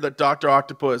it's weird that Dr.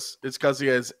 Octopus, it's because he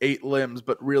has 8 limbs,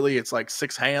 but really it's like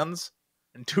 6 hands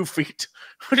and 2 feet,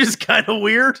 which is kind of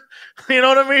weird. You know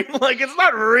what I mean? Like, it's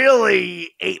not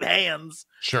really 8 hands.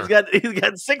 Sure. He's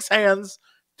got 6 hands,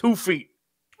 2 feet.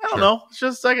 I don't know. It's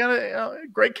just like a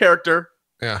great character.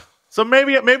 Yeah. So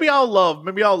maybe I'll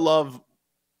love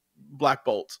Black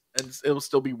Bolt, and it will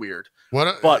still be weird.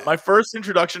 But my first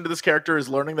introduction to this character is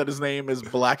learning that his name is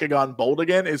Blackagon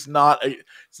Boldigan.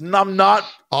 I'm not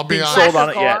I'll be honest. sold on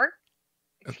it yet.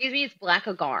 Excuse me, it's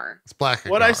Blackagar. It's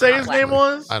Blackagon. What I say his name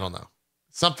was? I don't know.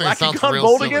 Something that sounds Blackagon real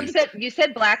Boldigan? silly. You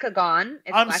said Blackagon.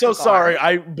 I'm so sorry.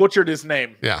 I butchered his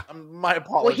name. Yeah. My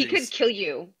apologies. Well, he could kill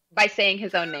you by saying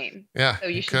his own name. Yeah. So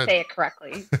you should say it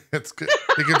correctly. It's good.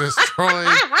 He can destroy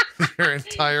your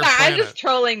entire Sorry, planet. I'm just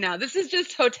trolling now. This is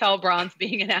just Hotel Bronze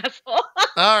being an asshole.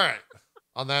 All right.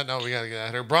 On that note, we got to get out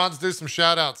of here. Bronze, do some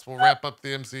shout outs. We'll wrap up the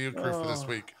MCU crew for this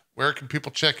week. Where can people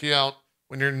check you out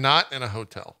when you're not in a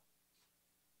hotel?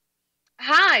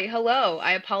 Hi, hello.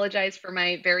 I apologize for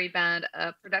my very bad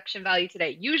production value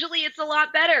today. Usually it's a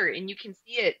lot better, and you can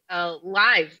see it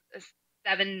live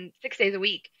 6 days a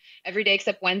week, every day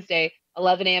except Wednesday,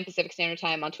 11 a.m. Pacific Standard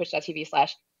Time on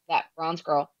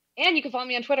twitch.tv/ThatBronzeGirl. And you can follow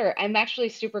me on Twitter. I'm actually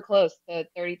super close to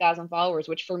 30,000 followers,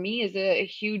 which for me is a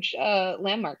huge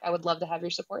landmark. I would love to have your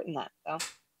support in that. So,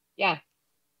 yeah.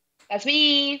 That's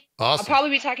me. Awesome. I'll probably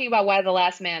be talking about Why the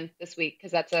Last Man this week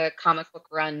because that's a comic book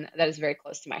run that is very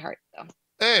close to my heart. So.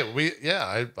 Hey,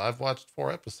 I've watched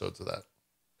 4 episodes of that.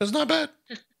 It's not bad.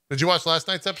 Did you watch last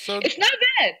night's episode? It's not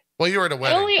bad. Well, you were at a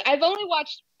wedding. I've only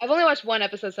watched 1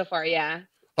 episode so far. Yeah.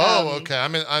 Oh, okay.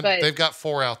 They've got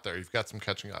 4 out there. You've got some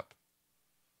catching up.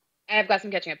 I've got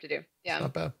some catching up to do. Yeah. It's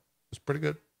not bad. It's pretty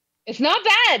good. It's not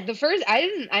bad. The first, I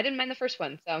didn't mind the first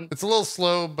one. So it's a little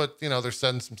slow, but they're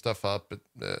setting some stuff up. But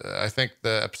I think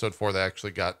the episode 4 they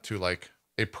actually got to like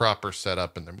a proper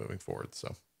setup and they're moving forward.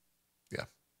 So yeah,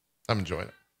 I'm enjoying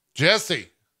it. Jesse,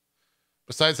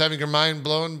 besides having your mind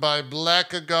blown by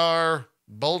Blackagar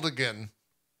Boldigan,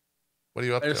 what are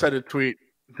you up to? I just had a tweet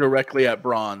directly at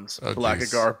Bronze. Oh,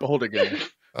 Blackagar Boldigan.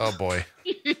 Oh boy.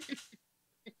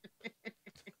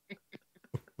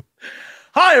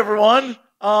 Hi everyone.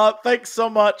 Thanks so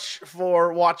much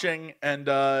for watching and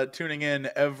tuning in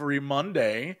every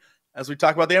Monday as we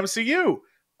talk about the MCU.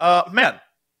 Man,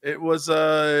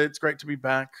 it's great to be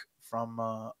back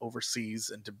from overseas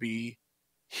and to be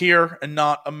here and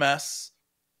not a mess.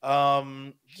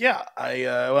 Yeah,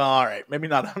 well, all right, maybe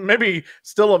not, maybe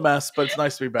still a mess, but it's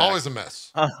nice to be back. Always a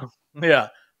mess. Yeah,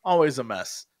 always a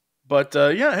mess. But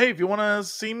yeah, hey, if you want to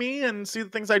see me and see the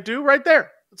things I do, right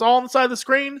there, it's all on the side of the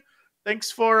screen.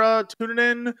 Thanks for tuning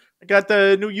in. I got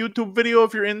the new YouTube video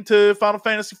if you're into Final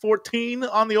Fantasy 14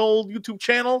 on the old YouTube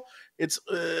channel. It's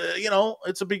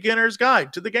it's a beginner's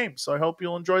guide to the game, so I hope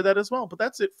you'll enjoy that as well. But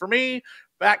that's it for me.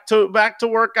 Back to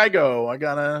work I go. I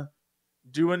gotta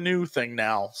do a new thing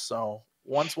now. So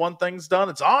once one thing's done,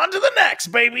 it's on to the next,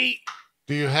 baby.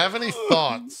 Do you have any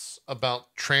thoughts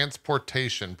about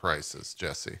transportation prices,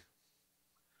 Jesse?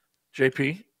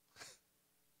 JP,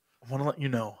 I want to let you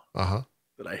know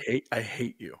that I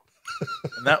hate you.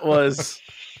 And that was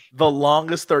the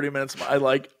longest 30 minutes. I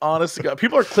like, honest to God,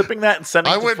 people are clipping that and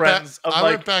sending it to friends. I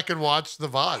went back and watched the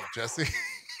VOD, Jesse,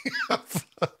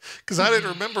 because I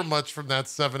didn't remember much from that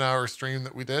 7-hour stream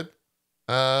that we did.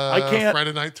 I can't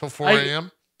Friday night till 4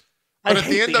 a.m. But at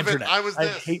the end of it, I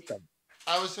hate them.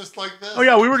 I was just like this. Oh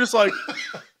yeah, we were just like,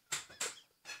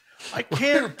 I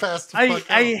can't.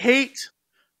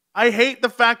 I hate the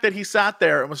fact that he sat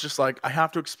there and was just like, I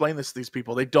have to explain this to these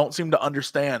people. They don't seem to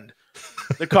understand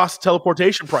the cost of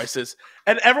teleportation prices,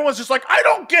 and everyone's just like, I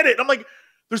don't get it. I'm like,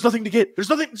 there's nothing to get. There's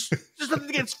nothing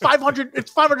to get. It's 500.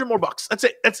 It's 500 more bucks. That's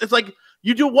it. It's like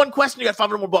you do one question, you got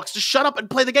 500 more bucks. Just shut up and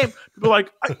play the game. People are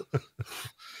like,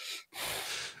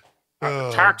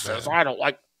 taxes. Man.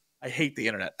 I hate the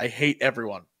internet. I hate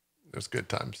everyone. There's good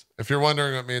times. If you're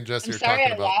wondering what me and Jesse are talking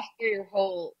about. I laughed through your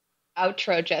whole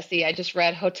outro, Jesse. I just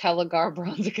read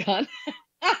ThatBronzeGirl.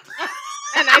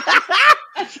 And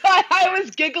that's why I was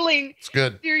giggling. It's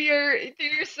good. Through your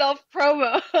self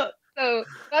promo. So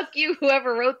fuck you,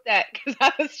 whoever wrote that, because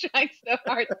I was trying so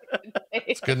hard to say.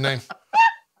 It's a good name. It's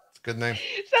a good name.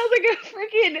 Sounds like a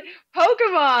freaking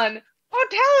Pokemon.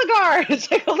 Hotelagar.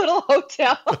 It's like a little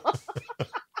hotel.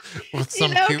 With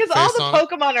some because all the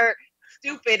Pokemon are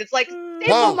stupid. It's like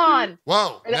Staplemon.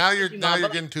 Whoa! Now you're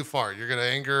getting too far. You're gonna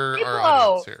anger our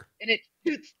audience here. And it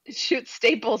shoots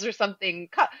staples or something.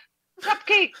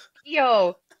 Cupcake.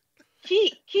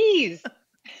 Keys.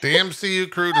 The MCU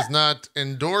crew does not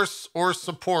endorse or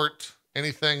support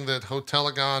anything that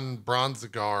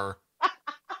ThatBronzeGirl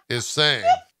is saying.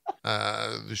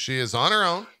 She is on her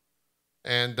own,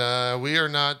 and we are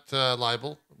not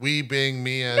liable. We being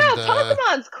me and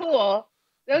Pokemon's cool.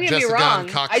 Don't get me wrong.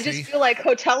 I just feel like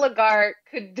Hotelagar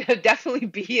could definitely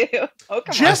be a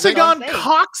Pokemon. Jessigon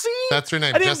Coxie? That's her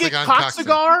name. I didn't get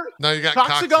Coxagar. No, you got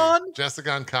Coxagon.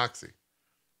 Jessigon Coxie.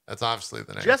 That's obviously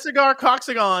the name. Jessigar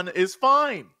Coxagon is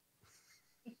fine.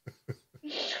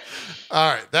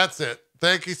 All right, that's it.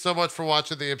 Thank you so much for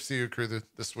watching the MCU crew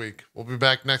this week. We'll be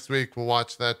back next week. We'll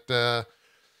watch that.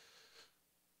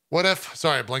 What if?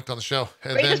 Sorry, I blinked on the show.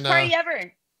 And Greatest party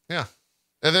ever. Yeah.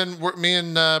 And then me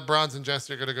and Bronze and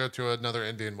Jesse are going to go to another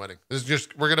Indian wedding.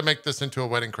 We're going to make this into a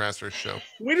Wedding Crashers show.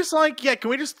 Can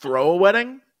we just throw a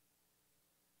wedding?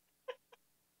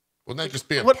 Wouldn't that just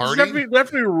be a party? Does there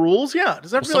have to be rules? Yeah.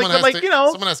 Does that someone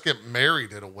has to get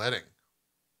married at a wedding.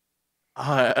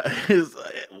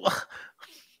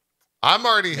 I'm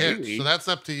already hitched, so that's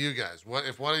up to you guys. What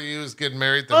if one of you is getting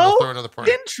married? Then we'll throw another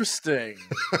party. Interesting.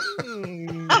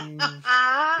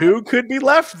 Who could be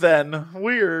left then?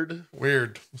 Weird.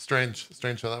 Strange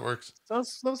how that works. So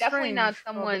definitely strange. Not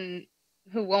someone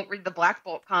who won't read the Black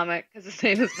Bolt comic because his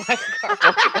name is Black.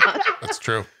 That's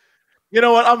true. You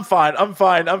know what? I'm fine. I'm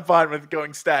fine with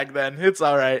going stag then. It's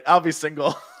all right. I'll be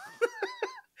single.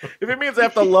 If it means I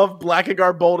have to love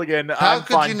Blackagar Bolt again, I'm fine. How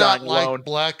could you not like alone.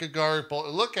 Blackagar Bolt?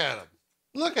 Look at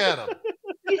him.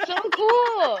 He's so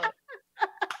cool.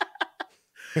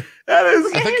 That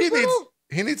is. I think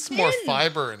he needs some more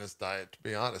fiber in his diet. To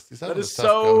be honest, he's having that is a tough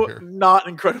go here. Not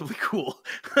incredibly cool.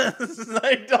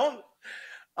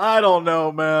 I don't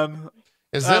know, man.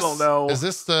 I don't know. Is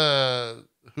this the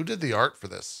who did the art for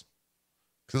this?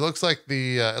 Because it looks like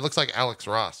it looks like Alex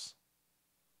Ross.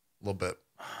 A little bit.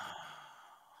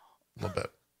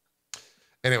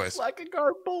 Anyways.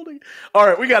 Blackagar Bolting. All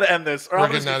right, we got to end this. Or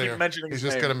I'm just going to keep mentioning his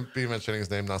name. He's just going to be mentioning his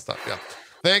name nonstop. Yeah.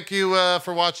 Thank you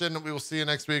for watching. We will see you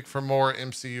next week for more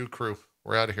MCU Crew.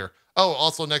 We're out of here. Oh,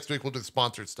 also next week we'll do the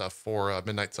sponsored stuff for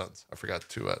Midnight Suns. I forgot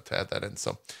to add that in.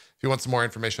 So if you want some more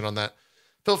information on that,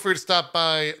 feel free to stop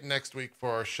by next week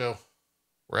for our show.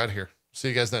 We're out of here. See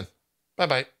you guys then.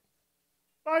 Bye-bye.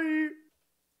 Bye.